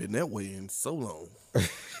been that way in so long.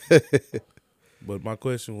 But my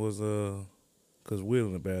question was, cause Will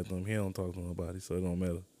in the bathroom, he don't talk to nobody, so it don't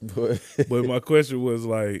matter. But my question was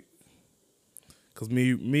like, cause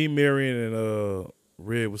me, Marion, and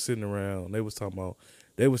Red was sitting around. They was talking about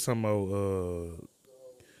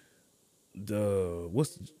the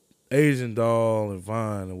what's the, Asian Doll and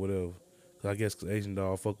Vine or whatever. 'Cause I guess 'cause Asian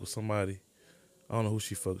Doll fuck with somebody. I don't know who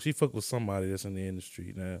she fuck. She fuck with somebody that's in the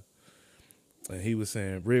industry now. And he was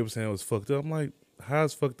saying, Red was saying it was fucked up. I'm like,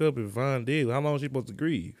 how's fucked up if Vine did? How long is she supposed to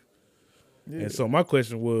grieve? Yeah. And so my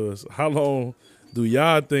question was, how long do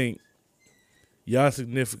y'all think y'all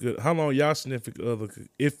significant? How long y'all significant other?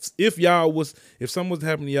 If something was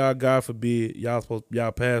happening to y'all, God forbid,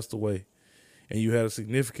 y'all passed away, and you had a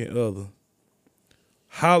significant other,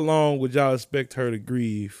 how long would y'all expect her to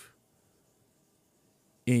grieve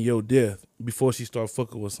in your death before she start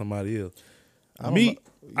fucking with somebody else?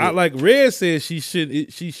 I like Red said she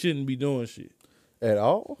shouldn't be doing shit At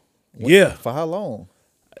all? Yeah. For how long?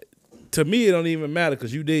 To me, it don't even matter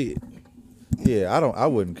because you dead. Yeah, I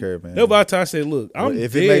wouldn't care, man. Nobody I said, look, I'm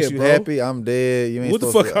if dead, it makes you bro. happy, I'm dead. You ain't What the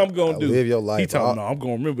supposed fuck to, I'm gonna do? Live your life. He talking, no, I'm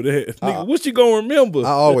gonna remember that. Nigga, what you gonna remember? I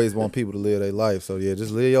always want people to live their life. So yeah,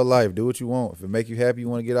 just live your life. Do what you want. If it make you happy, you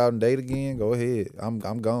want to get out and date again, go ahead. I'm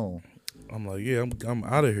gone. I'm like, yeah, I'm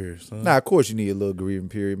out of here, son. Now, of course, you need a little grieving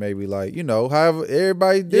period. Maybe like however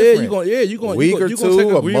everybody different. You going a week or take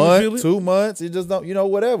two, a grieving month, period? 2 months. You just don't,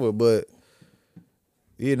 whatever. But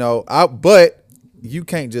but you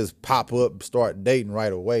can't just pop up, start dating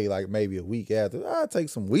right away. Like maybe a week after. I'll take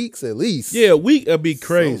some weeks at least. Yeah, a week would be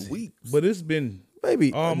crazy. Some weeks. But it's been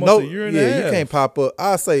Maybe almost a year and a half. You can't pop up.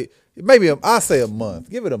 I say a month.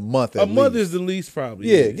 Give it a month. A month is the least, probably.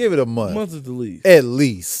 Yeah, give it a month. A month is the least. At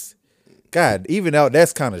least. God, even out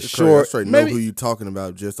that's kind of short. I straight know who you talking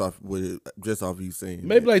about just off you saying.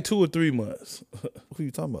 Maybe like 2 or 3 months. Who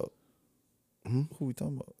you talking about? Who we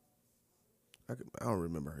talking about? I don't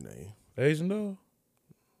remember her name. Asian doll?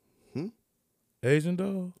 Asian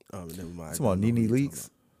doll? Oh, never mind. Talking about Nene Leaks?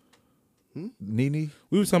 Nene?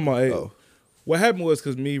 We was talking about Oh. What happened was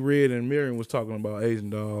because me, Red, and Miriam was talking about Asian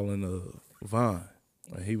doll and Vine.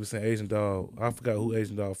 And he was saying Asian doll. I forgot who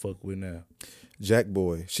Asian doll fuck with now. Jack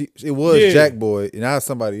Boy. It was Jack Boy, and now it's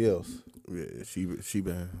somebody else. Yeah, she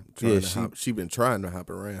been trying she been trying to hop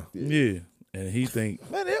around. Yeah. And he think,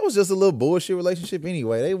 Man, that was just a little bullshit relationship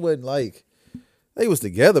anyway. They wasn't like they was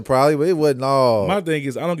together probably, but it wasn't all. my thing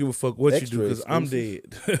is, I don't give a fuck what you Extra do because I'm dead.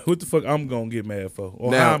 What the fuck I'm going to get mad for?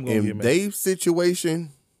 Or how Now, I'm going to get in mad. Dave's situation,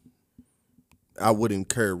 I wouldn't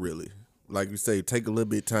care really. Like you say, take a little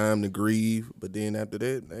bit of time to grieve, but then after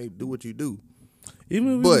that, hey, do what you do.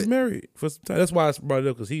 Even if he was married for some time. That's why I brought it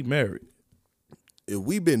up because he married. If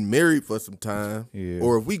we been married for some time, Yeah.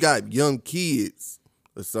 or if we got young kids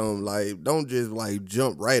or something, like don't just like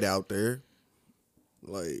jump right out there.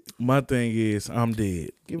 Like My thing is, I'm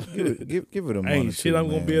dead. give it a month. Ain't or shit two, I'm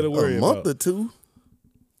going to man. be able to worry a month about. or two.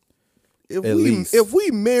 At least. If we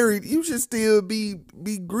married, you should still be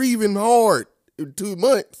grieving hard in 2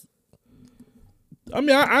 months. I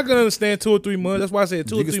mean, I can understand 2 or 3 months. That's why I said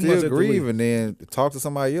 2 You or can 3 still months at the grieve least. and then talk to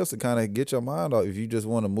somebody else to kind of get your mind off. If you just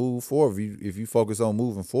want to move forward, if you focus on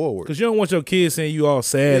moving forward. Because you don't want your kids saying you all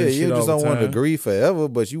sad Yeah, and shit you just all don't the want to time. grieve forever,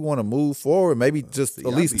 but you want to move forward. Maybe just See,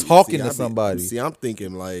 at I least be- talking see, I to be- somebody. See, I'm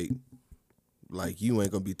thinking like you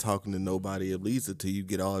ain't gonna be talking to nobody at least until you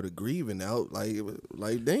get all the grieving out.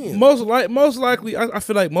 Like damn. Most likely, I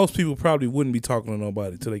feel like most people probably wouldn't be talking to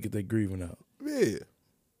nobody till they get their grieving out. Yeah.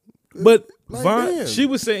 But Like, Vine, damn. he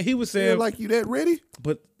was saying, Feel like you that ready?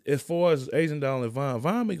 but as far as Asian Doll and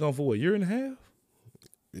Vine been gone for what, 1.5 years?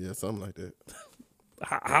 Yeah, something like that.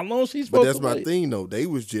 How long she But supposed that's to my wait? thing though. They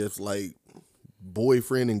was just like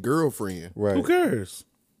boyfriend and girlfriend. Right. Who cares?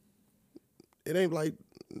 It ain't like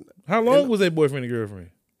How long was they boyfriend and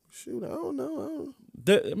girlfriend? shoot. I don't know.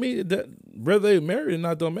 Whether they married or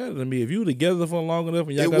not don't matter to me. If you together for long enough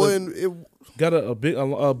and y'all It wasn't. It got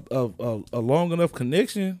a long enough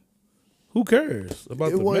connection, who cares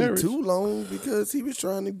about it the wasn't marriage? too long because he was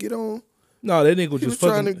trying to get on. No, that nigga was He was just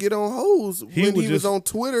trying fucking. to get on hoes He when was he was just- on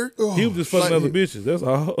Twitter. He was just fucking Like, other bitches. That's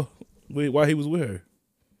all. Why he was with her?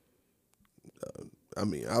 I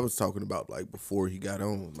mean, I was talking about like before he got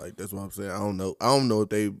on. Like that's what I'm saying. I don't know if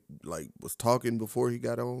they like was talking before he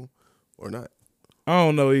got on or not. I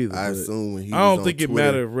don't know either. I but assume when he I was don't on think it Twitter,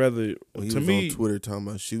 mattered whether when he to was me. on Twitter talking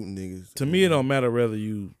about shooting niggas. To me, it don't matter whether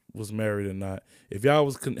you was married or not. If y'all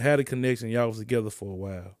had a connection, y'all was together for a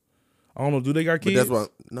while. I don't know. Do they got But kids? that's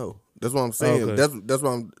what that's what I'm saying. Okay. That's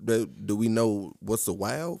why do we know what's the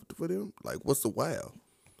wow for them? Like what's the wow?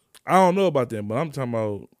 I don't know about them, but I'm talking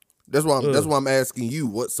about That's why I'm asking you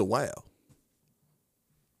what's the wow?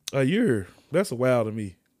 a year. That's a while to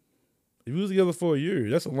me. If you was together for a year,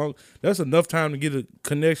 that's enough time to get a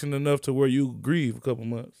connection enough to where you grieve a couple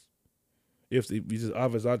months. If you just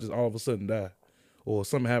obviously I just all of a sudden die, or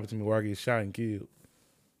something happened to me where I get shot and killed.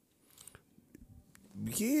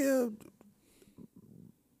 Yeah,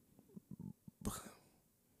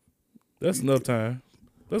 That's enough time.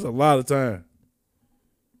 That's a lot of time.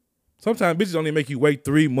 Sometimes bitches only make you wait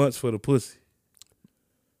 3 months for the pussy.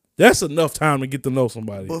 That's enough time to get to know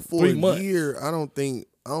somebody. but for 3 a months. year, I don't think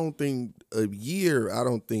a year. I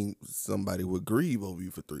don't think somebody would grieve over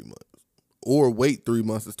you for 3 months, or wait 3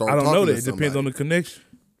 months to start. I don't talking know that. to It depends somebody. on the connection.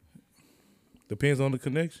 Depends on the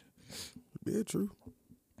connection. Yeah, true.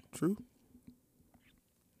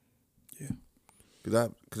 Yeah.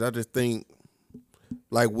 Cause I just think,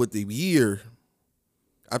 like with the year,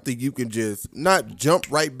 I think you can just not jump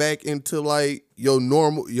right back into like your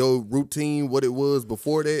routine, what it was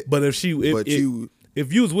before that. But if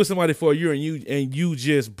you was with somebody for a year and you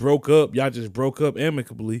just broke up, y'all just broke up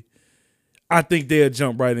amicably, I think they'll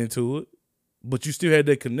jump right into it. But you still had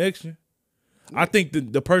that connection. I think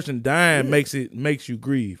the person dying makes you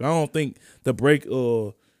grieve. I don't think the break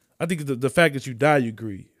I think the fact that you die, you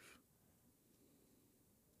grieve.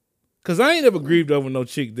 Cause I ain't ever grieved over no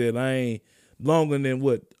chick that I ain't longer than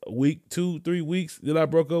what, a week, 2-3 weeks that I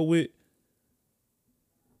broke up with.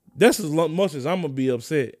 That's as much as I'm gonna be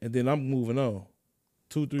upset, and then I'm moving on.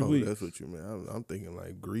 2-3 weeks. That's what you mean. I'm thinking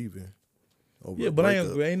like grieving. Over Yeah, a but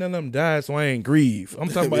breakup. ain't none of them died, so I ain't grieve. I'm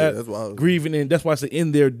talking Yeah, about that's why I was- grieving, and that's why I say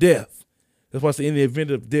in their death. That's why I say in the event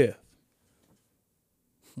of death.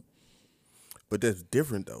 But that's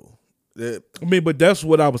different though. That, I mean, but that's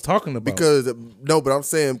what I was talking about. because no, but I'm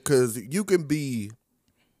saying because you can be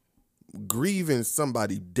grieving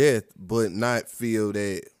somebody's death, but not feel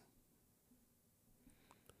that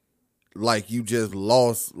like you just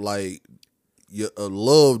lost like a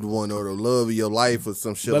loved one or the love of your life or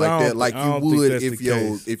some shit But I like don't that, like think- I you don't think would that's if the your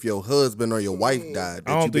case. if your husband or your wife died. That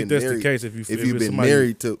I don't you've think been that's the married- case if you've it's been somebody-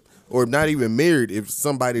 married to, or not even married, if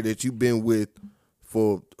somebody that you've been with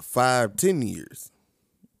for 5-10 years.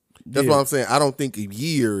 That's Yeah. what I'm saying. I don't think a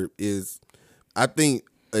year is. I think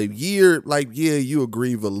a year, like, yeah, you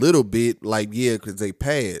grieve a little bit, like, yeah, because they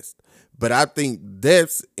passed. But I think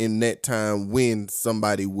that's in that time when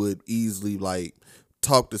somebody would easily like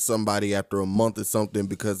talk to somebody after a month or something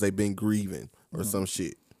because they've been grieving or some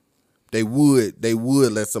shit. They would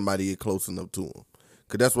let somebody get close enough to them.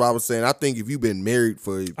 Cause that's what I was saying. I think if you've been married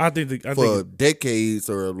for decades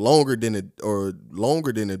or longer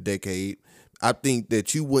than a decade, I think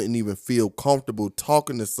that you wouldn't even feel comfortable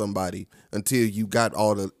talking to somebody until you got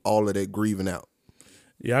all of that grieving out.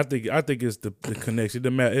 Yeah, I think it's the connection.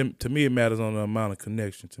 To me, it matters on the amount of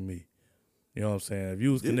connection. To me, you know what I'm saying. If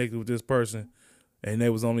you was connected with this person, and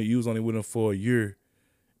you was only with them for a year,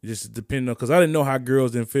 just depending on, because I didn't know how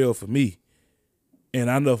girls didn't feel for me,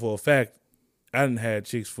 and I know for a fact I didn't have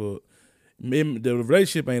chicks for the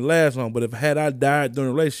relationship ain't last long. But if I died during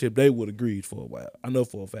the relationship, they would have agreed for a while. I know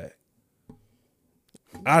for a fact.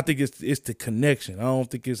 I think it's the connection. I don't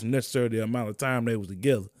think it's necessarily the amount of time they was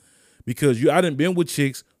together. Because I done been with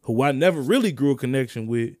chicks who I never really grew a connection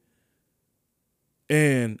with,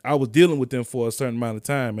 and I was dealing with them for a certain amount of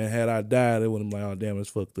time, and had I died, they would have been like, oh, damn, it's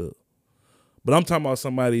fucked up. But I'm talking about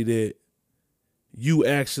somebody that you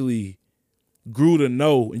actually grew to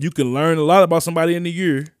know, and you can learn a lot about somebody in a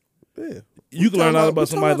year. Yeah. You can learn a lot about we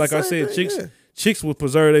somebody, talking like about I the same said, thing, chicks will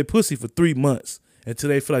preserve their pussy for 3 months until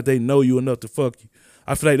they feel like they know you enough to fuck you.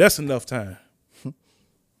 I feel like that's enough time. You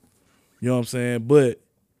know what I'm saying? But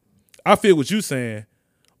I feel what you're saying,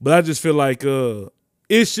 but I just feel like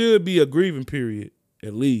it should be a grieving period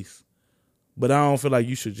at least. But I don't feel like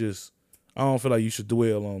you should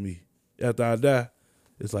dwell on me after I die.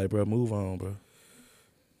 It's like, bro, move on, bro.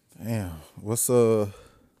 Damn, what's going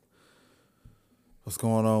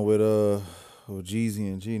on with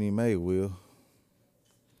Jeezy and Jeannie Mae, Will?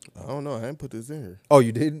 I don't know. I didn't put this in here. Oh,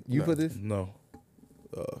 you didn't? You put this? No.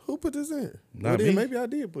 Who put this in here? Not Then me. maybe I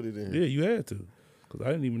did put it in here. Yeah, you had to. Because I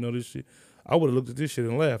didn't even know this shit. I would have looked at this shit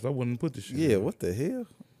and laughed. I wouldn't put this shit in Yeah, there. what the hell?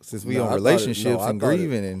 Since we No, I on thought it- relationships no, I and thought it-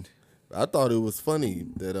 grieving and I thought it was funny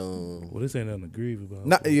that Well, this ain't nothing to grieve about.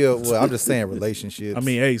 not well, I'm just saying relationships. I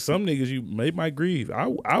mean, hey, some niggas they might grieve.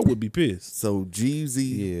 I would be pissed. so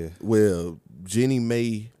Jeezy, Yeah. well, Jenny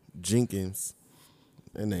Mae Jenkins,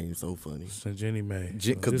 that name's so funny. So Jenny Mae.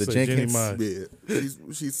 Because Just the say Jenkins- Jenny Mae. Yeah,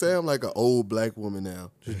 she sound like an old black woman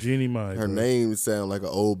now. Just Jenny Mae. Her bro. name sound like an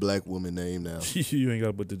old black woman name now. You ain't got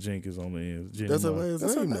to put the Jenkins on the end. Jenny That's her Mae. last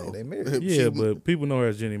That's her name name. though. They married. Yeah, but people know her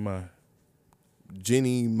as Jenny Mae.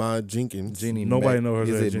 Jenny Mae Jenkins. Jeannie Nobody Mae. know her Is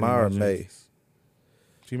as it Jenny Mara Mae Mae? Jenkins.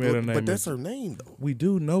 She made her name. But that's as- her name though. We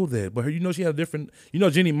do know that, but you know she had a different. You know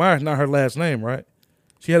Jenny Mae is not her last name, right?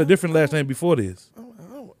 She had a different last name before this. I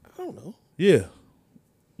don't know. Yeah,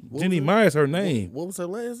 What Jenny was Mae is her name. What was her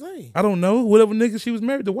last name? I don't know. Whatever nigga she was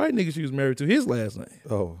married, the white nigga she was married to, his last name.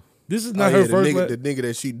 Oh, This is Oh, not yeah, her the first nigga, last the nigga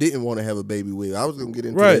that she didn't want to have a baby with. I was gonna get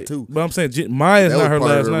into right. that too. But I'm saying Maya is That not was her part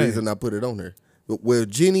last of the name. reason I put it on her. But well,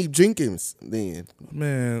 Jenny Jenkins then.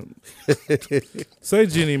 Man, say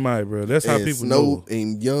Jenny Maya, bro. That's how And people Snow know.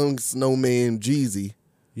 and young snowman Jeezy.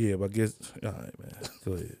 Yeah, but I guess. All right, man.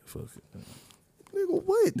 Go ahead. Fuck it. Nigga,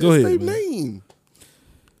 what? Go That's ahead, their man. name.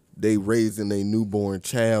 They raising a newborn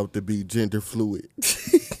child to be gender fluid.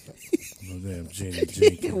 Oh, damn, Jenny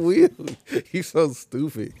Jenkins. Will, you so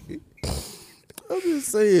stupid. I'm just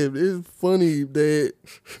saying, it's funny that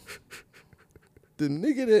the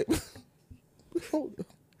nigga that hold on.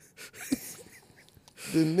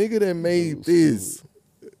 The nigga that made this.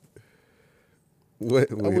 What?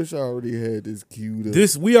 I wish I already had this queued up.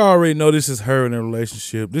 This we already know. This is her in a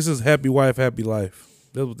relationship. This is happy wife, happy life.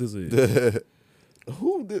 That's what this is.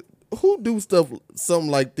 Who do something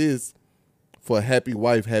like this for a happy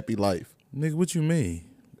wife, happy life? Nigga, what you mean?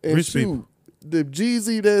 And Rich shoot, people. the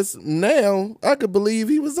Jeezy that's now, I could believe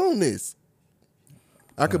he was on this.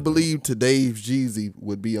 I could believe today's Jeezy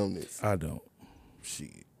would be on this. I don't.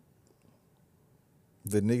 Shit.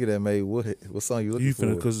 The nigga that made what song you looking You for?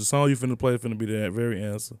 finna because the song you finna play finna be that very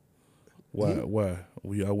answer. Why? Hmm? Why?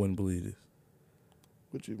 I wouldn't believe this.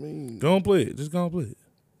 What you mean? Go and play it. Just go and play it.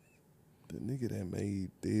 The nigga that made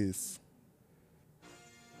this.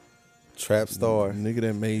 Trap Star. The nigga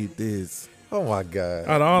that made this. Oh my god.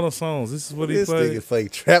 Out of all the songs, this is what he This played. nigga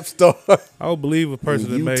fake Trap Star. I would believe a person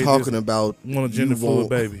When that you made talking this about want a you gender fluid want-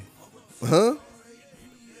 baby. Huh?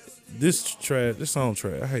 This trash. This song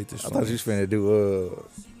trash. I hate this I song. thought you was finna do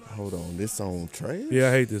Hold on, this song trash? Yeah,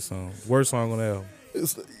 I hate this song. Worst song on the album.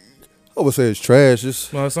 I would say it's trash.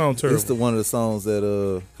 No, it sounds terrible. It's the one of the songs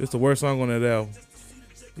that It's the worst song on that album.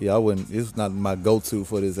 yeah, I wouldn't. It's not my go-to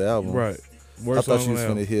for this album. Right. I Worst thought song you on was the finna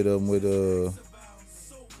album. hit them with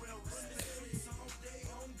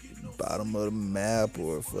bottom of the map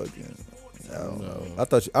or fucking. I don't know.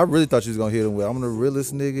 I really thought you was gonna hit him with I'm the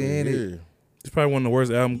realest nigga in it. Yeah. It's probably one of the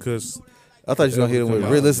worst albums because I thought you was gonna hit him with Come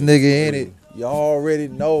on. realest nigga in it. Y'all already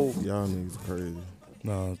know. Y'all niggas crazy.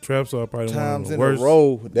 no, Trap Star probably one of Times the in worst. a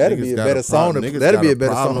row. That'd Niggas be a got better song. problem- niggas That'd got be a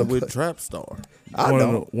better problem song with Trap Star. I One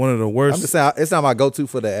of, don't. the, one of the worst I'm just saying it's not my go-to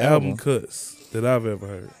for the album album. cuts that I've ever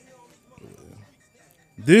heard.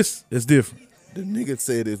 This is different. The nigga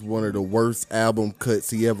said it's one of the worst album cuts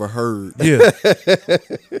he ever heard. Yeah,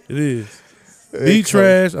 it is. Beat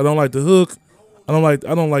trash. I don't like the hook. I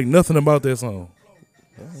don't like nothing about that song.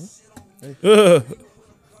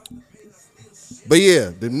 But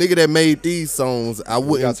yeah, the nigga that made these songs, I We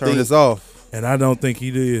wouldn't gotta turn think. this off. And I don't think he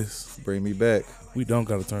is. Bring me back. We don't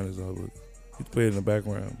gotta turn this off. But he played in the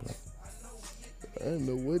background. But I didn't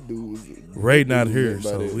know what dude was. Ray not dude here, was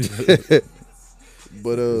so about we, it.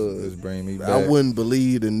 But Just bring me back. I wouldn't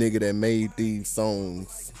believe the nigga that made these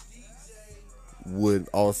songs would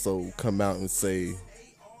also come out and say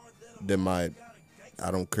that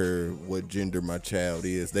I don't care what gender my child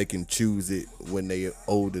is. They can choose it when they are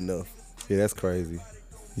old enough. Yeah, that's crazy.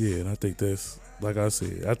 yeah. And I think that's like I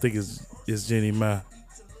said. I think it's Jenny Ma.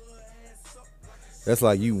 That's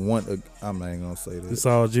like you want a. I'm not even gonna say this. It's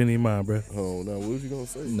all Jenny Ma, bro. Oh, now what was you gonna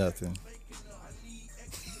say? Nothing.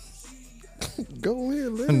 Go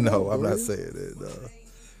ahead, let it No, out, I'm bro. not saying that. No.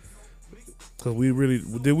 Cause we really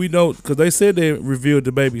did we know? Cause they said they revealed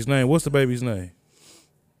the baby's name. What's the baby's name?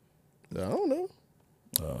 I don't know.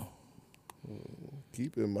 Oh.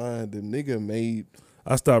 Keep in mind, the nigga made.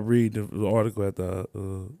 I stopped reading the article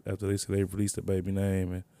after they said they released the baby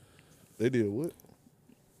name, and They did what?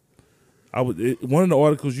 one of the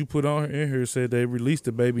articles you put on in here said they released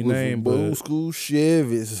the baby name, Old but school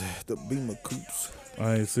Chevys, the Beamer coupes.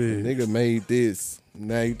 I ain't see it. Nigga made this.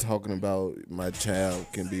 Now you talking about my child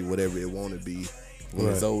can be whatever it want to be when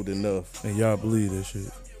it's Right. old enough. And y'all believe that shit.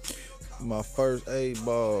 My first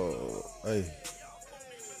A-ball. Hey.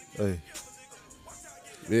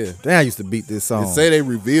 Yeah. Damn, I used to beat this song. They say they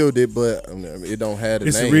revealed it, but it don't have the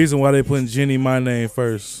It's name. the reason why they putting Jenny my name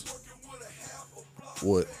first,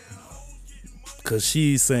 What? cause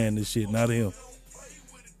she's saying this shit, not him.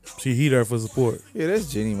 She heat her for support. Yeah,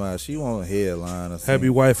 that's Jenny Ma. She want a headline or something. Happy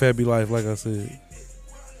wife, happy life. Like I said,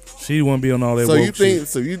 she won't be on all that. So woke you think? shit.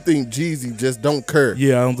 So you think Jeezy just don't care?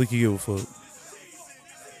 Yeah, I don't think he give a fuck.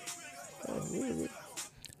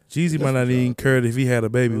 Jeezy might not even care if he had a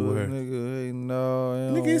baby with her. Nigga, hey,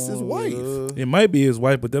 no. Nigga, it's his wife. It might be his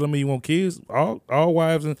wife, but that don't mean you want kids. All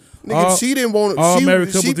wives and Nigga, all, she didn't want. all She, married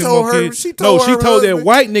couples she didn't told want her. kids. She told she her told that husband-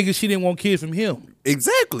 white nigga she didn't want kids from him.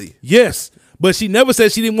 Exactly. Yes, but she never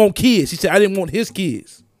said she didn't want kids. She said I didn't want his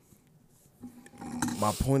kids.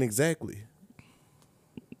 My point exactly.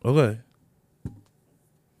 Okay.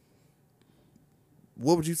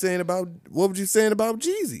 What was you saying about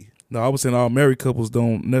Jeezy? No, I was saying all married couples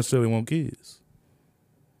don't necessarily want kids.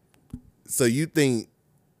 So you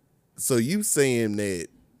saying that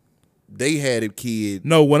they had a kid?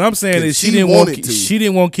 No, what I'm saying is She wanted to. she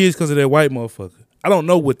didn't want kids because of that white motherfucker. I don't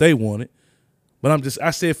know what they wanted, but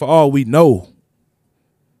I said for all we know.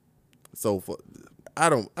 So I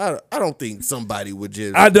don't think somebody would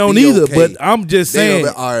just. I don't be either, okay. but I'm just They saying.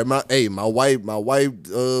 don't be, all right, my wife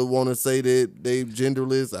want to say that they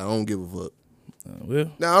genderless. I don't give a fuck.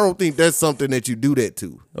 Well, Now I don't think that's something that you do that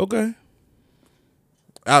to. okay.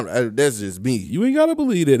 That's just me. You ain't gotta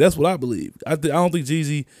believe that. That's what I believe. I don't think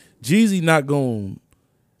Jeezy not going.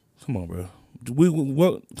 Come on, bro.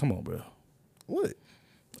 What? Come on, bro. What?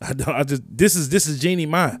 This is Jeannie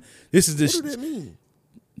Mai. This is What do that mean?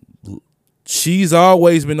 She's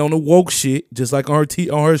always been on the woke shit, just like on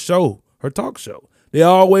her show, her talk show. They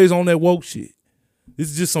always on that woke shit. This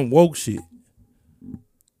is just some woke shit.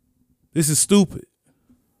 This is stupid.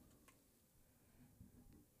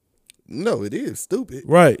 No, it is stupid.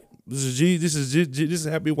 Right. This is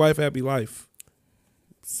happy wife, happy life.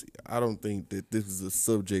 See, I don't think that this is a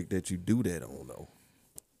subject that you do that on though.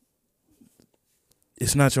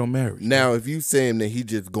 It's not your marriage. Now, if you saying that he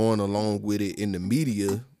just going along with it in the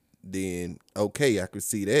media, then okay, I could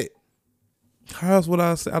see that. How else would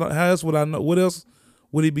I say? How else would I know? What else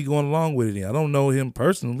would he be going along with it in? I don't know him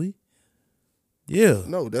personally. Yeah.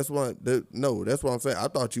 No, that's what I'm saying. I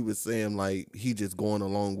thought you were saying like he just going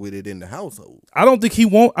along with it in the household. I don't think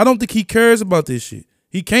he cares about this shit.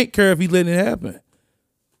 He can't care if he letting it happen.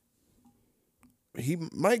 He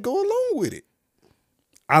might go along with it.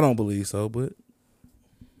 I don't believe so, but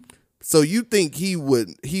So you think he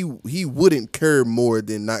wouldn't care more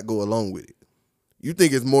than not go along with it? You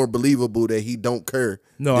think it's more believable that he don't care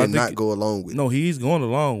than not go along with it? No, he's going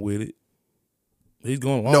along with it. He's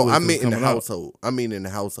going along No, with it. I 'cause mean it's in the coming out. household. I mean in the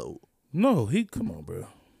household. No, come on, bro.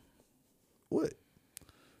 What?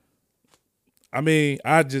 I mean,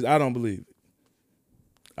 I don't believe it.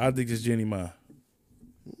 I think it's Jeannie Mai.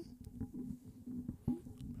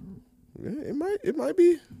 Yeah, it might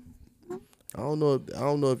be. I don't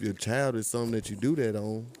know if your child is something that you do that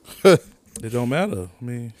on. It don't matter. I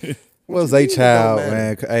mean, Well, they child, matter.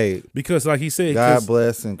 man. Hey, because like he said, God 'cause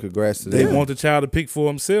bless and congrats to they them. want the child to pick for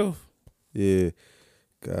himself. Yeah.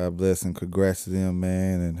 God bless and congrats to them,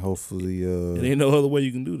 man. And hopefully, There ain't no other way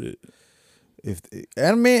you can do that.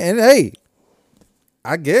 hey,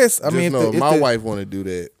 I guess, Just if know the- if my wife want to do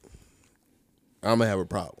that, I'm gonna have a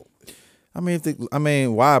problem.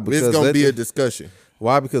 why? Because It's gonna let be the- a discussion.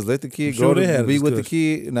 Why? Because let the kid I'm sure grow they had to a be with the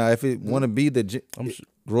discussion. kid. Now, if it want to be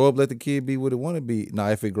grow up, let the kid be what it want to be. Now,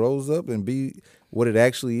 if it grows up and be what it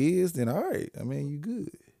actually is, then all right. I mean, you good.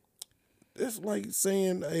 It's like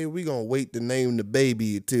saying, "Hey, we gonna wait to name the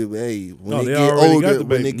baby till when No, they they get already got older. the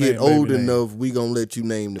When they baby get name, old baby name. enough, we gonna let you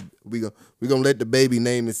name the we gonna let the baby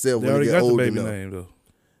name itself They when already they get got the old baby enough." name though.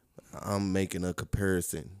 I'm making a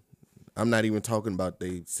comparison. I'm not even talking about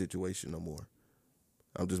their situation no more.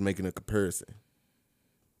 I'm just making a comparison.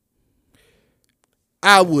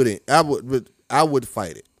 I would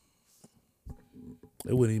fight it.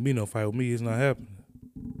 There wouldn't even be no fight with me. It's not happening.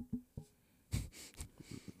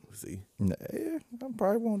 See, Nah, yeah, I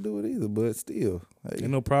probably won't do it either, but still, hey,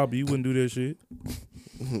 Ain't no problem. You wouldn't do that shit.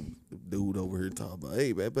 dude over here talking about,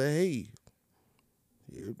 hey, but hey,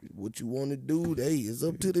 what you want to do? Hey, it's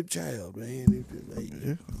up to the child, man.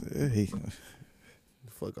 Hey, hey,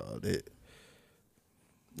 fuck all that.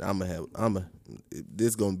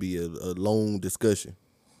 This gonna be a long discussion.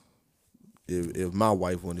 If my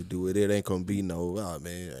wife want to do it, it ain't gonna be no, oh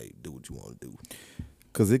man, hey, do what you want to do.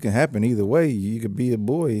 because it can happen either way. You could be a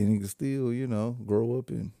boy and you can still, grow up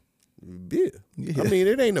and Yeah. I mean,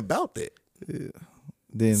 it ain't about that.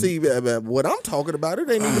 then See, what I'm talking about, it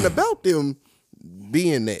ain't even about them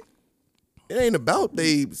being that. It ain't about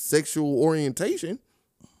their sexual orientation.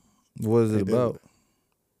 what is it about?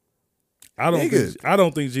 I don't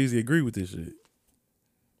Nigga. think Jeezy agree with this shit.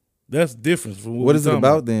 That's different from What we is it talking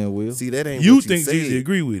about then, Will? See, that ain't You what think said. Jeezy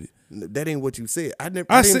agree with it? That ain't what you said. I didn't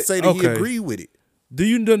I say said- that he okay. agreed with it. Do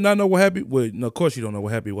you not know what happy? Well, no, of course you don't know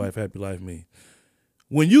what happy wife, happy life mean.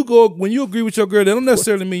 When you agree with your girl, that don't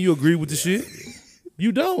necessarily mean you agree with the shit.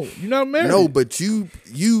 You don't. You're not married. No, but you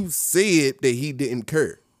said that he didn't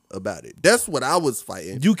care about it. That's what I was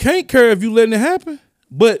fighting. You can't care if you letting it happen.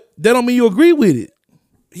 But that don't mean you agree with it.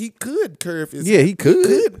 He could care if it's Yeah, he could.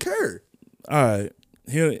 He could care. All right.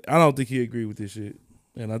 I don't think he agreed with this shit.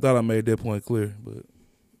 And I thought I made that point clear, but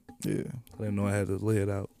Yeah. I didn't know I had to lay it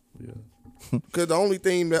out. Yeah. Because the only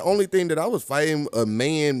thing that I was fighting, a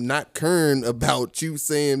man not caring about you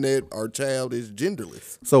saying that our child is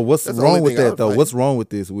genderless. So what's That's the wrong only with thing I that was though? like- What's wrong with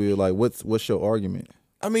this, Will? Like, what's your argument?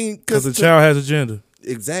 I mean, Because the child has a gender.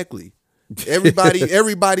 exactly.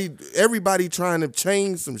 Everybody trying to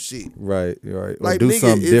change some shit. Right. Or Like, do nigga,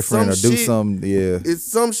 something it's different, or some do shit- something. Yeah. It's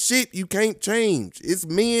some shit you can't change. It's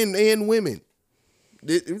men and women.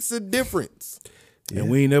 It's a difference. And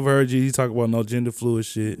we ain't never heard Jeezy talk about no gender fluid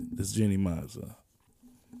shit. It's Jenny Masa.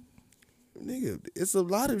 Nigga, it's a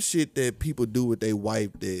lot of shit that people do with their wife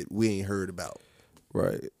that we ain't heard about.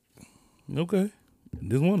 Right. Okay.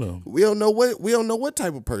 This one of them. We don't know what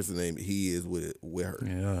type of person he is with her.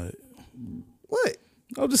 Yeah, all right. What?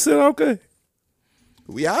 I just said okay.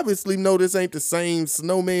 We obviously know this ain't the same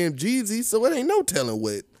Snowman Jeezy, so it ain't no telling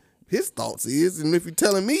what his thoughts is. And if you're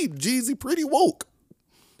telling me Jeezy pretty woke.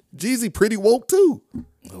 Jeezy pretty woke too.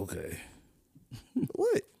 Okay.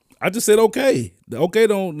 What? I just said okay. The okay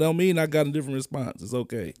don't mean I got a different response. It's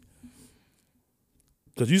okay.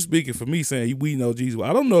 Because you speaking for me saying we know Jeezy.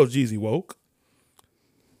 I don't know if Jeezy woke.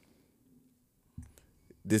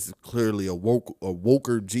 This is clearly a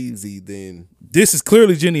woker Jeezy than This is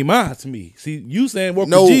clearly Jenny Ma to me. See, you saying woker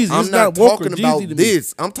no, Jeezy. I'm It's not woker talking Jeezy about to me.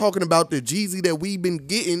 this. I'm talking about the Jeezy that we've been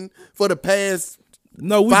getting for the past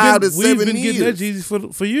No, we've 5 been, to we've 7 been getting that years.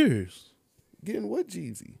 Jeezy for years. Getting what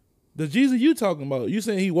Jeezy? The Jeezy you talking about? You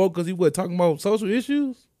saying he woke because he was talking about social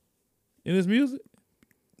issues in his music?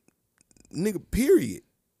 Nigga, period.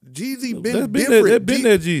 Jeezy been That's been different. that been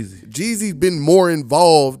that Jeezy. Jeezy's been more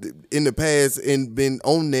involved in the past and been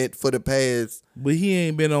on that for the past. But he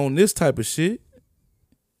ain't been on this type of shit.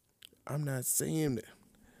 I'm not saying that.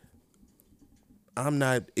 I'm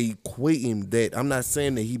not equating that. I'm not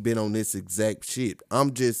saying that he been on this exact shit.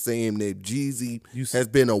 I'm just saying that Jeezy has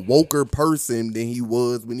been a woker person than he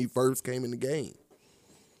was when he first came in the game.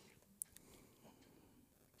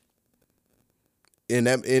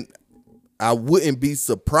 And I wouldn't be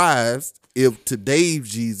surprised if today's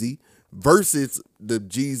Jeezy versus the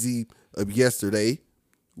Jeezy of yesterday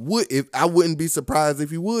I wouldn't be surprised if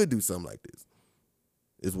he would do something like this.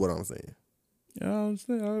 Is what I'm saying. Yeah, I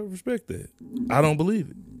understand. I respect that. I don't believe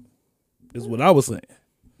it. Is what I was saying.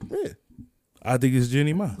 Yeah. I think it's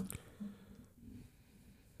Jenny Ma.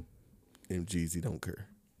 And Jeezy don't care.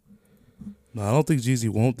 No, I don't think Jeezy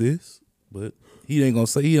want this, but he ain't gonna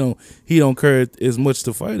say he don't care as much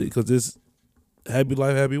to fight it because it's happy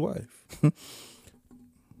life, happy wife.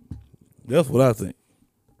 That's what I think.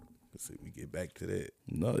 Let's see, we get back to that.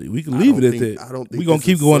 No, we can leave it at that. I don't think we gonna this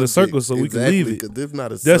keep is going in subject. circles so we can Exactly, leave it. 'cause this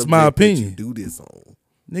not a That's my subject that you opinion. do this on.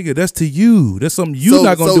 Nigga, that's to you. That's something you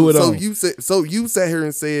not gonna do it on. You sat here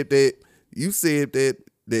and said that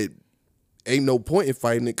ain't no point in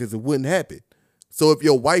fighting it because it wouldn't happen. So if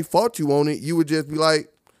your wife fought you on it, you would just be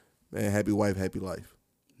like, man, happy wife, happy life.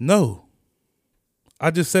 No.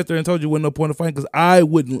 I just sat there and told you wasn't no point of fighting because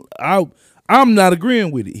I'm not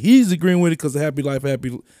agreeing with it. He's agreeing with it because of happy life,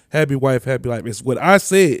 happy wife, happy life. It's what I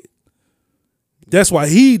said. That's why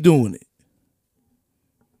he doing it.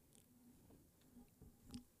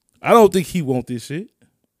 I don't think he want this shit.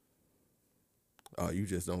 Oh, you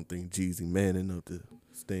just don't think Jeezy man enough to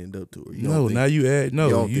stand up to her. You No, don't think, now you add no.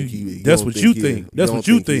 you don't You, think he- that's don't what think you he- think. That's don't what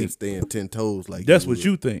you he'd think. stand 10 toes like That's you what would.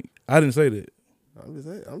 you think. I didn't say that.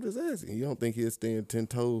 I'm just asking. You don't think he'll stand 10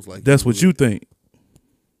 toes like That's you what would. you think.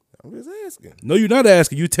 I'm just asking. No, you're not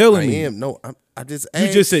asking. You telling I me. am. No, I just You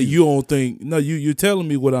asked just said you don't think. No, you're telling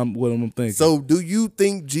me what I'm thinking. So do you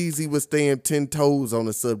think Jeezy would stand 10 toes on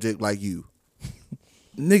a subject like you?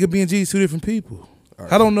 Nigga, being Jeezy two different people.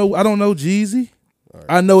 I don't know Jeezy.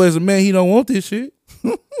 I know as a man he don't want this shit.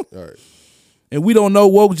 All right. And we don't know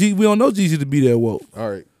woke Jeezy. We don't know Jeezy to be that woke. All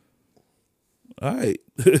right. All right.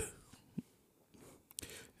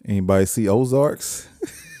 Anybody see Ozarks?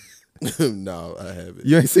 No, I haven't.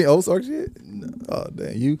 You ain't seen Ozarks yet? No. Oh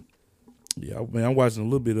damn, you? Yeah, man, I'm watching a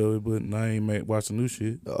little bit of it, but I ain't watching new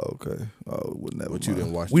shit. Oh okay. Oh, wouldn't that? But you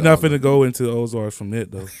didn't watch. We the not other- finna go into Ozarks from that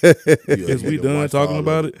though. you Is we didn't done watch talking all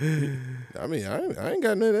about of it? I mean, I ain't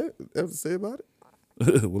got nothing else to say about it.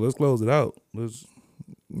 Well, let's close it out.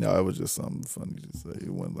 No, it was just something funny to say. It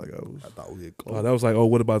wasn't like I was. I thought we had Oh, closed. that was like, oh,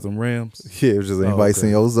 what about them Rams? Yeah, it was just anybody okay.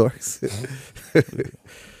 seen Ozarks.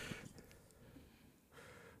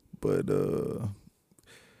 But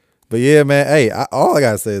yeah, man. Hey, all I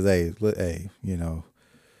gotta say is, hey, look, hey, you know,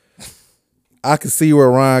 I can see where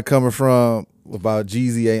Ryan coming from about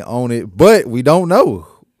Jeezy ain't on it, but we don't know.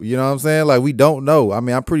 You know what I'm saying? Like we don't know. I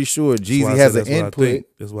mean, I'm pretty sure Jeezy has an input.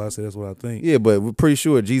 That's why I said that's what I think. Yeah, but we're pretty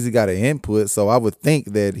sure Jeezy got an input, so I would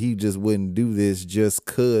think that he just wouldn't do this just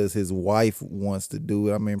cause his wife wants to do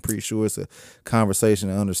it. I mean, pretty sure it's a conversation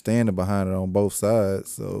and understanding behind it on both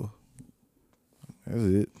sides. So that's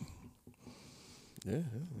it. Yeah.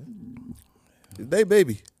 They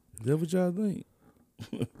baby. Is that what y'all think?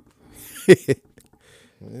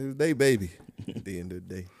 It was they baby. At the end of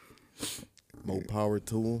the day, more power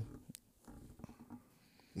to them.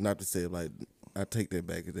 Not to say like I take that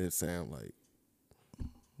back. It didn't sound like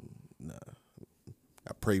nah.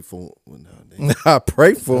 I pray for him. Well, nah, I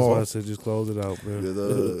pray That's why I for him. said just close it out, bro.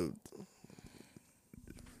 they-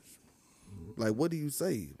 like what do you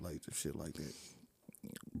say? Like shit like that.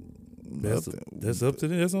 That's up to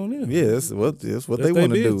them. That's on them. Yeah, that's what they That's want they to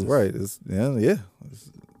do. business. Right. It's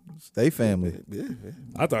they family. Yeah.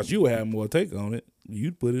 I thought you would have more take on it.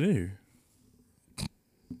 You'd put it in here.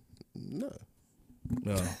 Nah.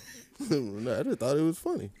 No. Nah, I just thought it was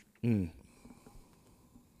funny. Mm.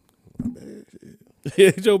 My bad, shit.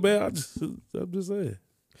 Yeah, Joe Bad. I'm just saying.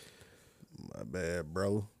 My bad,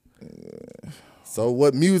 bro. So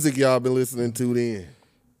what music y'all been listening to then?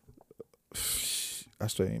 I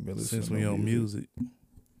straight ain't been listening. Since to we no on music,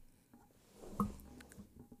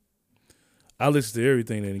 I listened to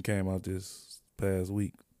everything that came out this past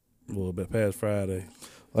week. Well, past Friday.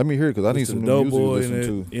 Let me hear it because I need Listened some to new music to Doughboy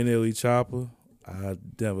listen to. and NLE Chopper. I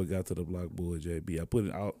never got to the Block Boy JB. I put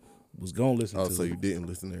it out. Was gonna listen Oh, to. so it. you didn't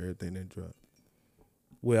listen to everything that dropped.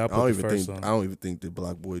 Well, I I put don't the even first think song. I don't even think that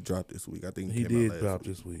Block Boy dropped this week. I think He it came out did last drop week.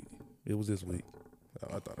 this week. It was this week Oh,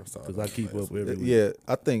 I thought I saw it. because I keep up every week. Yeah,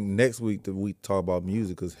 I think next week that we talk about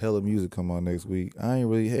music because hella music come out next week. I ain't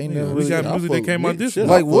never We really. got I music fuck that came with out this shit,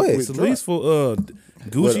 week. I Like fuck what? with It's at drop. least for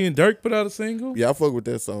Gucci and Dirk put out a single. Yeah, I fuck with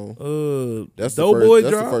that song. That's the Doughboy first.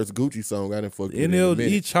 That's drop. the first Gucci song I didn't fuck with in a NLE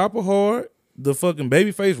minute. Chopper Hard. The fucking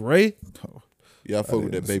Babyface Ray. Yeah, I fuck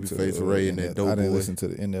with that didn't listen to Babyface the, Ray and that I Doughboy. didn't listen to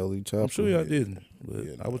the NLE Chopper. I'm sure y'all didn't, but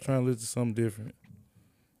Yeah, I was trying to listen to something different,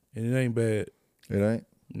 and it ain't bad. It ain't.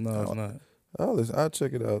 No, it's not. I'll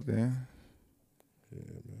check it out then.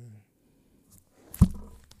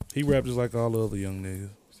 He rap just like all the other young niggas.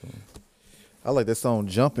 So. I like that song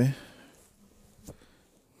 "Jumping."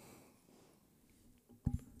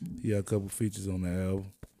 He got a couple features on the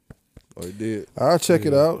album. Oh, he did. I'll check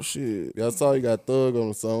it out. Shit. Yeah, I saw you got Thug on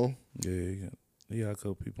the song. Yeah, he got a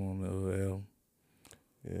couple people on the album.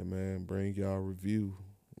 Yeah, man, bring y'all review.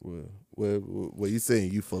 What you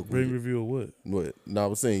saying? You fuck with Bring it? review of what? What? No, I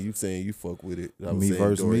was saying you fuck with it. I was Me saying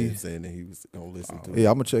versus Dorian me. saying that he was gonna listen to it. Yeah,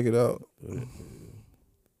 I'm gonna check it out.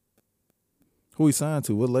 Who he signed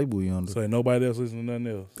to? What label he under? So ain't nobody else listening to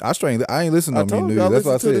nothing else. I ain't listening I to me told new. you I That's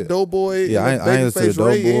what I listened to the said. Doughboy Yeah, and the I ain't listened to Babyface the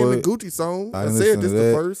Ray Doughboy. and the Gucci song. I I ain't said listened this to the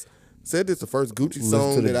that. first. Said this the first Gucci Listen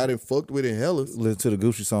song to that the- I didn't fucked with in Hellas. Listen to the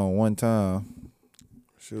Gucci song one time.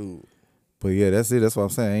 Shoot, But yeah, that's it. That's what I'm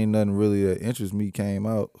saying. Ain't nothing really that interests me came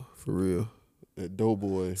out for real that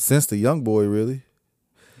Doughboy. since the Young Boy. Really,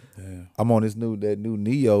 Damn. I'm on that new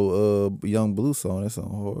Neo Young Blue song. That song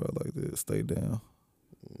hard. I like that. Stay down.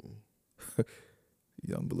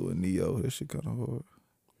 Young Blue and Neo. That shit kind of hard.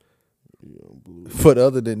 Young Blue. But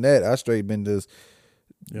other than that, I straight been just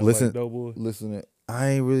You don't Listen- like Doughboy? listening. I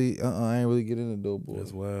ain't really get into Doughboy.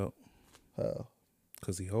 That's wild. How?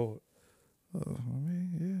 Cause he hard. I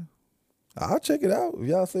mean, yeah. I'll check it out. If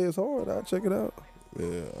y'all say it's hard, I'll check it out.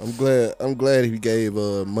 Yeah, I'm glad he gave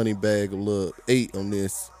Moneybag a little 8 on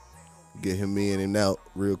this. Get him in and out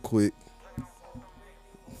real quick.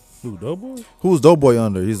 Who, Doughboy? Who's Doughboy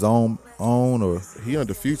under? His own or He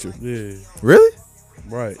under Future. Yeah, really?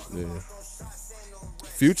 right. Yeah.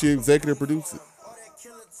 Future executive producer.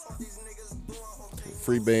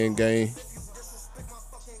 Free band game.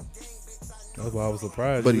 That's why I was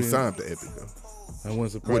surprised. But you he ain't- signed to Epic though. I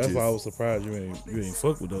wasn't Which surprised. That's why I is- was surprised you ain't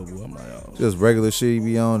fuck with Doughboy. I'm like, oh, Just regular shit he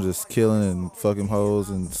be on, just killing and fucking hoes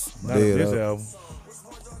and not in dead this out. album.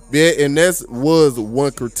 Yeah, and that was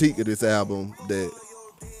one critique of this album that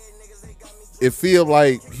it feel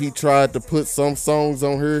like he tried to put some songs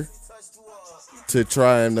on here to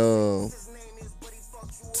try and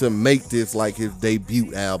to make this like his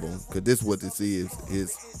debut album, because this is what this is.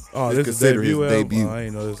 Oh, It's this is considered his debut album? debut. Oh, I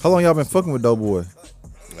ain't know this. How long y'all been fucking with Doughboy?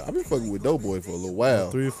 I've been fucking with Doughboy for a little while.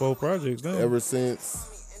 3 or 4 projects now. Ever since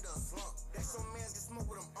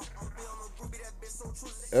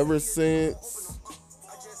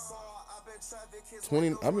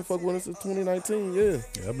 20, I've been fucking with him since 2019. Yeah.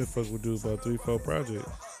 Yeah, I've been fucking with dude about 3 or 4 projects.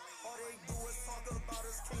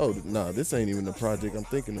 Oh nah, this ain't even the project I'm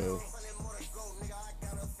thinking of.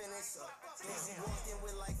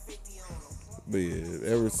 But yeah,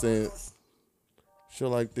 ever since shit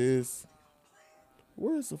like this,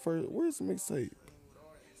 where's the mixtape?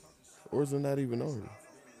 Or is it not even on here?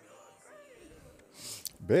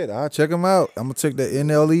 Bet I'll check him out. I'm gonna check that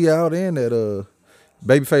NLE out and that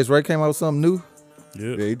Babyface Ray came out with something new.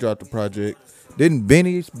 Yep. Yeah, he dropped the project. Didn't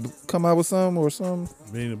Benny come out with something or something?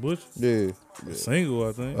 Being the Butcher. Yeah. Single,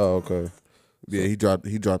 I think. Oh, okay. Yeah, he dropped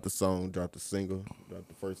the song, dropped the single, dropped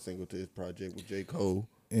the first single to his project with J. Cole.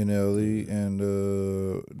 NLE and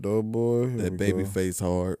Doughboy. Here That we baby go. face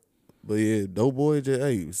hard. But yeah, Doughboy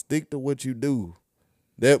just stick to what you do.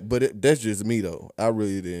 That's just me though. I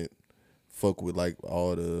really didn't fuck with like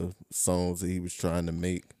all the songs that he was trying to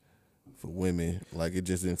make for women. Like it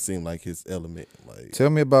just didn't seem like his element. Like Tell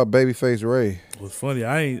me about Babyface Ray. It was funny.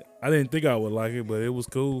 I didn't think I would like it, but it was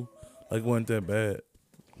cool. Like it wasn't that bad.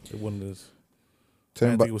 It wasn't as. I Tell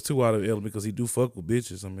me didn't about think it was too out of element because he do fuck with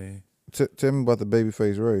bitches. I mean, tell me about the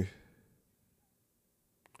Babyface Ray.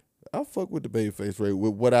 I fuck with the Babyface Ray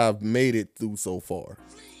with what I've made it through so far.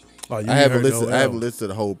 oh, you I haven't heard no listened. I haven't album. listened to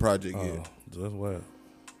the whole project Oh, yet. that's wild.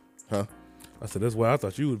 Huh? I said that's why I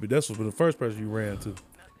thought you would be. That's was the first person you ran to.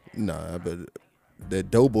 Nah, but that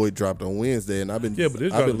Doughboy dropped on Wednesday, and I've been Yeah, but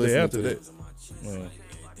this I've been dropped the day listening after to that.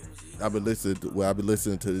 that. I've been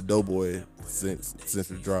listening to the Doughboy since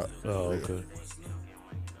it dropped. Oh, okay.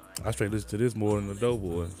 I straight listen to this more than the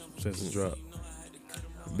Doughboy since it's dropped.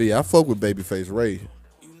 But yeah, I fuck with Babyface Ray.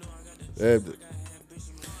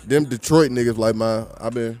 Them Detroit niggas like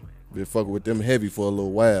I've been fucking with them heavy for a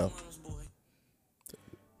little while.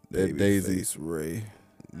 That Daisy, Babyface Ray.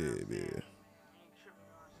 yeah.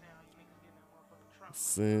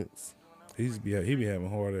 Since He be having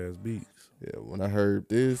hard ass beats. when I heard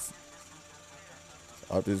this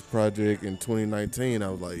off this project in 2019, I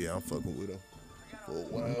was like, yeah, I'm fucking with him for a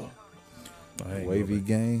while. I ain't Wavy go back.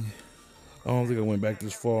 Gang. I don't think I went back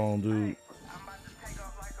this far on dude.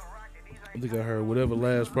 I think I heard whatever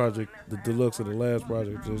last project, the deluxe of the last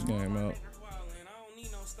project just came out.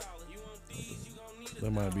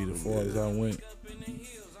 That might be the farthest I went.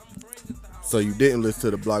 So you didn't listen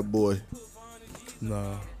to the Block Boy?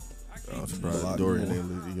 Nah. I'm surprised Block Dorian Boy.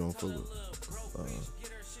 didn't listen. You don't fuck with.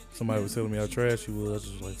 Somebody was telling me how trash you was. I was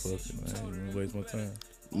just like, fuck it, man. I ain't even waste my time.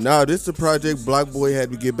 Nah, this the project Block Boy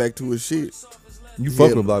had to get back to his shit. You fuck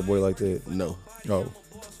Yeah. with Block Boy like that? No. Oh.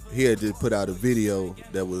 He had just put out a video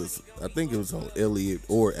that was, I think it was on Elliot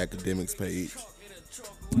or Academics page.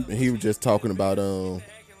 And he was just talking about,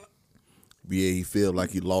 he felt like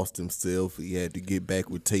he lost himself. He had to get back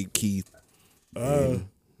with Tate Keith. And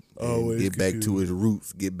Always get back to confused. his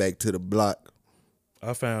roots, get back to the block.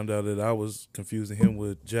 I found out that I was confusing him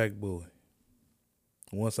with Jack Boy.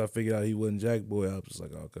 Once I figured out he wasn't Jack Boy, I was just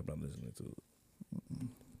like, oh, I'm not listening to it.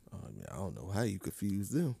 I don't know how you confuse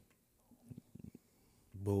them.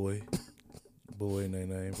 Boy in their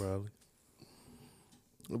name, probably.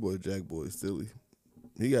 That boy Jack Boy is silly.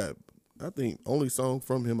 He got, I think, only song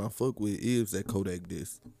from him I fuck with is that Kodak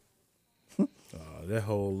disc. That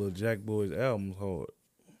whole little Jack Boy's album's hard.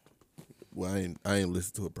 Well, I ain't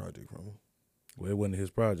listened to a project from him. Well, it wasn't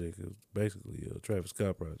his project. It was basically a Travis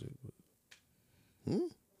Scott project. But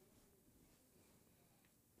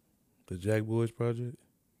the Jack Boys project?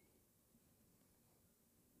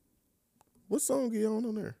 What song he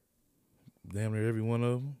on there? Damn near every one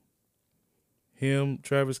of them. Him,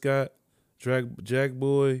 Travis Scott, Jack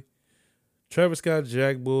Boy. Travis Scott,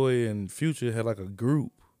 Jack Boy, and Future had like a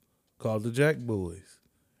group called the Jack Boys.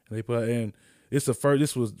 And they put and it's the first.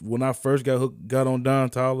 This was when I first got on Don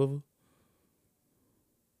Toliver.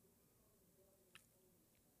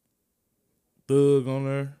 Thug on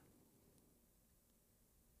there.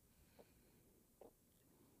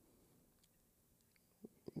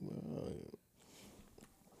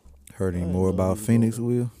 Heard any more about Phoenix,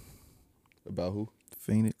 Will? About who?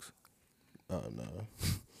 Phoenix? Oh, no.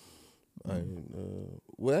 I ain't,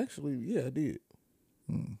 well, actually, yeah, I did.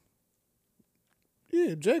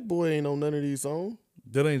 Yeah, Jack Boy ain't on none of these songs.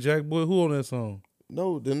 That ain't Jack Boy. Who on that song?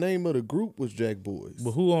 No, the name of the group was Jack Boys.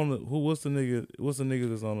 But who on the what's the nigga? What's the nigga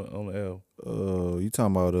that's on the album? You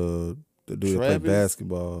talking about the dude that play Travis?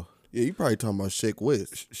 basketball? Yeah, you probably talking about Sheck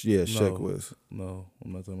West. Yeah, Sheck No. West. No,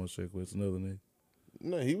 I'm not talking about Shaq West. Another nigga.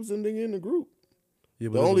 No, he was a nigga in the group. Yeah,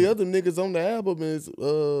 The only other niggas on the album is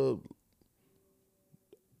Quavo,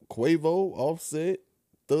 Offset,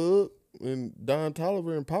 Thug, and Don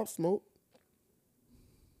Toliver and Pop Smoke.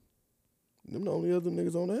 Them the only other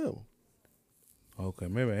niggas on the album. Okay,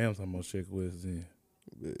 maybe I am talking about Shaq West then.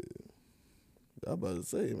 I about to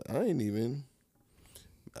say, I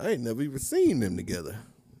ain't never even seen them together.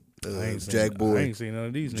 I ain't seen, Jack Boy, I ain't seen none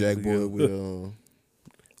of these Jack niggas Boy together.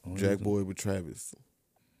 with Jack Boy with Travis.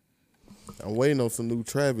 I'm waiting on some new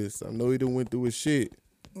Travis. I know he done went through his shit.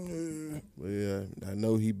 But yeah, I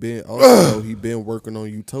know he been working on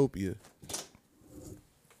Utopia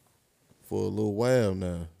for a little while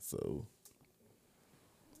now. So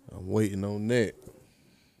I'm waiting on that.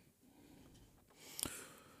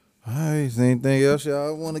 All right, is there anything else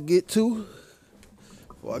y'all want to get to?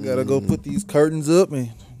 Well, I gotta go put these curtains up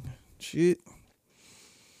and shit.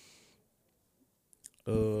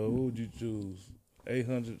 would you choose?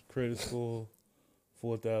 800 credit score,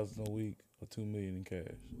 4,000 a week, or $2 million in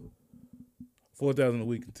cash? 4,000 a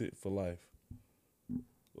week for life,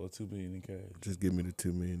 or $2 million in cash? Just give me the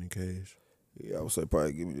 $2 million in cash. Yeah, I would say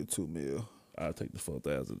probably give me the 2 mil. I'll take the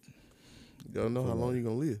 4,000. You don't know how long you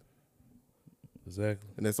gonna live, Exactly.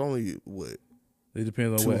 and that's only what It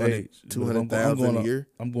depends on what 200 age. 200,000 a year.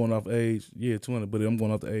 I'm going off age. Yeah, 200. But I'm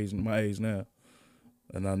going off the age, my age now,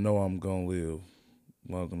 and I know I'm gonna live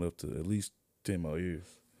long enough to at least 10 more years.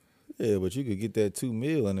 Yeah, but you could get that 2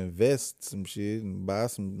 mil and invest some shit and buy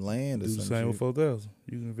some land or Do the something. same with 4,000.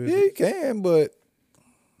 You can invest. Yeah, you can, but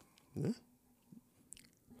Yeah.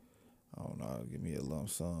 I don't know. Give me a lump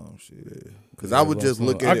sum, shit. Because I would just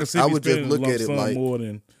look at it. I would just look at it like more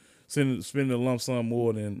than spending a lump sum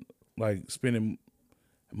more than like spending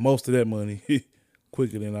most of that money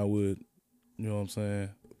quicker than I would. You know what I'm saying?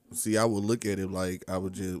 See, I would look at it like I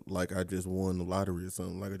just won the lottery or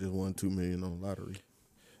something. Like I just won $2 million on the lottery.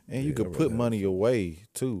 And you could put money away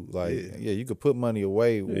too. Like yeah, you could put money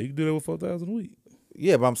away. Yeah, you can do that with 4,000 a week.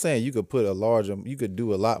 Yeah, but I'm saying you could put you could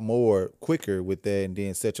do a lot more quicker with that, and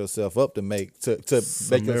then set yourself up to make It's a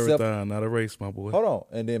make yourself. marathon, not a race, my boy. Hold on,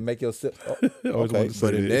 and then make yourself. Always Okay, wanted to say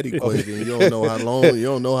But in that that. equation, you don't know how long. You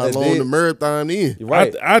don't know how And long then- the marathon is. You're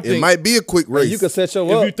right. I It think might be a quick race. you could set your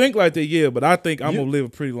if up. you think like that, yeah, but I think I'm gonna live a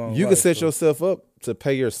pretty long. You life, can set so. yourself up to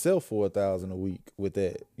pay yourself $4,000 a week with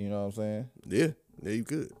that. You know what I'm saying? Yeah, you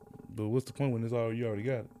could. But what's the point when it's all you already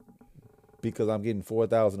got it? Because I'm getting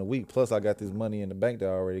 $4,000 a week, plus I got this money in the bank that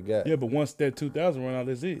I already got. Yeah, but once that 2,000 run out,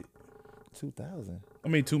 that's it. 2,000. I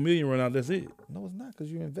mean, 2 million run out, that's it. No, it's not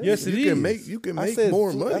because you invested. Yes, it You can is. make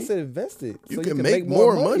more money. I said invest it. You so can you can make make more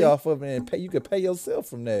more money money. off of it, and pay. You can pay yourself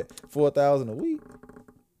from that $4,000 a week.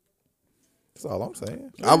 That's all I'm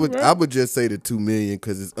saying. I would just say the $2 million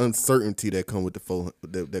because it's uncertainty that come with the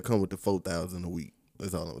that come with the 4,000 a week.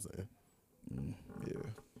 That's all I'm saying. Yeah.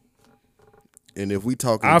 And if we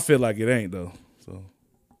talking, I feel like it ain't though. So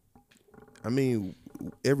I mean,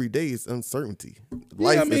 every day is uncertainty. yeah,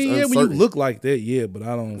 Life I mean, is yeah, uncertain. when you look like that, yeah, but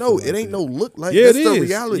I don't. No, feel it like ain't that. no look like. Yeah, That's it the is.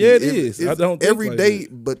 reality. Yeah, it is. I don't think every like day,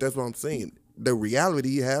 that. but that's what I'm saying. The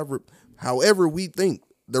reality, however we think,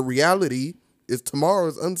 the reality is tomorrow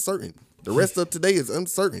is uncertain. The rest of today is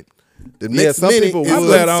uncertain. The next some minute people is I'm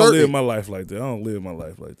glad I don't live uncertain. my life like that. I don't live my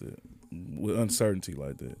life like that with uncertainty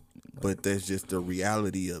like that. But that's just the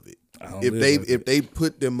reality of it. I don't If live they like if they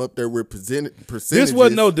put them up there with percentages, This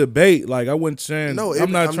wasn't no debate. Like I wasn't saying. No,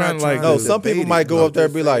 I'm not I'm trying not to like. trying No, to some people debate might it. go No, up there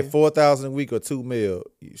and just be like saying. 4,000 a week or 2 mil.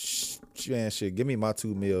 Man, shit, give me my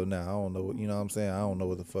 2 mil now. I don't know. You know what I'm saying? I don't know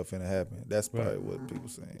what the fuck finna happen. That's probably what people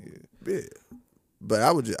saying. Yeah. Yeah. But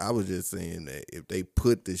I was just saying that if they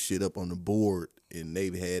put this shit up on the board and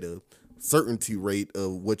they've had a certainty rate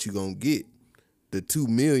of what you gonna get, the 2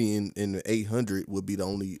 million and the 800 would be the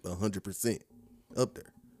only 100% up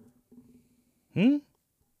there.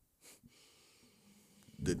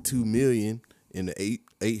 The 2 million and the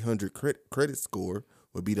 800 credit score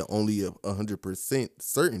would be the only 100%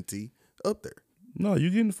 certainty up there. No, you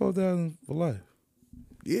getting 4,000 for life.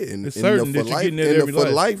 Yeah, and It's and certain the that for you're life, getting that and the every for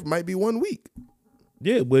life. life might be 1 week.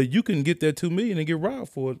 Yeah, but you can get that 2 million and get robbed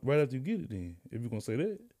for it right after you get it. Then, if you're gonna say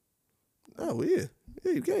that, Oh yeah,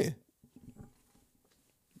 you can.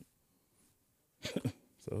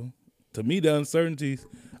 so to me, the uncertainties,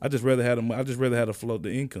 I just rather have them. I just rather have to float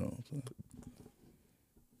the income. So.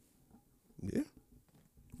 Yeah.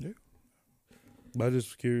 But I just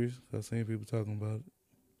was curious. I've seen people talking about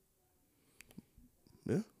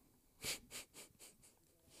it.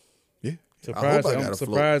 Yeah. Surprised, I I'm got a float.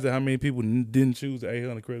 surprised at how many people didn't choose the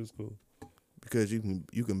 800 credit score. Because you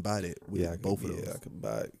can buy that with both of those. I could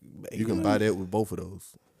buy. You can buy that with both of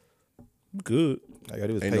those. Good. I got to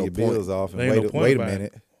do is Ain't pay no your point. bills off and Ain't no wait point a buying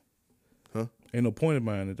minute. Ain't no point in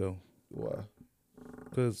buying it though, Why?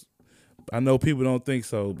 because I know people don't think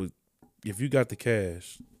so. But if you got the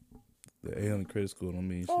cash, the 800 credit score don't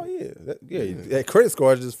mean shit. Oh yeah, that credit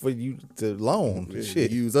score is just for you to loan. Yeah,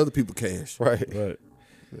 Shit, use other people's cash. right? Right.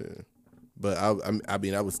 But I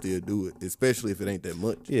mean, I would still do it, especially if it ain't that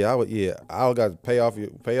much. Yeah, I would. Yeah, I got to pay off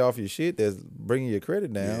your shit that's bringing your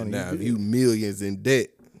credit down. Yeah, and now, if good. you millions in debt,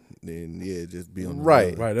 then yeah, just be on the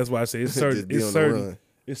Right. run. Right. That's why I say it's Just certain. be It's on the certain. run.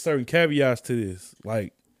 It's certain caveats to this.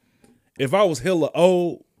 Like, if I was hella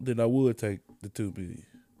old, then I would take the 2 billion.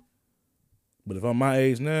 But if I'm my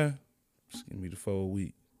age now, just give me the 4 a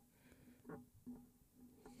week.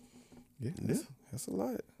 Yeah, that's a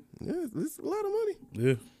lot. Yeah, it's a lot of money.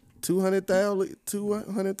 Yeah. 200,000 a year,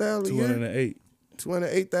 208.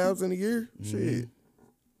 208,000 a year. Shit,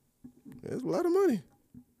 that's a lot of money.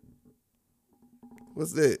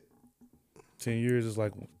 What's that? 10 years is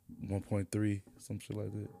like 1.3, some shit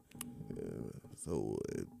like that. So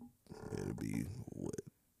it'll be what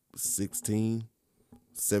 16,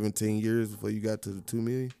 17 years before you got to the 2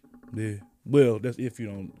 million. Yeah. Well, that's if you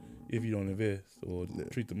don't invest or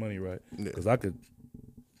treat the money right. Yeah. Because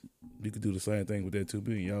you could do the same thing with that $2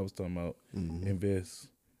 billion y'all was talking about. Invest,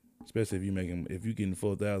 especially if you getting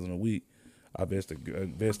 4,000 a week. I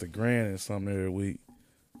invest a grand in something every week.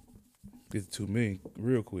 Get the $2 million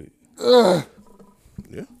real quick. Yeah.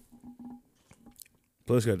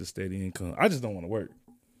 Plus, you got the steady income. I just don't want to work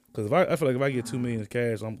because I feel like if I get $2 million in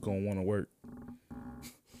cash, I'm gonna want to work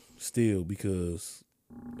still because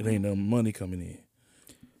it ain't no money coming in.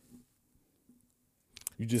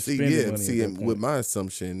 You just spending money. See, at that and point. with my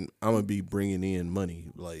assumption, I'm gonna be bringing in money.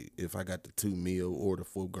 Like if I got the 2 mil or the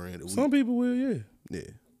 $4 grand a week. Some people will, yeah.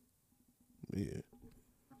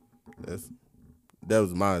 That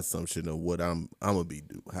was my assumption of what I'm gonna be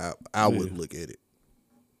do. How I would look at it.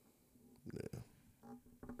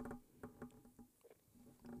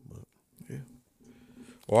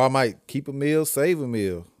 Or I might keep a meal, save a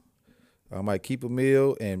meal. I might keep a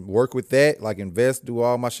meal and work with that, like invest, do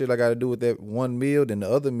all my shit I got to do with that one meal. Then the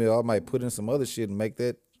other meal, I might put in some other shit and make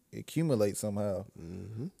that accumulate somehow.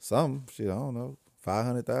 Some shit, I don't know,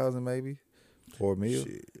 500,000 maybe for a meal.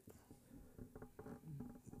 Shit.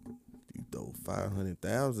 You throw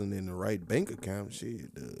 500,000 in the right bank account,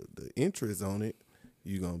 shit. The interest on it,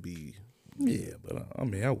 you gonna be. Yeah, but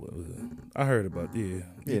I heard about Yeah,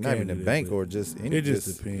 you not can even the do that, bank but or just any. it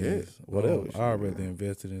just depends. whatever. I'd rather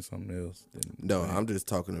invest it in something else. No, I'm just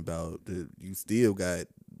talking about you still got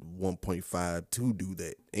 1.5 to do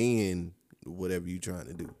that and whatever you trying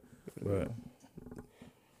to do. Right.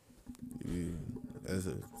 Yeah,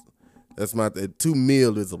 that's my 2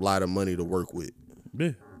 mil is a lot of money to work with.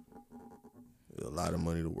 Yeah. A lot of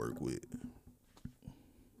money to work with.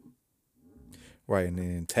 Right, and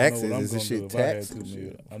then taxes is this shit tax.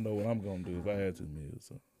 I know what I'm gonna do if I had $2 million.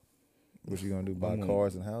 So. What you gonna do? Buy I'm gonna-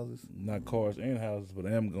 cars and houses? Not cars and houses, but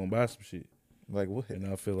I am gonna buy some shit. Like what?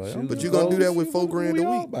 And I feel like, But you gonna do that with $4 grand a week? You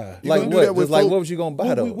Like gonna do what? that with Just like four- what was you gonna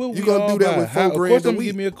buy though? You gonna do that with $4 Of grand course, a I'm gonna week?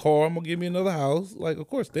 give me a car. I'm gonna give me another house. Like, of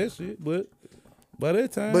course, that shit. But by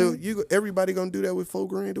that time, But everybody gonna do that with $4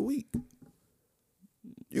 grand a week.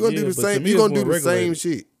 You gonna Yeah, do the but to same. me You it's gonna do more the same regulated.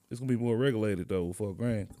 shit. it's gonna be more regulated though with $4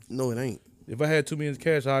 grand. No, it ain't. If I had $2 million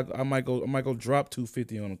cash, I might go drop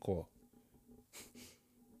 $250 on a car.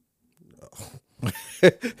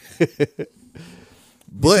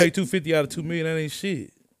 But Take $250 out of $2 million, that ain't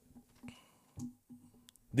shit.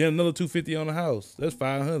 Then another $250 on the house. That's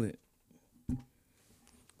 $500.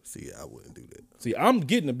 see, I wouldn't do that. See, I'm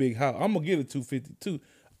getting a big house. I'm gonna get a $250 too.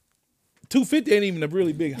 $250 ain't even a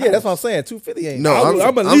really big house. Yeah, that's what I'm saying. 250 ain't. No,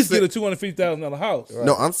 I'm at I'm least saying- get a $250,000 house.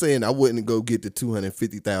 No, I'm saying I wouldn't go get the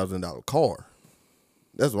 $250,000 car.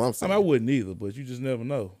 That's what I'm I saying. mean, I wouldn't either, but you just never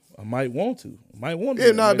know. I might want to. I might want to.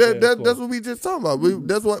 Yeah, no, make that's what we just talking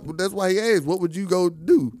about. That's why he asked. What would you go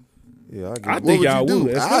do? Yeah, I I get. What think would y'all you do?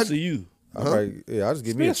 would, especially you. I probably, I just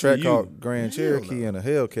give me a Especially track you. called Grand Cherokee and a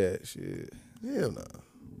Hellcat. Shit, Hell no.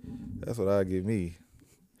 that's what I give me.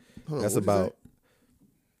 Hold on, That's what'd you about say?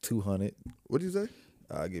 200. What'd you say?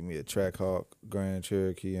 I give me a Trackhawk Grand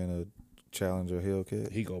Cherokee and a Challenger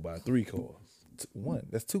Hellcat. He go buy 3 cars. One.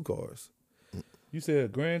 That's 2 cars. You said a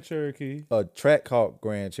Grand Cherokee. A Trackhawk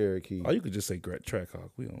Grand Cherokee. Oh, you could just say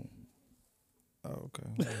Trackhawk. We don't. Oh,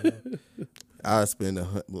 okay. I spend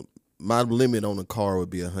my limit on a car would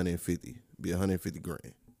be 150. Be 150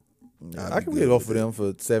 grand. I can get off of them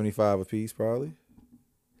for 75 a piece, probably.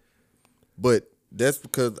 But that's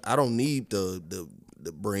because I don't need the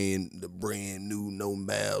brand new no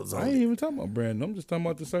miles on I ain't it. even talking about brand new. I'm just talking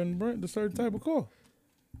about the certain brand, the certain type of car.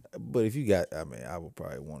 But if you got, I mean, I would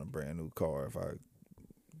probably want a brand new car if I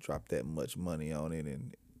drop that much money on it,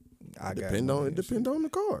 and I Depend got on money it. and Depend on the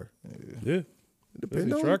car. Yeah. Depend If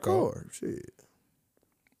on it's the track car. Shit.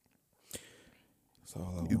 That's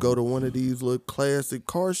all I You want. go to one of these little classic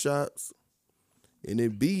car shops, and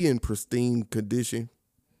it be in pristine condition.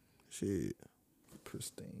 Shit.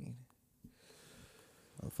 Pristine.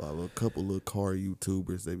 I follow a couple of car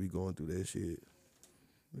YouTubers. They be going through that shit.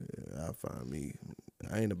 Yeah, I find me.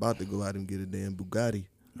 I ain't about to go out and get a damn Bugatti.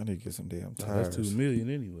 I need to get some damn Nah, tires. that's $2 million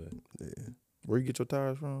anyway. Yeah. Where you get your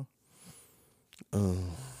tires from?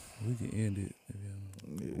 We can end it.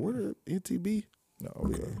 What a NTB? No,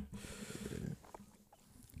 okay.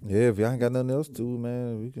 Yeah, if y'all ain't got nothing else to,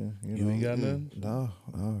 man, we can. You ain't got nothing? No,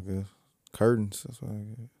 I guess curtains. That's what I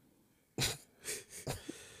got.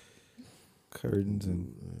 Curtains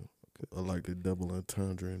and I like the double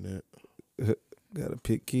entendre in that. gotta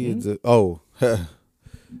pick kids up. Oh,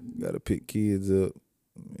 gotta pick kids up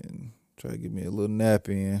and try to get me a little nap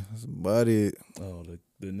in. That's about it. Oh,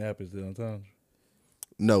 The nap is the entendre.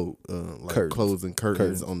 No, like Curtains. closing curtains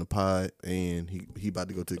Curtains. on the pod, and he about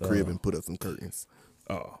to go to the crib and put up some curtains.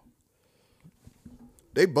 Oh,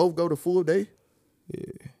 They both go to full day.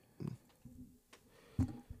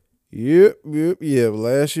 Yep.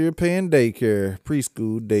 Last year paying daycare,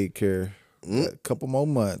 preschool daycare. Got a couple more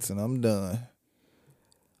months and I'm done.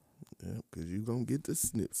 Yeah, because you going to get the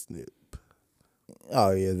snip.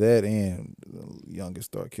 Oh yeah, that and the youngest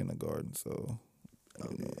start kindergarten, so yeah, I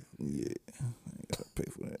ain't gotta pay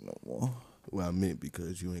for that no more. Well, I meant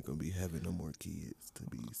because you ain't going to be having no more kids to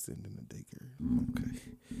be sending to daycare.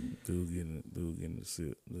 Okay. dude getting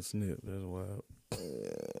the snip. That's wild.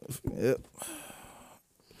 Yep.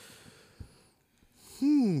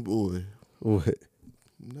 Boy, What?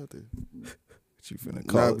 nothing. You finna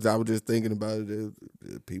Nah, call 'cause I was just thinking about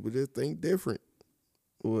it. People just think different.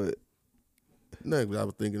 what? No, but I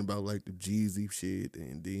was thinking about like the Jeezy shit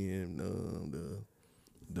and then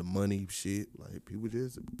the money shit. Like people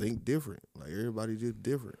just think different. Like everybody just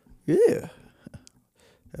different. Yeah.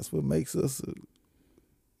 That's what makes us.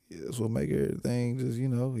 That's what make everything just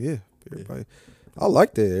everybody. I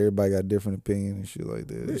like that everybody got different opinion and shit like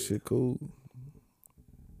that. That shit cool.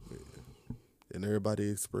 And everybody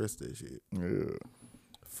expressed that shit. Yeah.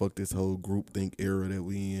 Fuck this whole group think era that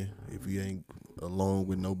we in. If you ain't along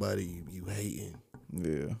with nobody, you hating.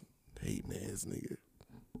 Yeah. Hating ass nigga.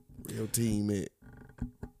 Real teammate.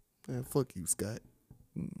 Man, fuck you, Scott.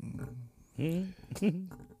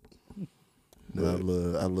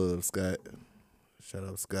 No, I love Scott. Shout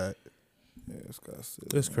out Scott. Yeah, Scott said.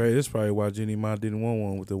 That's crazy. That's probably why Jenny Ma didn't want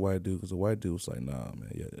one with the white dude, because the white dude was like, nah,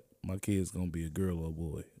 man, yeah, my kid's gonna be a girl or a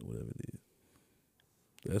boy, or whatever it is.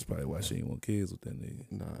 That's probably why she didn't want kids with that nigga.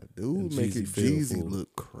 Nah, And dude making Jeezy fell Jeezy for it.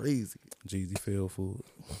 look crazy. Jeezy fell for it.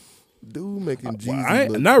 Dude making Jeezy I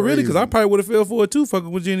look not really, because I crazy. probably would have fell for it too,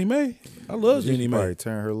 fucking with Jenny May. I love Jenny She May. probably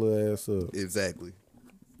turn her little ass up. Exactly.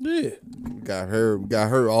 Yeah. We got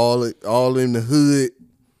her all in the hood.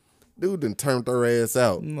 Dude done turned her ass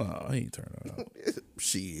out. No, he ain't turned her out.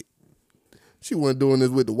 Shit. She wasn't doing this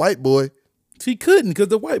with the white boy. She couldn't, because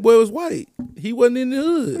the white boy was white. He wasn't in the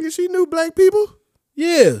hood. Nigga, she knew black people.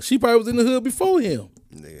 Yeah, she probably was in the hood before him.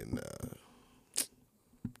 Nigga, nah.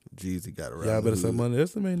 Jeezy got around. Y'all better the stop hood.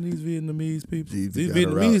 underestimating these Vietnamese people. Jeezy These got her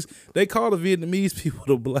Vietnamese, they call the Vietnamese people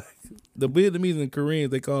the black. The Vietnamese and Koreans,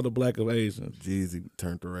 they call the black of Asians. Jeezy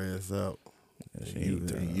turned her ass out. she And ain't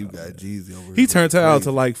turned you got Jeezy over here. He turned her looking out crazy.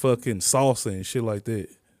 to like fucking salsa and shit like that.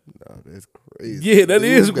 Nah, that's crazy. Yeah, that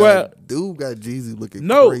is wild. Dude got Jeezy looking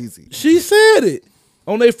No, crazy. she said it.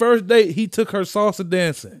 On their first date, he took her salsa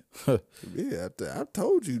dancing. Yeah, I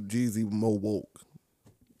told you Jeezy more woke.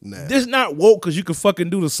 Nah. This not woke because you can fucking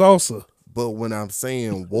do the salsa. But when I'm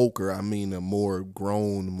saying woker, I mean a more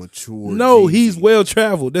grown, mature. No, Jeezy. he's well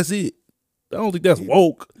traveled. That's it. I don't think that's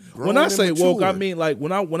woke. When grown I and say woke, I mature. mean like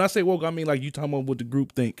when I say woke, I mean like you talking about what the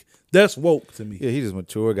group think. That's woke to me. Yeah, he just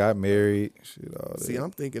mature, got married, shit, all that. See,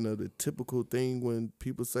 I'm thinking of the typical thing when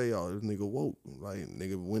people say, "Oh, this nigga woke," like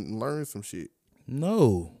nigga went and learned some shit.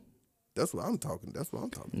 No. That's what I'm talking. That's what I'm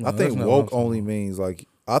talking. No, I think that's not woke what I'm only means like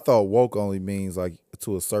I thought woke only means like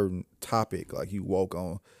to a certain topic, like you woke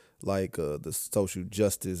on like the social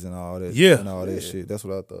justice and all that, Yeah. and all that shit. That's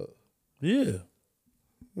what I thought. Yeah.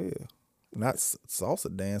 Yeah, not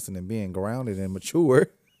salsa dancing and being grounded and mature.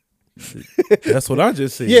 That's what I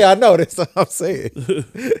just said. Yeah, I know. That's what I'm saying.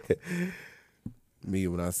 Me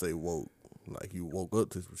when I say woke, like you woke up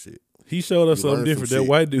to some shit. He showed us You something learned different. some That shit.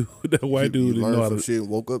 white dude, that white You dude didn't learned know how some to. shit and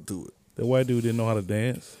woke up to it. That white dude didn't know how to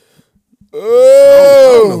dance. I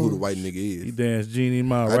don't know who the white nigga He is. danced Jeannie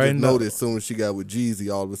Ma I right just now. know that as soon as she got with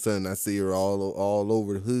Jeezy, all of a sudden I see her all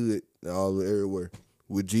over the hood, all everywhere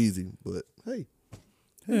with Jeezy. But hey,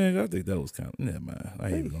 Yeah, I think that was kind of. Never mind. I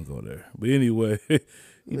ain't even gonna go there. But anyway,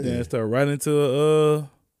 he danced her right into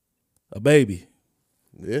a baby,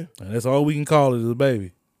 yeah. and that's all we can call it is a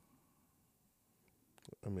baby.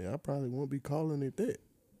 I mean, I probably won't be calling it that.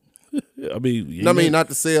 I mean, I mean, not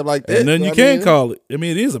to say it like that. and then but you I can't mean, call it. I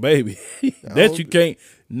mean, it is a baby. That you can't.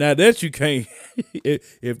 Now that you can't.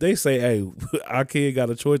 If they say, "Hey, our kid got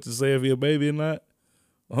a choice to say if he a baby or not,"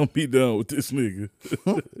 I'm be done with this nigga.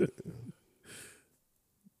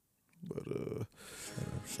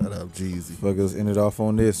 Shout out Jeezy. Fuck, let's end it off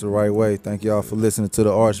on this the right way. Thank y'all for listening to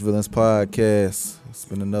the Arch Villains podcast. It's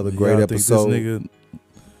been another great Y'all episode. Think this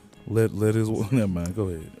nigga let his. Never mind. Go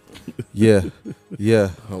ahead. Yeah,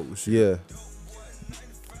 Oh shit. yeah.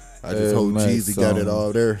 I just hope man, Jeezy got it some-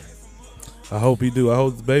 all there. I hope he do. I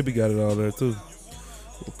hope the baby got it all there too.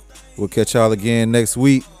 We'll catch y'all again next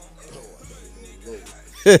week.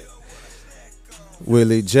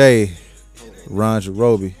 Willie J, Ron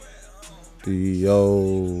Jarobi.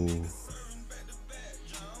 Yo.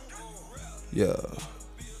 Yeah.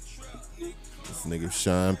 This nigga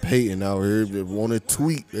Sean Payton out here just want to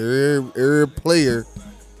tweet every player.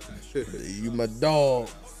 You my dog.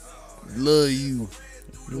 Love you.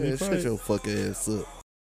 Man, shut your fuck ass up.